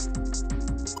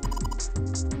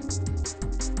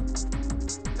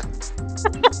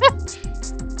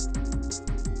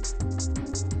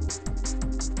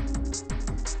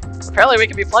 Apparently we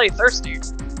can be plenty thirsty,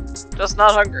 just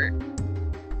not hungry.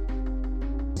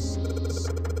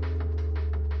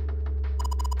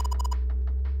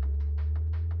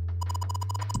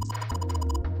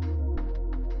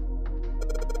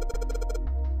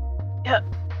 Yeah,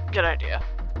 good idea.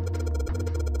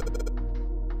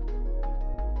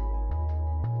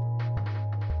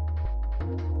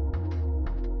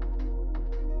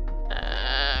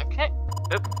 Okay.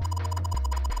 Oop.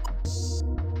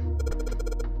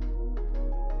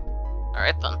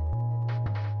 Alright then.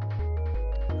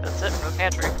 That's it from the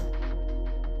pantry.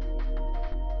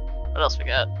 What else we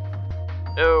got?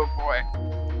 Oh boy.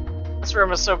 This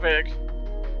room is so big.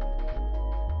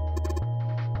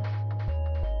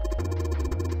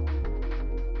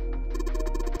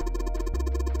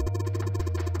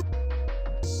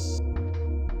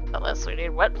 Unless we need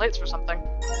wet plates for something.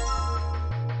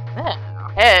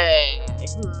 Oh, hey!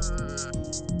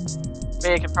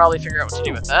 Maybe I could probably figure out what to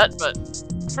do with that, but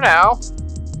for now.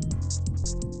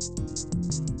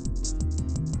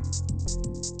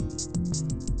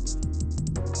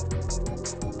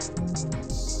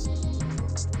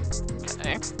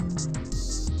 Okay.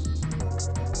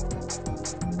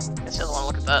 Guess the other one,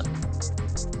 look at that.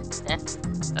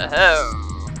 Oh.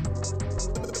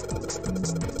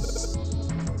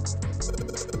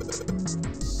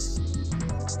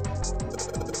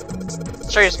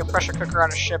 Sure, using a pressure cooker on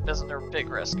a ship isn't a big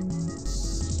risk.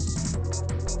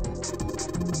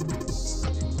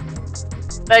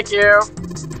 Thank you!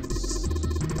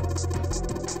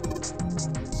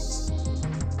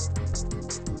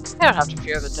 I don't have to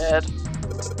fear the dead.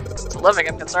 It's the living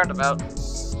I'm concerned about.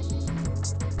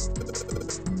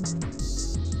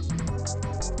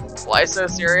 Why so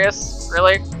serious?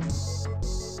 Really?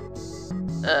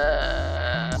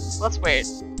 Let's wait.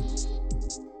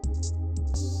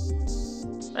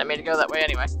 I made it go that way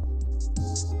anyway.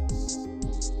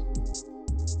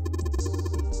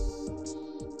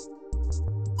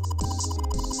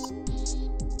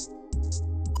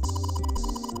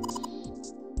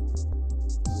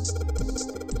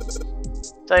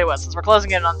 Tell you what, since we're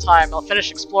closing in on time, I'll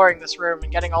finish exploring this room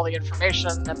and getting all the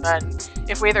information, and then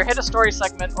if we either hit a story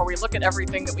segment or we look at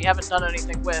everything that we haven't done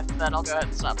anything with, then I'll go ahead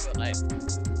and stop for the night.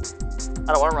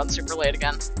 I don't want to run super late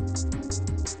again.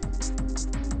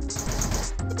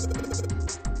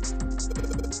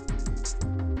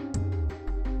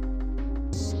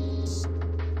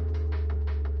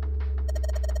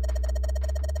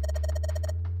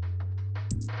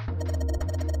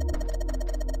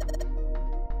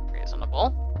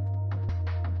 Reasonable.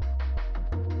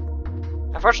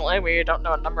 Unfortunately, we don't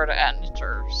know a number to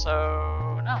enter,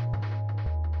 so no.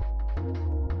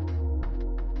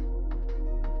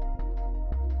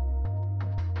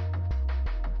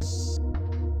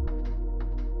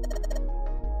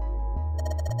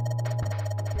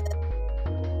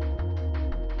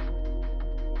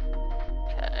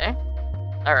 Okay.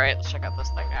 Alright, let's check out this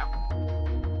thing now.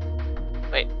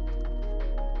 Wait.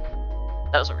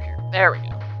 That was over here. There we go.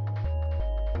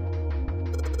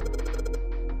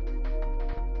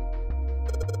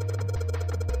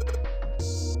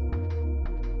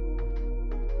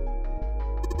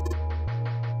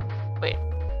 Wait.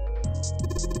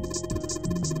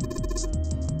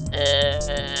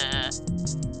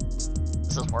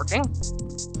 This is working?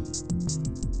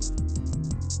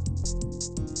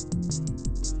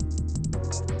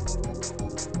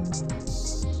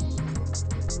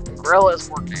 The grill is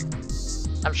working.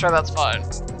 I'm sure that's fine.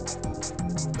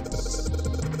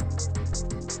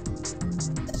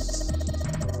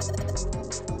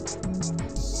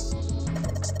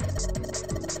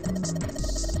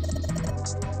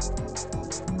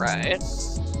 Right.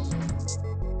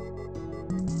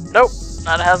 Nope,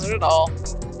 not a hazard at all.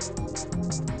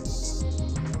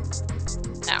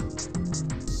 Now.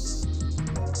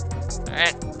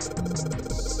 Alright.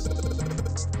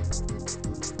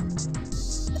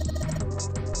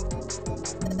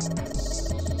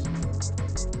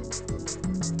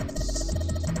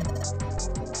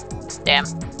 Damn.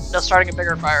 No starting a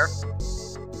bigger fire.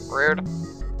 Rude.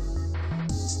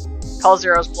 Call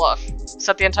Zero's bluff.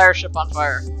 Set the entire ship on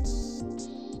fire.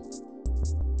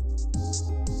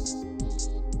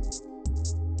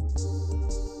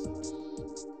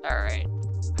 Alright.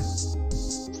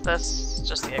 Is this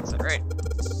just the exit, right?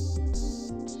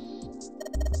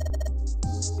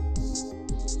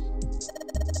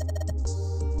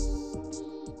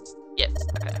 Yep,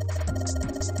 okay.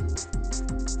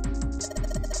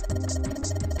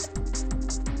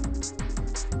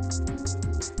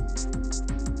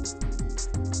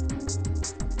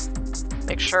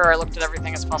 Make sure I looked at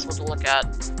everything as possible to look at.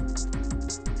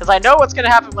 Because I know what's going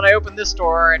to happen when I open this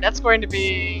door, and that's going to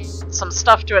be some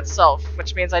stuff to itself,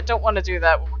 which means I don't want to do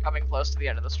that when we're coming close to the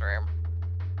end of the stream.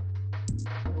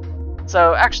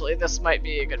 So actually, this might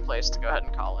be a good place to go ahead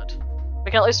and call it.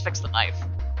 We can at least fix the knife.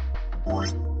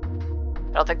 I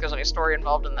don't think there's any story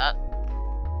involved in that.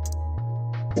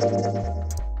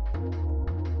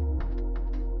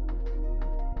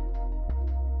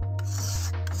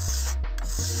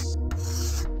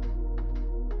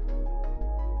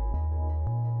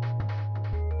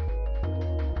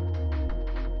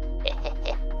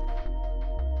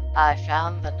 I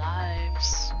found the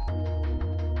knives.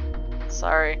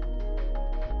 Sorry.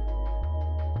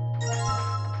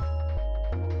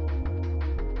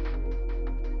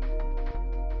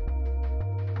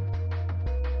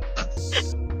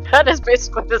 That is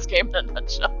basically this game in a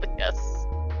nutshell, yes.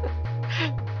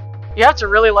 You have to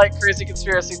really like crazy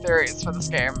conspiracy theories for this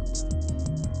game.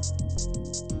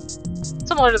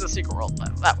 Similar to the Secret World,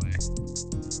 that way.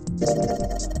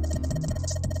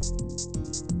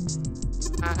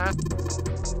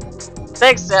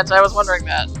 Thanks, Santa, I was wondering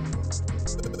that.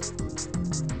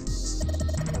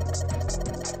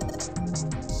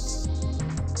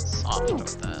 Soft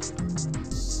with that.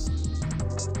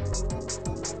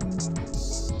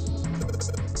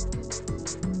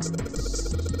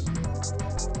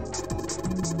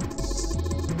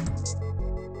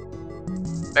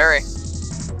 Very.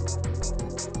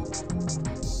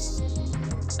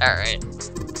 Alright.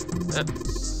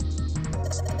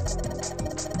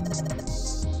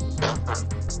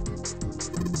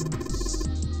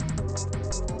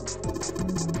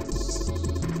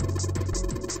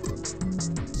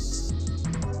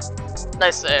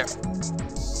 Nice save.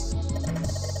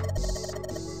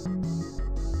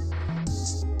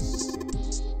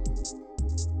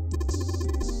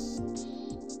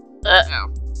 Uh-oh.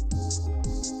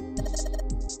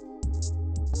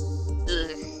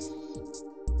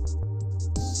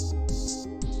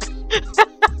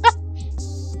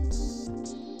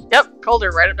 Yep,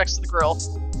 colder right up next to the grill.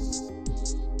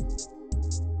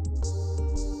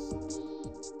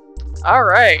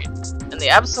 Alright. In the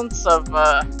absence of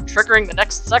triggering the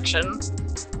next section,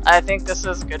 I think this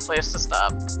is a good place to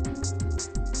stop.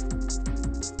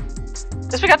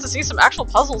 Guess we got to see some actual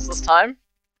puzzles this time.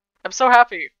 I'm so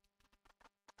happy.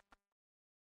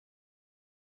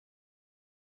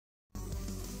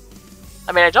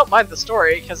 I mean, I don't mind the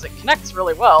story, because it connects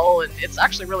really well, and it's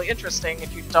actually really interesting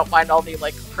if you don't mind all the,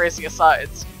 like, crazy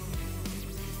asides.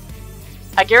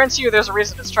 I guarantee you there's a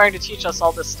reason it's trying to teach us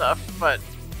all this stuff, but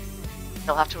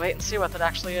you'll have to wait and see what that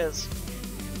actually is.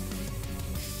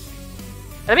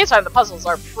 In the meantime, the puzzles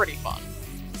are pretty fun.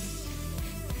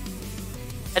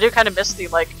 I do kind of miss the,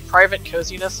 like, private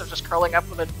coziness of just curling up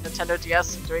with a Nintendo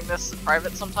DS and doing this in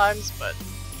private sometimes, but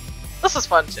this is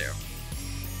fun too.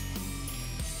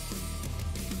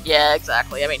 Yeah,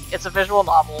 exactly. I mean, it's a visual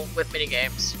novel with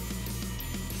minigames.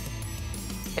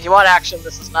 If you want action,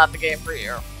 this is not the game for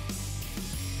you.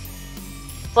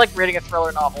 It's like reading a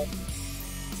thriller novel.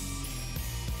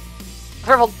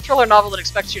 A thriller novel that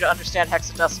expects you to understand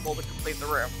hexadecimal to complete the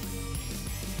room.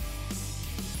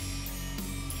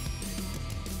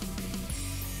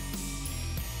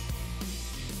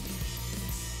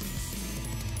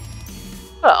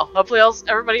 Well, hopefully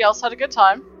everybody else had a good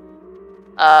time.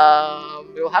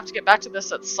 We will have to get back to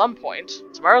this at some point.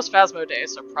 Tomorrow's Phasmo Day,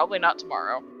 so probably not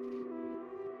tomorrow.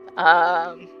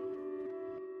 I'm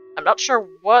not sure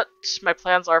what my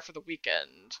plans are for the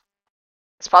weekend.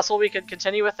 It's possible we could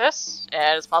continue with this,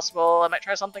 and it's possible I might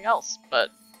try something else, but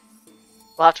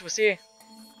we'll have to see.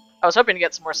 I was hoping to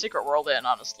get some more Secret World in,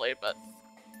 honestly, but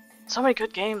so many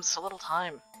good games, so little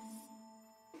time.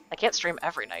 I can't stream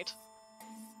every night.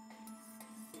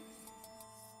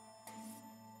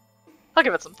 I'll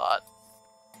give it some thought.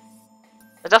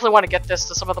 I definitely want to get this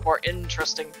to some of the more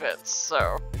interesting bits,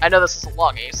 so I know this is a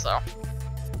longie, so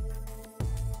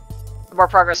the more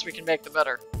progress we can make, the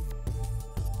better.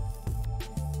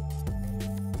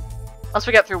 Once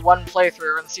we get through one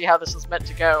playthrough and see how this is meant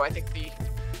to go, I think the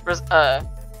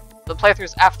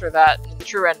playthroughs after that, and the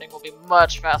true ending, will be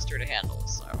much faster to handle,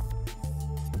 so.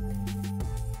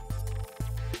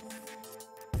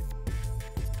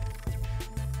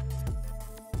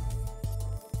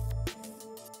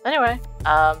 Anyway,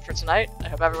 for tonight, I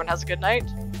hope everyone has a good night.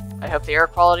 I hope the air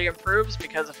quality improves,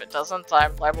 because if it doesn't,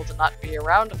 I'm liable to not be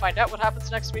around to find out what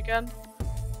happens next weekend.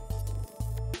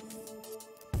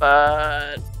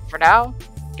 But for now,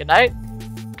 good night,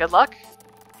 good luck,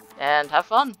 and have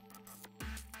fun.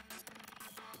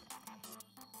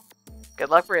 Good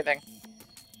luck breathing.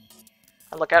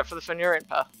 And look out for the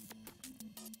funyarinpa.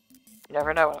 You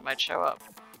never know when it might show up.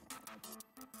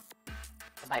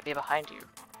 It might be behind you,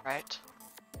 right?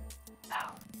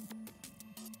 Now.